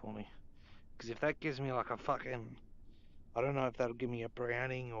one is for me. Because if that gives me like a fucking, I don't know if that'll give me a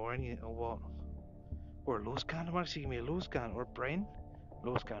Browning or any or what, or a Lewis gun. It might actually give me a Lewis gun or a Bren.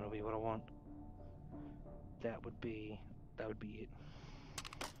 Lewis gun will be what I want. That would be it.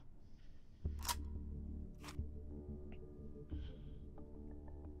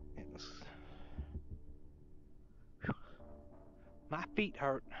 Yes. My feet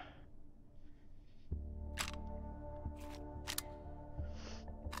hurt.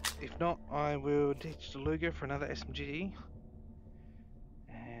 If not, I will ditch the Luger for another SMG.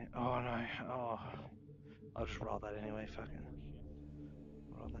 And oh no, oh, I'll just roll that anyway. Fucking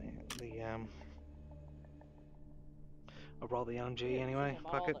roll the I'll roll the LMG anyway.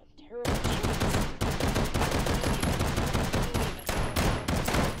 Fuck it.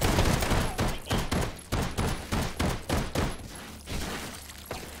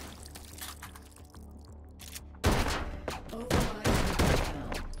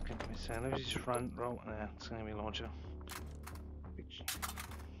 So let me just roll. Nah, it's gonna be launcher.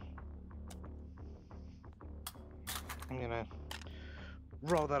 I'm gonna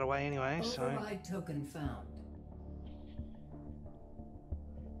roll that away anyway. Override token found.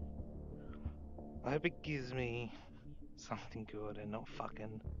 I hope it gives me something good and not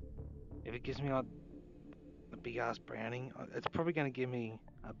fucking. If it gives me like a big ass browning, it's probably gonna give me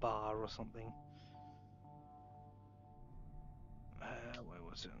a bar or something. Where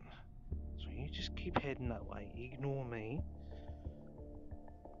was it? So you just keep heading that way. Ignore me.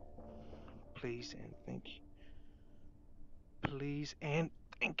 Please and thank you. Please and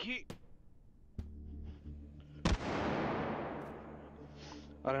thank you.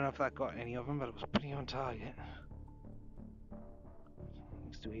 I don't know if that got any of them, but it was pretty on target.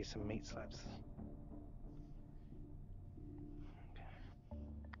 Let's do here some meat slabs.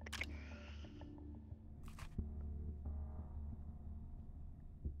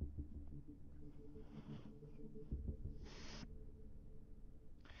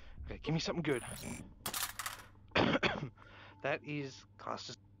 Okay, give me something good. That is classed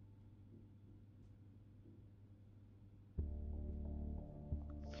as.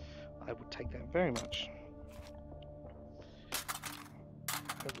 I would take that very much.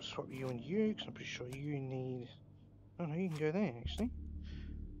 I will swap you and you, because I'm pretty sure you need. Oh no, you can go there actually.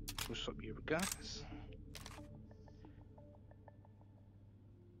 We'll swap you regardless.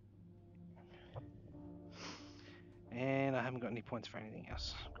 And I haven't got any points for anything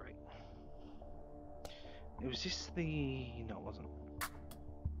else. Great. Was this the... No, it wasn't.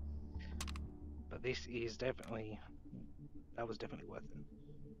 But this is definitely... That was definitely worth it.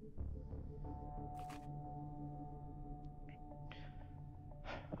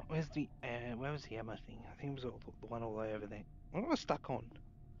 Where's the... where was the ammo thing? I think it was the one all the way over there. What am I stuck on?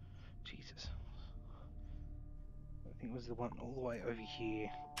 Jesus. I think it was the one all the way over here.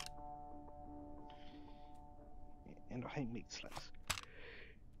 And I hate meat slabs.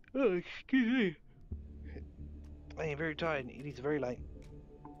 Oh, excuse me. I am very tired. It is very late.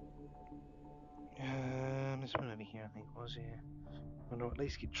 This one over here, I think was, yeah. I want to at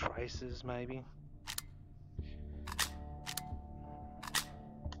least get traces, maybe.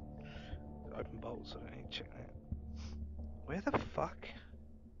 Open bolts, I don't need to check that. Where the fuck?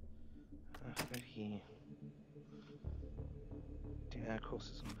 Over here. Yeah, of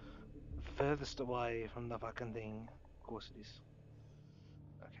course it's furthest away from the fucking thing. Of course it is.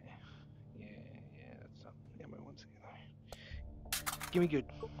 Okay. Yeah, that's not the ammo one's here though. Give me good.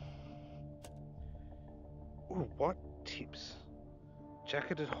 Ooh, what tips?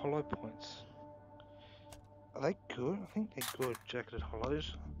 Jacketed hollow points. Are they good? I think they're good, jacketed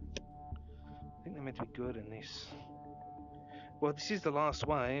hollows. I think they're meant to be good in this. Well, this is the last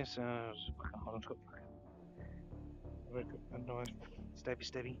way, so hold on to it. Very good. A nice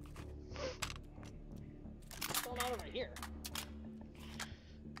stabby. What's going on over here?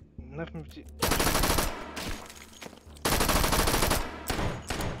 Nothing.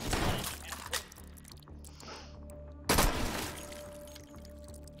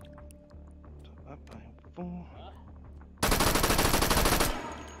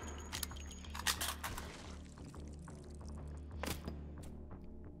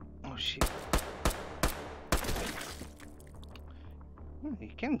 Oh shit. You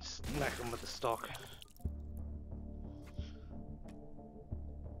can smack them with the stock.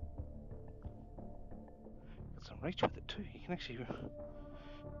 Got some reach with it too. You can actually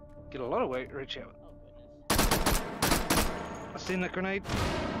get a lot of reach out. Oh goodness. I seen that grenade.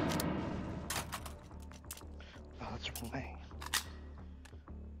 Oh, that's wrong way.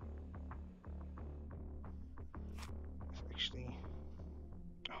 It's actually.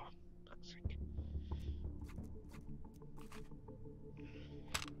 Oh, fuck's sake.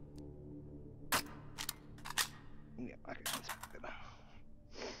 Yeah, okay, that's better.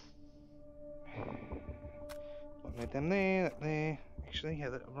 I made them there, that there. Actually, yeah,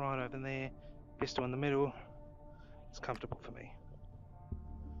 that right over there. Pistol in the middle. It's comfortable for me.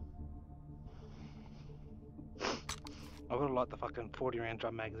 I would have liked the fucking 40 round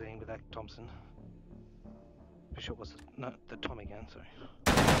drum magazine with that Thompson. Pretty sure it was the Tommy gun, sorry.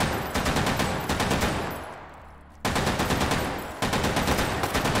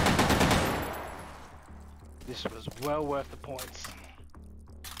 This was well worth the points.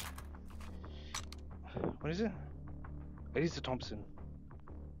 What is it? It is the Thompson.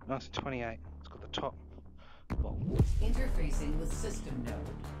 1928. It's got the top. Well, Interfacing with system node.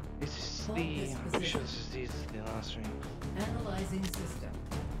 this is Hold the. this I'm sure position. this is the last ring. Analyzing system.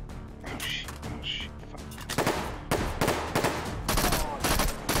 Oh shit! Oh shit! Fuck.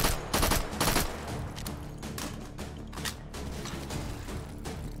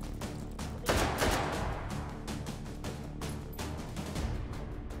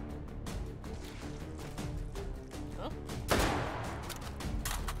 Huh?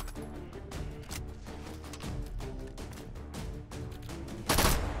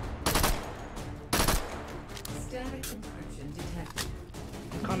 Static encryption detected.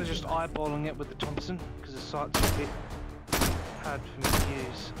 I'm kind of just eyeballing it with the Thompson because the sight's a bit hard for me to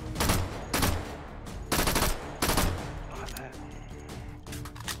use. Like that.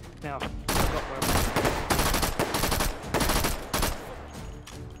 Now, I've got where I'm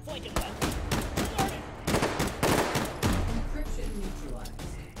Flanking left. Started. Encryption neutralized.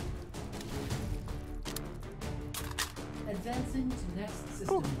 Advancing to next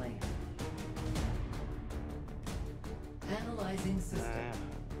system layer. Analyzing system.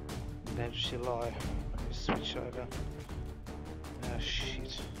 dangerously low. Let me switch over. Oh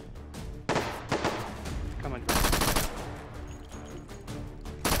shit. Come on.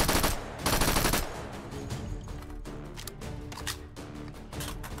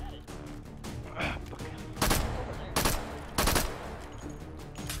 Ah, fuck.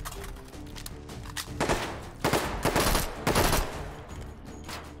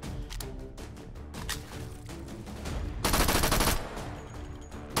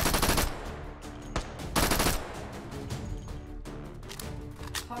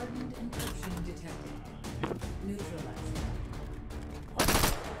 Hardened encryption detected. Neutralized.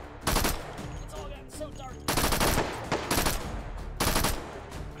 It's all gotten so dark.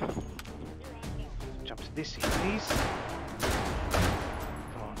 Here I go. Jump to this here, please.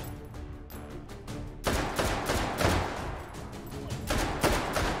 Come on.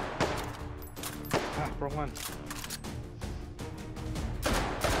 Ah, wrong one.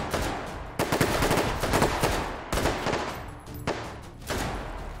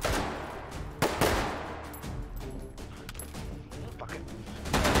 Fuck it.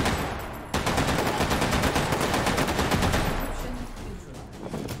 Encryption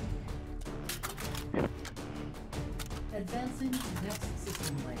neutralized. Advancing to next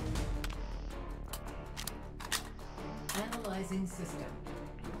system layer. Analyzing system.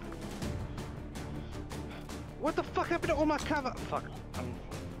 What the fuck happened to all my cover? Fuck.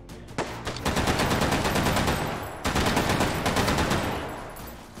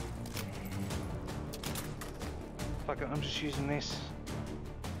 Fuck it, I'm just using this.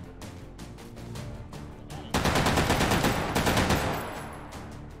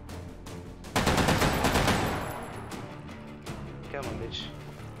 Come on, bitch.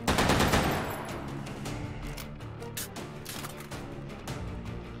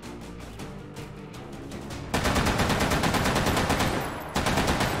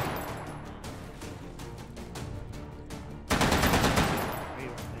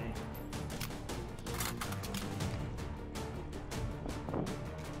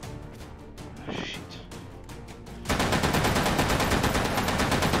 Oh, shit.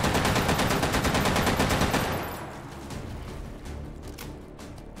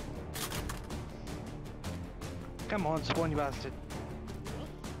 Come on, spawn, you bastard.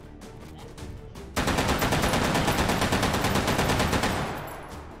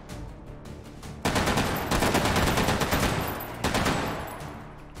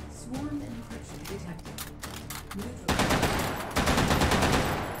 Swarm encryption detected. Neutralized.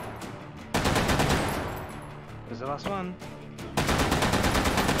 There's the last one.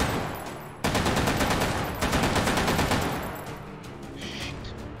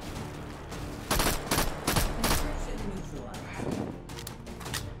 Shit. Encryption neutralized.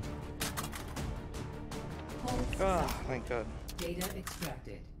 Hold Ah, successful. thank God. Data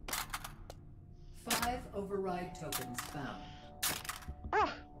extracted. 5 override tokens found.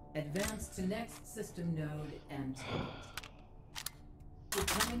 Ah! Advance to next system node and take it.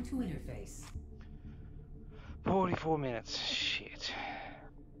 Returning to interface. 44 minutes. Shit.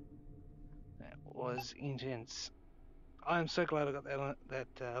 That was intense. I'm so glad I got that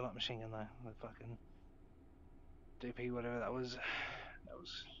light machine gun though. The fucking DP, whatever that was.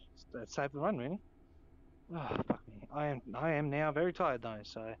 That saved the run, really. Oh, fuck me. I am now very tired though,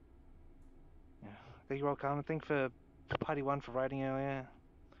 so yeah. You're welcome. Thank for Party 1 for raiding earlier.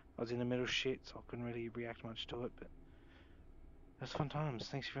 I was in the middle of shit, so I couldn't really react much to it, but it was fun times.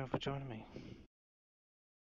 Thanks everyone for joining me.